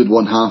 Neither did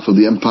one half of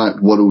the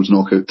Impact World's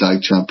Knockout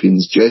Tag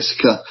Champions,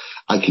 Jessica.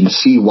 I can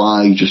see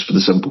why, just for the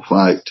simple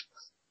fact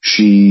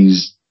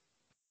she's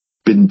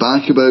been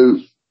back about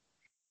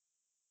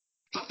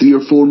 3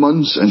 or 4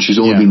 months, and she's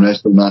only been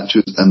wrestling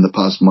matches in the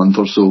past month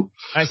or so.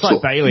 It's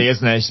like Bayley,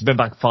 isn't it? She's been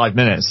back 5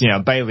 minutes.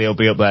 Bayley will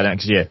be up there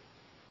next year.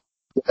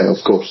 Yeah, of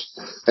course.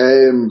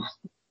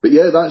 But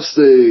yeah, that's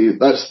the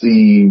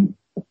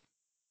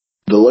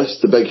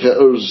list, the big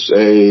hitters.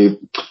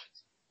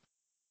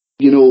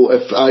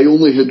 If I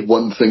only had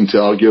one thing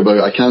to argue about,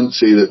 I can't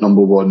say that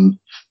number one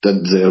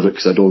didn't deserve it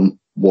because I don't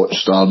watch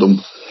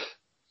Stardom.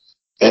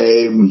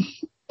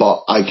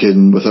 But I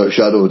can, without a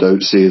shadow of a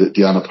doubt, say that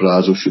Deanna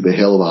Purrazzo should be a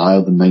hell of a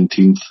higher than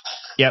 19th.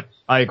 Yep,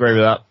 I agree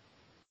with that.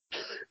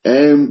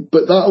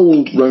 But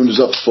that'll round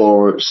us up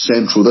for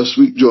Central this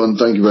week. John,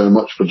 thank you very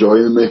much for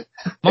joining me.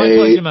 My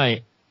pleasure,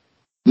 mate.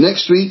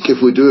 Next week,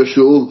 if we do a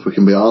show, if we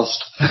can be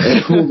asked,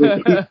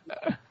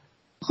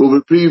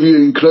 we'll be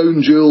previewing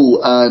Crown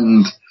Jewel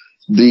and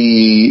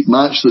the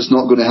match that's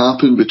not going to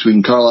happen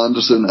between Karl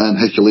Anderson and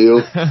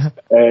Hikuleo,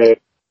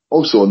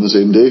 also on the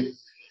same day.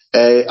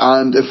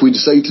 And if we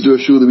decide to do a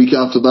show the week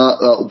after that,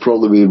 that'll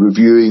probably be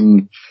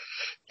reviewing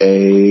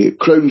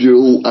Crown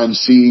Jewel and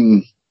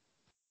seeing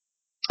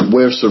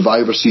where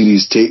Survivor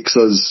Series takes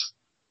us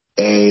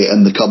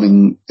in the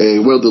coming,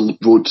 where the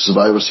road to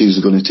Survivor Series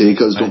is going to take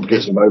us. Don't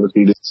forget Survivor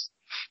Series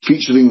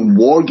featuring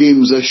War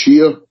Games this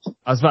year.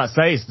 I was about to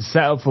say, it's the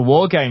setup for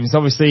War Games.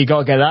 Obviously, you got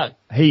to get that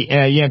heat,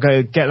 got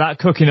to get that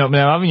cooking up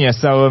now, haven't you?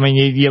 So, I mean,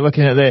 you're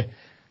looking at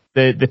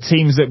the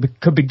teams that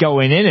could be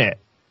going in it.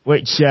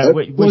 Which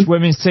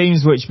women's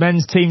teams, which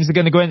men's teams are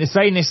going to go into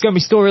saying it's going to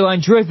be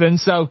storyline driven,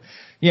 so,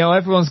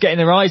 everyone's getting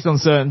their eyes on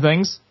certain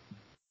things.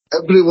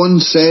 everyone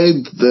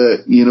said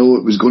that, you know,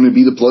 it was going to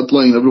be the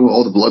Bloodline.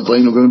 Everyone, the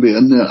Bloodline are going to be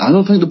in there. I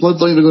don't think the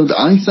Bloodline are going to be.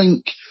 I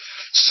think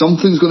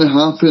something's going to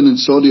happen in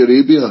Saudi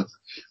Arabia,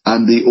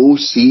 and the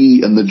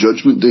OC and the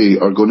Judgment Day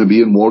are going to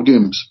be in War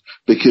Games,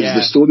 because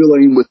the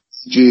storyline with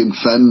AJ and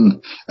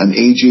Finn and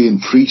AJ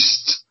and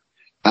Priest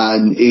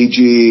and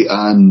AJ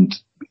and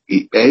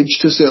Edge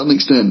to a certain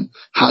extent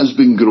has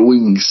been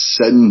growing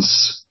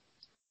since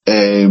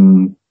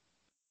WrestleMania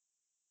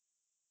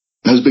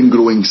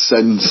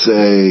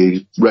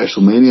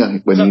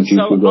when AJ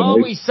was on.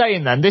 Are we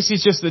saying then, this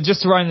is just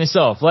to round this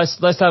off,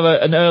 let's have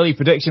an early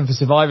prediction for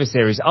Survivor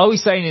Series. Are we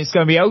saying it's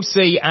going to be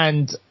OC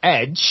and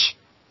Edge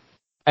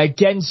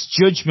against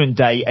Judgment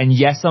Day, and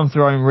yes, I'm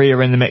throwing Rhea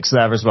in the mix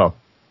there as well?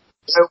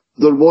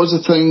 There was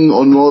a thing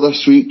on Raw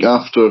this week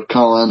after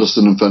Karl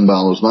Anderson and Finn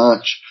Balor's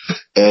match.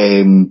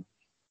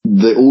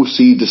 The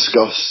OC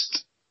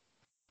discussed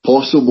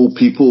possible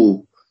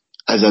people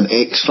as an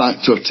X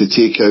factor to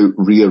take out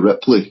Rhea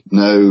Ripley.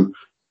 Now,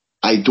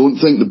 I don't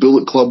think the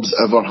Bullet Club's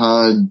ever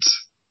had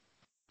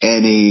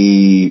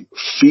any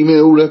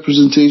female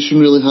representation,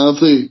 really, have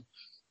they?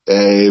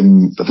 I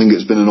think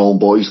it's been an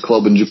all-boys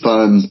club in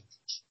Japan.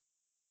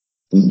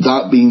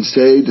 That being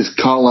said, is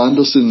Karl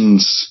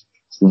Anderson's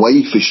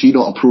wife, is she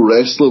not a pro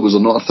wrestler? Was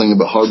there not a thing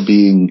about her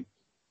being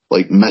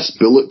like Miss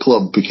Bullet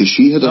Club? Because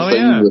she had a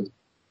thing with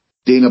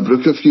Dana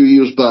Brooke a few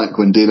years back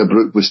when Dana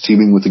Brooke was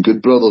teaming with the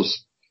Good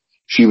Brothers.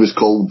 She was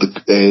called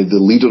the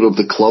leader of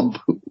the club,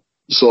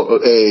 sort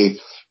of,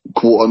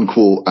 quote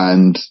unquote,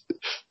 and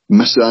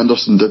Miss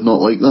Anderson did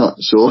not like that.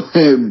 So,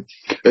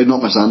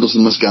 not Miss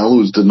Anderson, Miss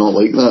Gallows did not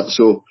like that.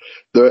 So,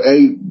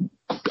 I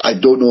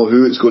don't know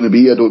who it's going to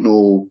be. I don't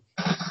know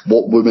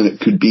what woman it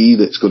could be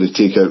that's going to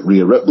take out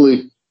Rhea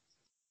Ripley,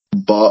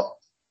 but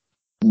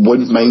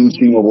wouldn't mind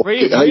seeing a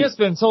Rhea's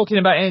been talking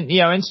about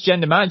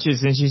intergender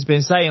matches, and she's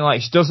been saying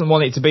like she doesn't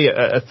want it to be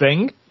a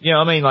thing. You know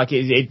what I mean? Like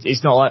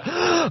it's not like,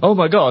 oh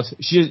my god,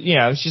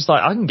 she's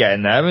like, I can get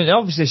in there. I mean,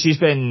 obviously she's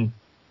been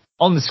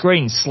on the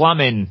screen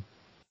slamming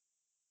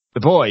the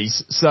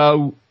boys,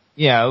 so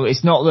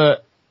it's not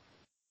that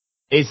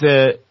it's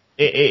a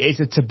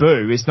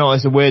taboo. It's not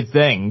as a weird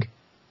thing.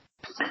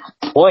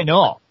 Why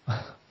not?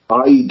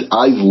 I'd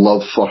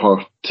love for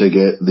her to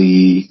get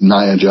the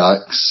Nia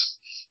Jax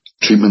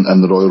treatment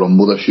in the Royal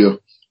Rumble this year.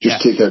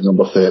 Just take out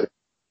number 30.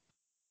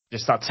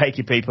 Just start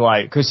taking people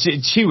out, because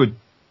she would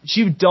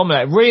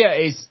dominate. Rhea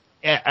is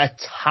a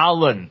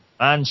talent,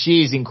 and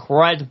she is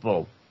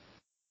incredible.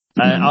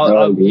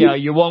 And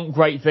you want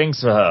great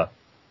things for her,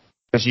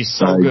 because she's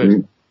so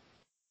good.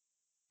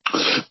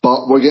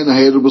 But we're getting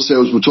ahead of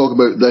ourselves. We'll talk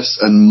about this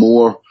and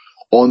more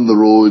on the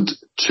road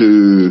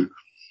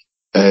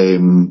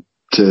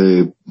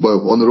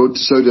on the road to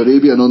Saudi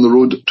Arabia and on the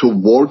road to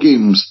War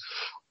Games.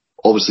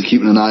 Obviously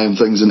keeping an eye on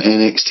things in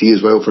NXT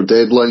as well for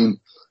Deadline.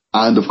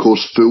 And of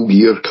course Full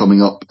Gear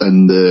coming up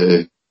in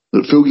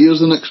Full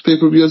Gear's the next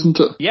pay-per-view, isn't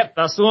it? Yep,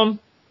 that's the one.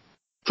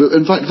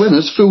 In fact, when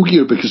is Full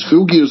Gear? Because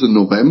Full Gear's in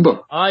November.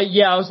 I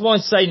was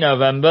going to say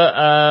November.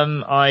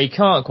 I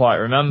can't quite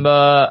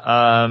remember.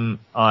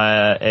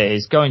 It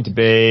is going to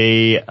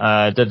be,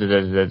 oh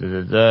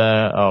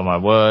my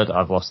word,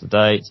 I've lost the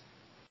date.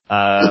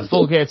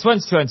 Full Gear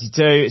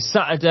 2022,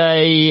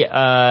 Saturday,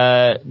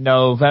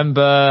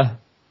 November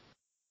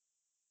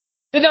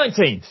the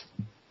 19th.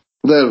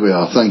 There we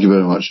are. Thank you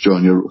very much,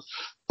 John. You're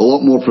a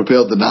lot more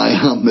prepared than I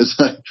am.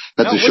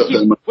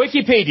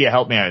 Wikipedia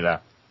helped me out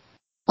there.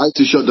 I had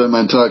to shut down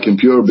my entire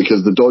computer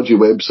because the dodgy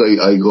website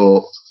I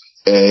got,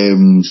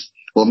 I'm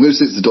going to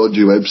say it's the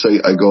dodgy website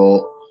I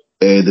got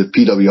the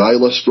PWI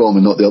list from,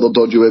 and not the other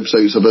dodgy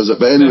websites I visit.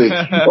 But anyway,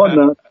 on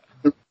that,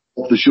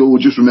 off the show,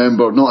 just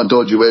remember, not a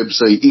dodgy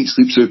website. Eat,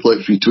 Sleep,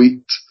 Suplex,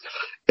 Retweet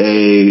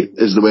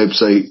is the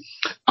website.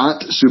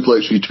 At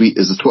Suplex Retweet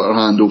is the Twitter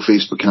handle,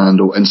 Facebook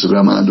handle,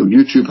 Instagram handle,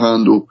 YouTube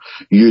handle.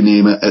 You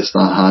name it, it's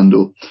that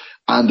handle.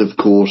 And of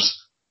course,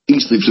 Eat,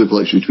 Sleep,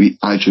 Suplex, Retweet,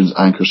 iTunes,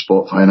 Anchor,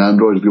 Spotify and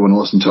Android. If you want to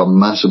listen to a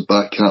massive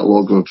back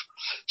catalogue of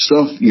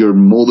stuff, you're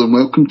more than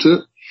welcome to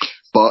it.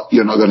 But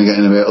you're not going to get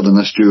any better than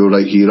this duo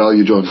right here, are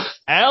you, John?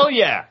 Hell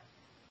yeah!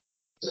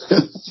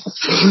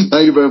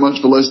 Thank you very much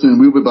for listening.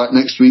 We'll be back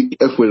next week,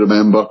 if we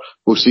remember.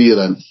 We'll see you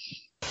then.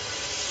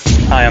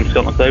 Hi, I'm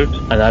Scott McLeod.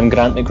 And I'm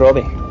Grant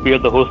McRobbie. We are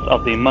the hosts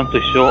of the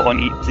monthly show on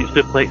Eat, Sleep,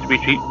 Suplex,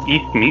 Retreat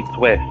East Meets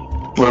West,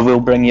 where we'll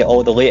bring you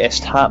all the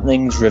latest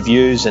happenings,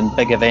 reviews and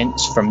big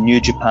events from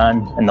New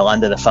Japan and the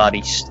land of the Far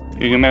East.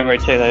 You can remember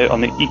to check that out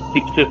on the Eat,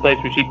 Sleep,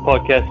 Suplex, Retreat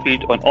podcast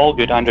feed on all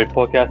good Android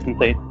podcasting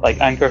sites like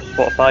Anchor,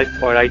 Spotify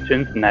or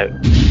iTunes now.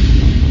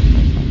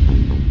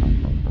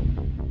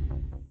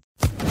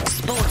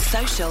 Sports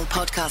Social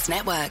Podcast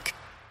Network.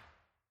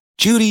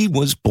 Judy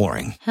was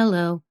boring.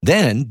 Hello.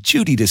 Then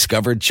Judy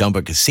discovered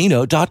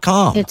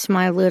ChumbaCasino.com. It's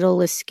my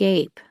little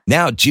escape.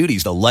 Now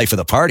Judy's the life of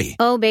the party.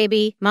 Oh,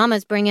 baby,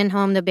 mama's bringing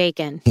home the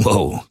bacon.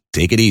 Whoa,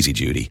 take it easy,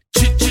 Judy.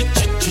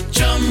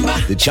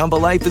 The Chumba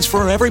life is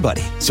for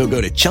everybody. So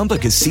go to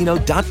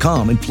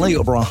ChumbaCasino.com and play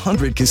over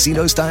 100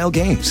 casino-style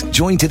games.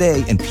 Join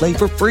today and play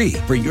for free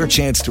for your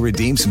chance to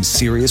redeem some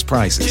serious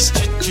prizes.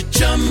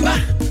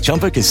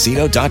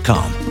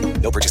 ChumbaCasino.com.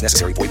 No purchase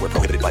necessary. Void where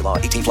prohibited by law.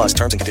 18 plus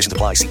terms and conditions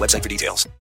apply. See website for details.